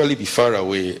you could actually be far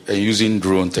away and using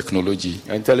drone technology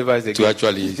and televise the to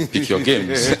actually pick your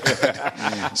games.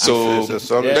 So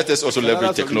let us also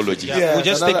leverage technology. Yeah. We'll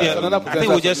just I think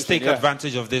we'll just take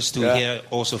advantage of this to hear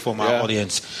also from our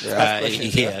audience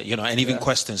here, and even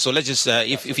questions. So let's just,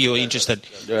 if you're interested,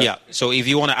 So if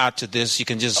you want to add to this, you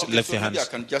can just lift your hands. I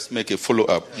can just make a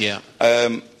follow-up. Yeah.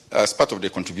 As part of the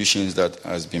contributions that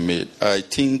has been made, I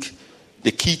think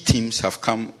the key themes have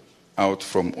come out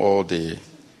from all the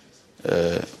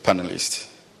panelists,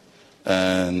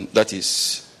 and that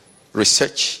is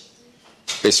research,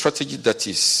 a strategy that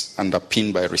is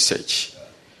underpinned by research,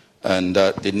 and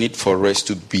the need for us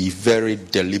to be very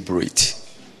deliberate.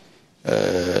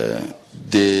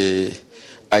 The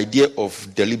idea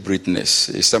of deliberateness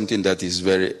is something that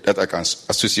I can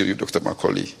associate with Dr.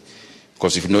 Macaulay,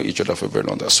 because we've known each other for very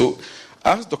long time. So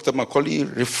as Dr. Macaulay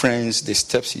referenced the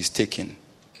steps he's taken,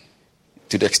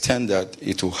 to the extent that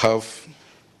it will have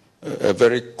a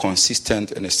very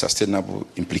consistent and sustainable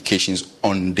implications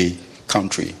on the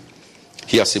country,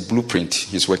 he has a blueprint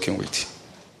he's working with.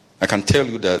 I can tell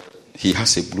you that he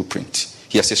has a blueprint.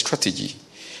 He has a strategy.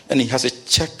 And he has a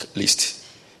checklist.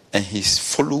 And he's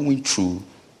following through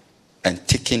and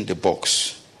ticking the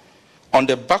box. On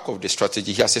the back of the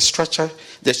strategy, he has a structure.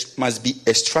 There must be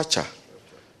a structure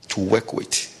to work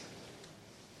with.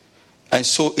 And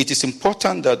so it is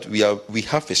important that we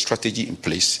have a strategy in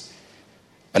place.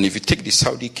 And if you take the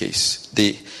Saudi case,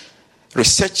 the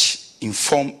research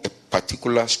informed a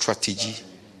particular strategy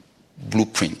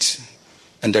blueprint.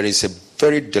 And there is a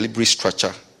very deliberate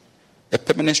structure, a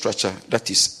permanent structure that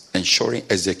is ensuring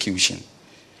execution.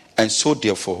 And so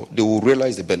therefore, they will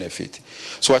realize the benefit.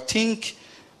 So I think,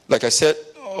 like I said,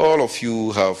 all of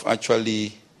you have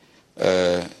actually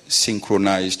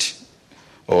synchronized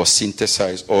or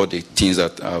synthesized all the things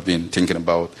that I've been thinking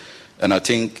about. And I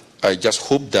just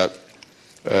hope that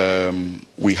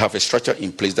we have a structure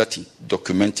in place that is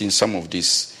documenting some of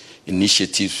these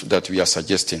initiatives that we are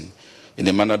suggesting in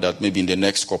a manner that maybe in the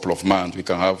next couple of months we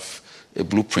can have a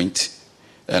blueprint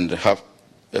and have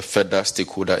a further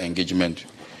stakeholder engagement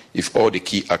with all the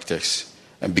key actors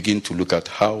and begin to look at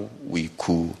how we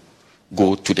could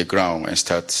go to the ground and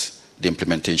start the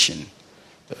implementation.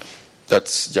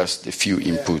 That's just a few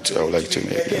inputs I would like to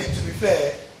make. To be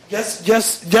fair,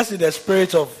 just in the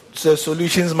spirit of the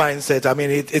solutions mindset, I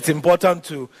mean, it's important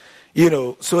to,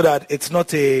 so that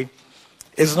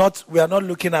we are not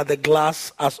looking at the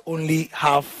glass as only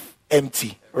half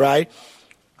empty, right?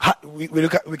 We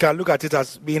can look at it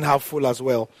as being half full as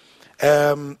well.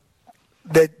 The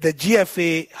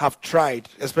GFA have tried,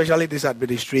 especially this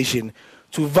administration,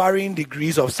 to varying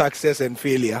degrees of success and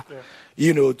failure,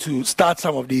 to start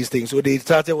some of these things. So they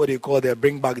started what they call their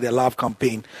Bring Back the Love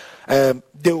campaign. They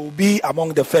will be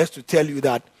among the first to tell you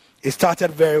that it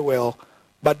started very well,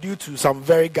 but due to some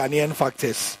very Ghanaian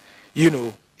factors,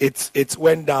 it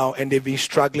went down and they've been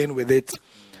struggling with it.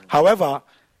 However,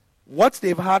 what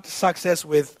they've had success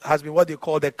with has been what they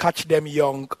call the Catch Them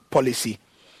Young policy.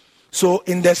 So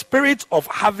in the spirit of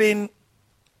having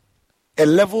a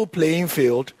level playing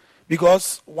field,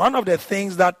 because one of the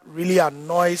things that really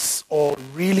annoys or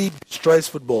really destroys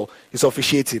football is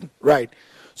officiating, right?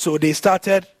 So they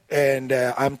started, and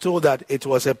I'm told that it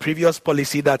was a previous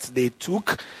policy that they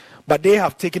took, but they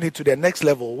have taken it to the next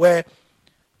level where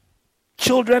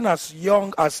children as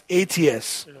young as 8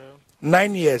 years,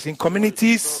 9 years in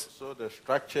communities. So the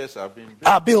structures are being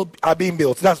built. Are being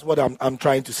built. That's what I'm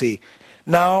trying to say.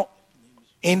 Now,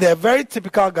 in the very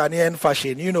typical Ghanaian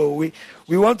fashion,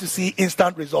 we want to see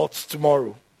instant results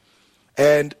tomorrow.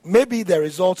 And maybe the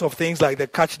results of things like the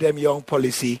Catch Them Young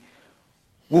policy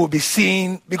will be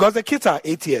seen, because the kids are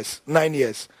 8 years, 9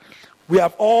 years. We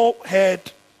have all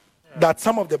heard that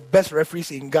some of the best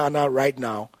referees in Ghana right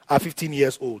now are 15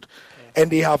 years old. And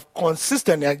they have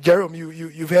consistent, and Jerome,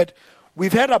 you've heard,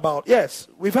 we've heard about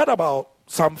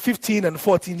some 15 and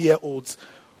 14-year-olds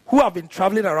who have been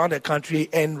traveling around the country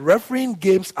and refereeing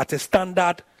games at a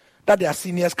standard that their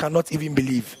seniors cannot even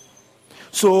believe.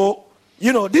 So,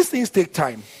 these things take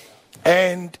time.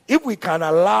 And if we can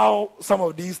allow some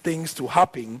of these things to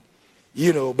happen,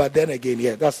 but then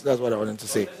again, that's what I wanted to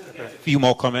say. A few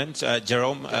more comments.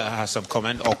 Jerome has some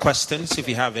comment or questions, if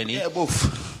you have any. Yeah,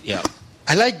 both. Yeah.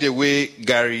 I like the way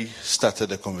Gary started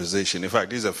the conversation. In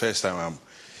fact, this is the first time I'm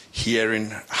hearing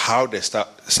how the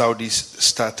Saudis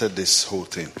started this whole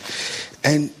thing.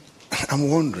 And I'm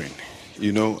wondering,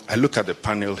 I look at the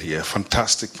panel here,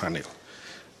 fantastic panel.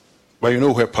 But you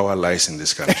know where power lies in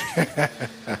this country?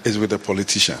 It's with the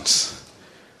politicians.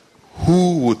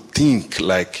 Who would think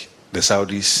like the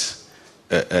Saudis,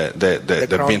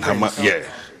 the bin Hamad,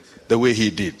 the way he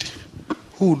did?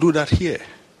 Who would do that here?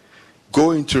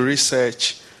 Go into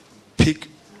research, pick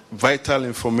vital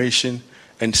information,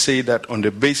 and say that on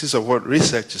the basis of what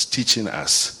research is teaching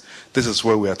us, this is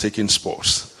where we are taking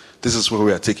sports. This is where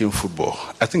we are taking football.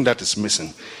 I think that is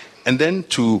missing. And then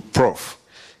to Prof,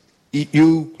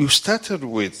 you started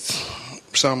with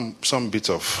some bit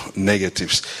of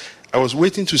negatives. I was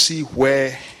waiting to see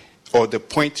where, or the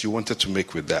point you wanted to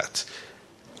make with that.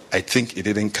 I think it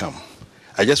didn't come.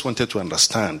 I just wanted to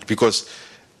understand, because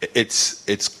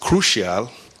it's crucial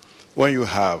when you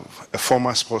have a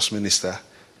former sports minister,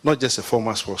 not just a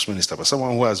former sports minister, but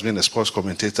someone who has been a sports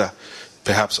commentator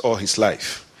perhaps all his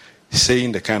life,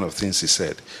 saying the kind of things he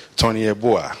said. Tony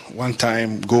Eboa, one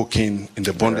time goal king in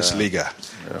the Bundesliga,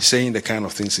 saying the kind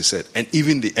of things he said. And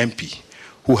even the MP,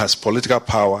 who has political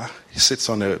power, he sits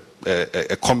on a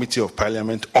committee of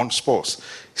parliament on sports,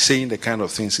 saying the kind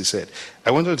of things he said. I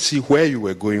wanted to see where you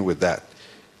were going with that.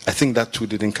 I think that too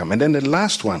didn't come. And then the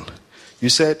last one, you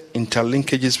said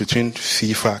interlinkages between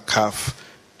FIFA, CAF,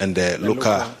 and the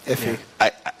local. FA.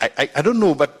 I I don't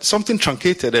know, but something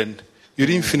truncated and you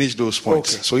didn't finish those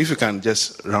points. Okay. So if you can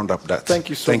just round up that. Thank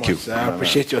you so much. I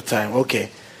appreciate your time. Okay.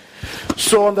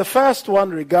 So on the first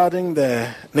one regarding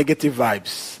the negative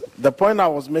vibes, the point I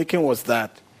was making was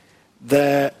that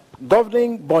the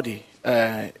governing body,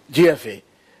 GFA,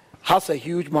 has a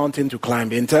huge mountain to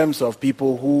climb in terms of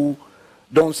people who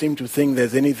don't seem to think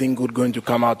there's anything good going to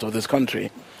come out of this country.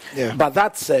 Yeah. But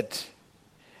that said,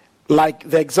 like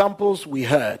the examples we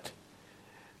heard,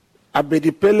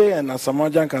 Abedi Pele and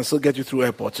Asamoah can still get you through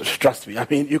airports. Trust me. I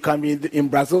mean, you can be in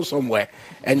Brazil somewhere,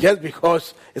 and just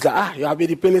because it's like, you're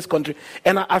Abedi Pele's country.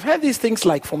 And I've heard these things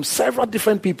like from several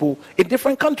different people in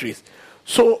different countries.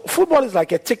 So football is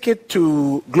like a ticket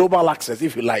to global access,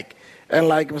 if you like. And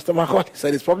like Mr. Macaulay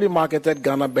said, it's probably marketed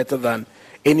Ghana better than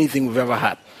anything we've ever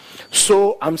had.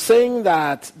 So I'm saying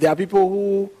that there are people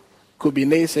who could be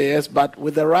naysayers, but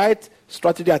with the right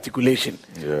strategy articulation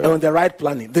and with the right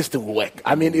planning, this thing will work.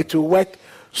 I mean, it will work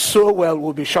so well,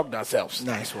 we'll be shocked ourselves.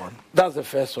 Nice one. That's the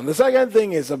first one. The second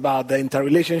thing is about the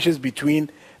interrelationships between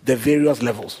the various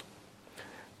levels.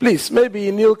 Please,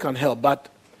 maybe Neil can help, but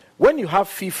when you have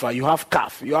FIFA, you have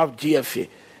CAF, you have GFA,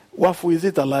 Wafu, is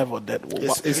it alive or dead?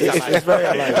 It's very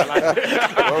alive.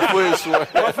 Wafu is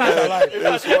alive.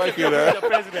 It's working.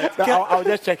 I'll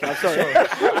just check it. I'm sorry.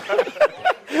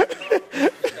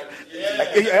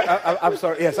 I'm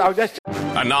sorry. Yes, I'll just.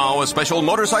 And now a special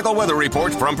motorcycle weather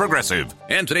report from Progressive.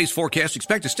 And today's forecast,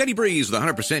 expect a steady breeze with a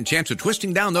 100% chance of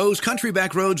twisting down those country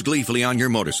back roads gleefully on your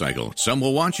motorcycle. Some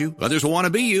will want you, others will want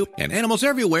to be you, and animals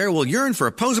everywhere will yearn for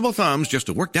opposable thumbs just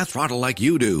to work that throttle like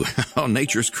you do. Oh,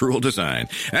 nature's cruel design.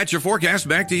 That's your forecast.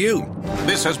 Back to you.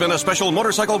 This has been a special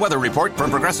motorcycle weather report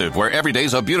from Progressive, where every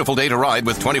day's a beautiful day to ride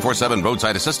with 24/7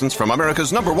 roadside assistance from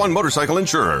America's #1 motorcycle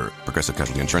insurer. Progressive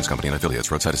Casualty Insurance Company and affiliates.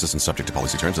 Roadside assistance subject to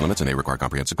policy terms and limits and may require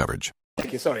comprehensive coverage.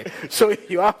 Okay, sorry. So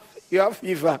you have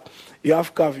FIFA, you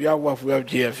have CAF, you have WAF, you have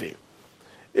GFA.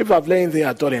 If I've learned anything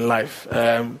at all in life,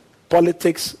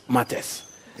 politics matters.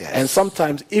 Yes. And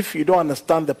sometimes if you don't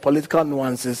understand the political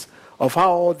nuances of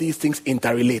how all these things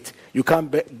interrelate, you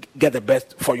can't get the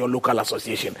best for your local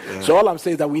association. Yeah. So all I'm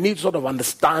saying is that we need to sort of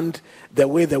understand the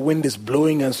way the wind is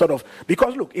blowing and sort of,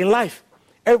 because look, in life,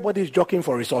 everybody is jockeying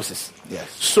for resources. Yes.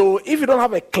 So if you don't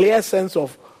have a clear sense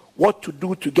of what to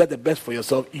do to get the best for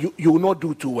yourself, you will not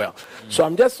do too well. So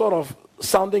I'm just sort of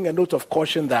sounding a note of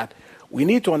caution that we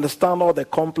need to understand all the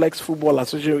complex football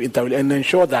association and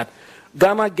ensure that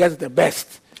Ghana gets the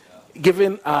best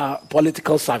given our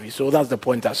political savvy. So that's the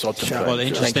point I sought to make. Well,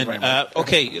 interesting. We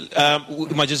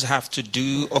might just have to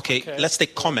do, let's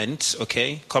take comment,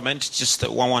 comment, just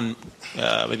one,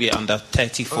 maybe under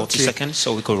 30, 40 seconds,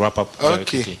 so we could wrap up very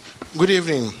quickly. Good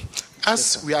evening.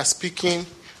 As we are speaking,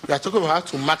 we are talking about how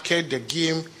to market the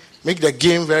game, make the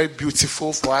game very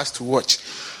beautiful for us to watch.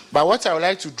 But what I would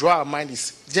like to draw our mind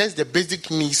is just the basic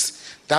needs